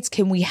other states.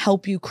 Can we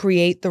help you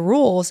create the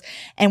rules?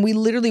 And we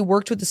literally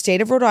worked with the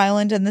state of Rhode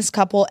Island and this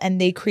couple, and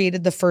they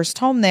created the first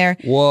home there.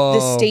 Whoa.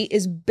 The state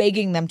is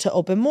begging them to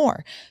open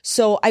more.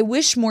 So I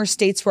wish more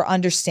states were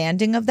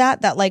understanding of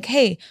that like,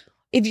 hey,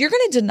 if you're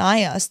going to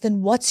deny us,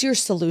 then what's your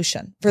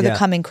solution for the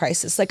coming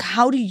crisis? Like,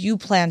 how do you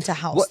plan to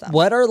house them?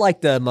 What are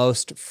like the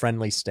most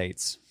friendly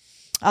states?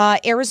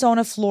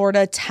 Arizona,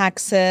 Florida,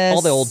 Texas.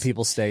 All the old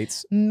people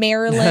states.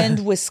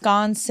 Maryland,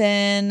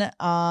 Wisconsin.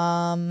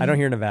 I don't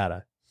hear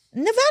Nevada.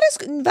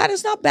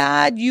 Nevada's not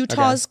bad.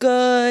 Utah's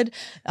good.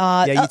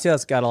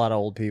 Utah's got a lot of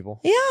old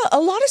people. Yeah, a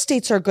lot of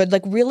states are good.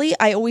 Like, really,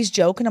 I always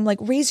joke and I'm like,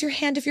 raise your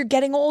hand if you're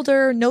getting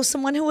older. Know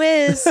someone who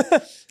is.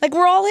 Like,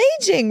 we're all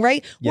aging,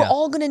 right? Yeah. We're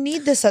all going to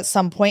need this at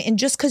some point. And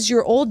just because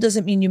you're old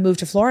doesn't mean you move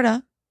to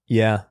Florida.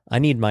 Yeah, I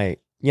need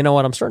you know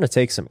what? I'm starting to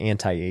take some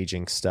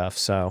anti-aging stuff.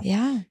 So,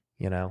 yeah.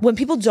 You know, when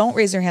people don't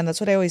raise their hand,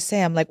 that's what I always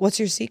say. I'm like, what's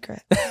your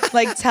secret?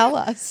 Like, tell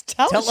us.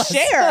 Tell us.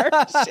 Share.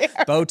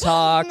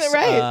 Botox.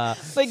 Right.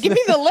 Like, give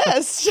me the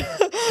list.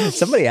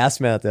 Somebody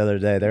asked me that the other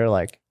day. They were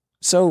like,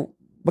 so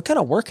what kind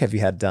of work have you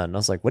had done? And I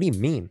was like, what do you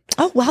mean?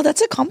 Oh, wow.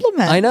 That's a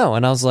compliment. I know.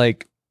 And I was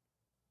like,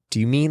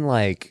 do you mean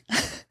like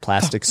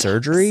plastic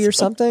surgery or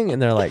something?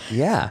 And they're like,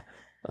 yeah.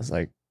 I was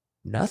like,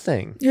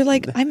 nothing. You're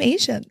like, I'm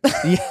Asian.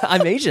 Yeah,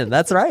 I'm Asian.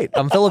 That's right.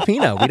 I'm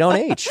Filipino. We don't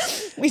age.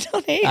 We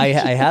don't age.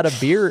 I had a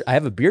beard. I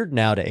have a beard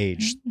now to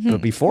age. Mm-hmm.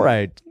 But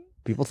before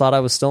people thought I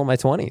was still in my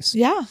 20s.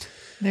 Yeah.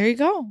 There you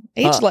go.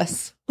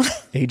 Ageless.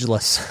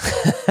 Ageless.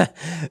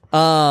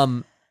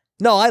 No,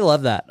 I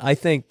love that. I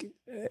think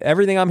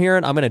everything I'm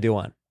hearing, I'm going to do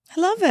one.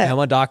 I love it. And I'm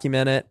going to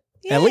document it.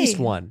 Yay. At least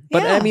one.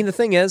 But I mean, the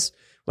thing is,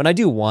 when I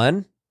do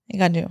one. You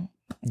got to do.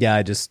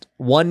 Yeah,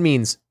 one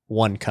means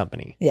one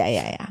company.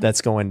 Yeah.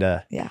 That's going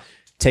to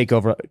take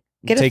over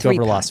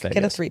Las Vegas.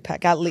 Get a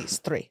 3-pack, at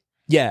least 3.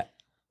 Yeah.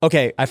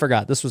 Okay, I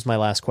forgot. This was my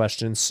last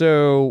question.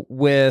 So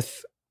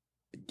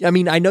I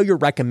know you're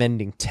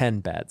recommending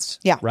 10 beds.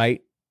 Yeah.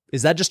 Right?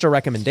 Is that just a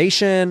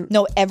recommendation?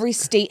 No, every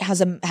state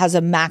has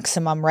a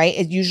maximum, right?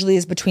 It usually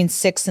is between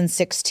 6 and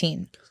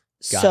 16.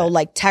 So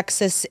like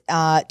Texas,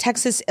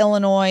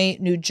 Illinois,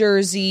 New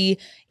Jersey,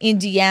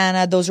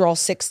 Indiana, those are all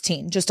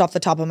 16, just off the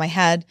top of my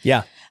head.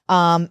 Yeah.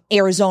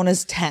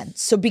 Arizona's 10.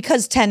 So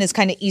because 10 is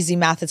kind of easy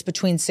math, it's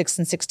between 6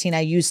 and 16. I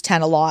use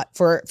 10 a lot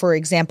for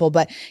example,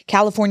 but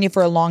California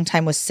for a long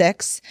time was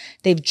 6.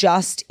 They've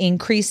just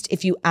increased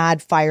if you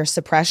add fire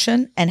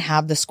suppression and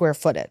have the square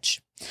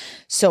footage.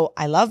 So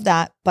I love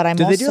that, but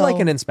Do they do like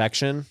an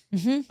inspection?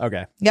 Mm-hmm.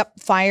 Okay. Yep.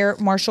 Fire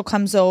marshal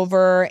comes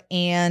over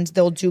and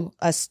they'll do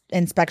a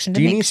inspection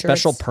to make sure. Do you need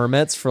special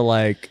permits for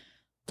like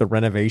the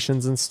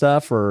renovations and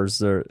stuff, or is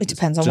there? It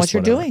depends on what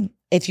you're doing.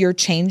 If you're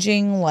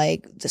changing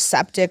like the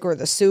septic or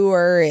the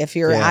sewer, if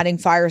you're adding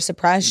fire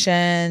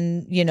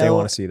suppression, they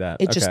want to see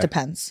that. It just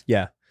depends.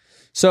 Yeah.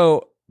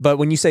 So, but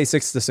when you say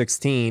 6 to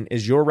 16,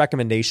 is your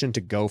recommendation to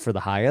go for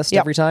the highest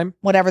every time?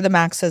 Whatever the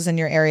max is in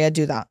your area,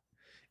 do that.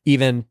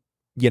 Even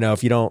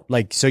if you don't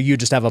so you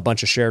just have a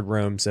bunch of shared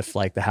rooms if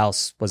like the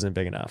house wasn't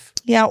big enough.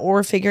 Yeah.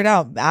 Or figure it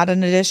out, add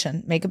an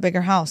addition, make a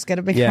bigger house, get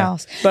a bigger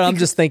house. But I'm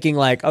just thinking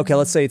like, okay,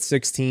 let's say it's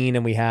 16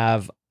 and we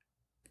have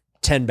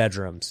 10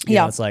 bedrooms. You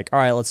know, it's like, all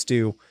right, let's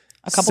do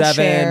a couple 7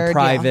 shared,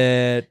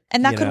 private.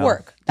 And that could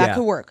work. That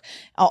could work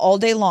all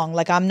day long.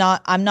 Like I'm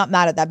not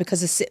mad at that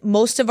because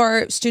most of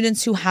our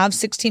students who have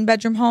 16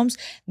 bedroom homes,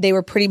 they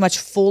were pretty much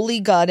fully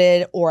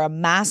gutted or a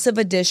massive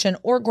addition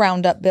or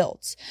ground up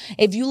builds.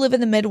 If you live in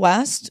the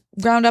Midwest,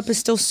 ground up is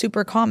still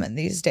super common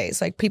these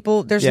days. Like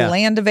there's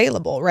land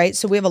available, right?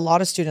 So we have a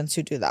lot of students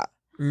who do that.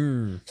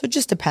 So it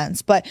just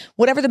depends. But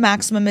whatever the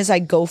maximum is, I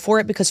go for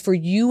it because for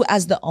you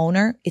as the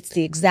owner, it's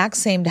the exact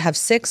same to have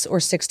 6 or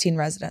 16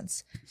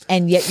 residents.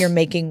 And yet you're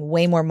making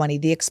way more money.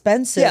 The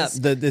expenses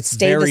it's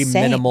very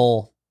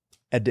minimal.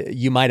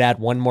 You might add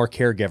one more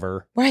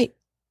caregiver. Right.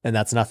 And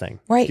that's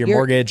nothing. Right. Your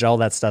mortgage, all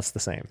that stuff's the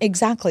same.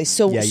 Exactly.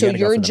 So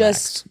you're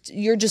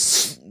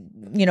just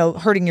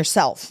hurting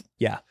yourself.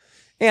 Yeah.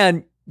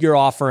 And you're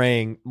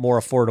offering more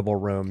affordable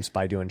rooms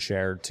by doing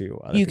shared to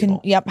other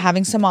people.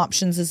 Having some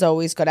options is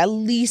always good. At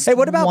least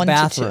what about 1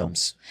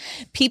 bathrooms?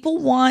 to 2. People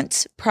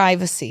want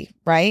privacy,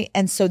 right?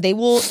 And so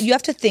you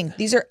have to think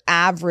these are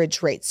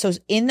average rates. So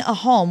in a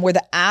home where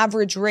the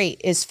average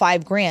rate is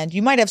 $5,000,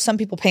 you might have some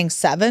people paying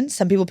 7,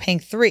 some people paying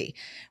 3,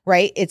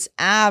 right? It's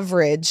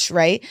average,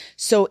 right?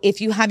 So if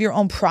you have your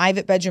own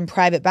private bedroom,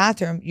 private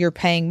bathroom, you're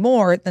paying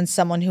more than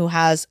someone who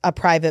has a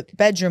private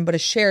bedroom, but a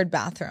shared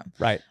bathroom.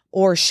 Right.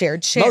 or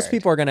shared. Most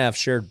people are going to have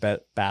shared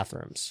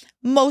bathrooms.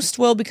 Most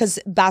will, because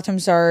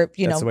bathrooms are,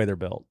 That's the way they're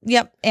built.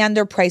 Yep. And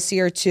they're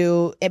pricier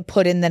to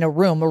put in than a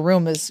room. A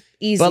room is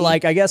easy. But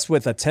like, I guess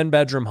with a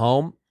 10-bedroom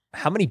home,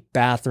 how many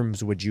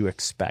bathrooms would you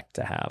expect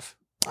to have?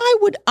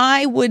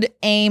 I would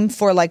aim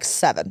for like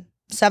 7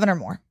 or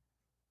more.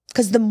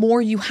 Because the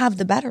more you have,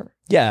 the better.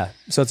 Yeah.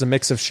 So it's a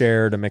mix of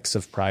shared, a mix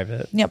of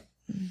private. Yep.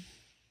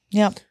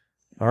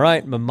 All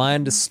right. My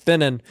mind is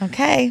spinning.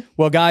 Okay.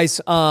 Well,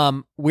 guys,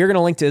 we're going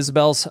to link to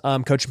Isabelle's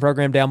coaching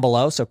program down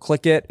below. So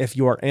click it if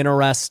you are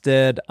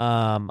interested.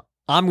 I'm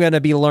going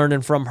to be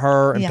learning from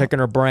her and picking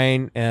her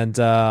brain. And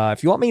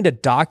if you want me to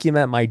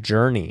document my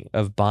journey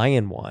of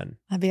buying one,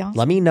 that'd be awesome.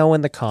 Let me know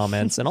in the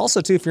comments. And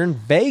also, too, if you're in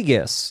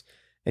Vegas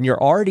and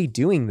you're already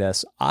doing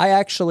this, I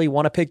actually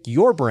want to pick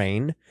your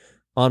brain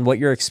on what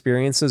your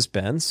experience has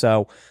been.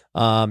 So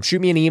shoot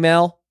me an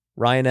email,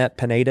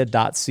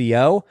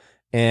 ryan@pineda.co,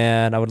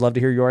 and I would love to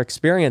hear your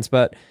experience.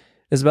 But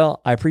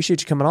Isabelle, I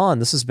appreciate you coming on.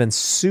 This has been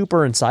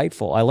super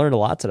insightful. I learned a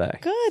lot today.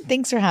 Good.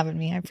 Thanks for having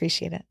me. I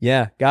appreciate it.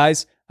 Yeah,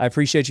 guys, I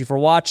appreciate you for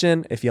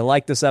watching. If you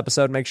like this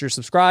episode, make sure to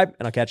subscribe,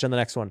 and I'll catch you on the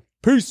next one.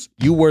 Peace.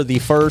 You were the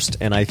first,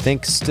 and I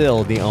think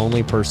still the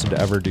only person to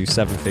ever do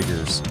 7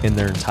 figures in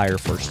their entire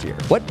first year.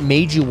 What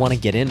made you want to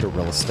get into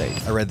real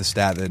estate? I read the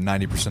stat that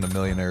 90% of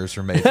millionaires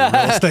are made in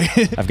real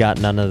estate. I've got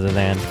none other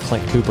than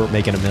Clint Cooper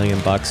making $1 million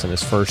in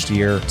his first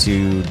year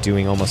to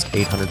doing almost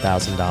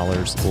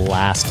 $800,000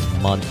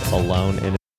 last month alone in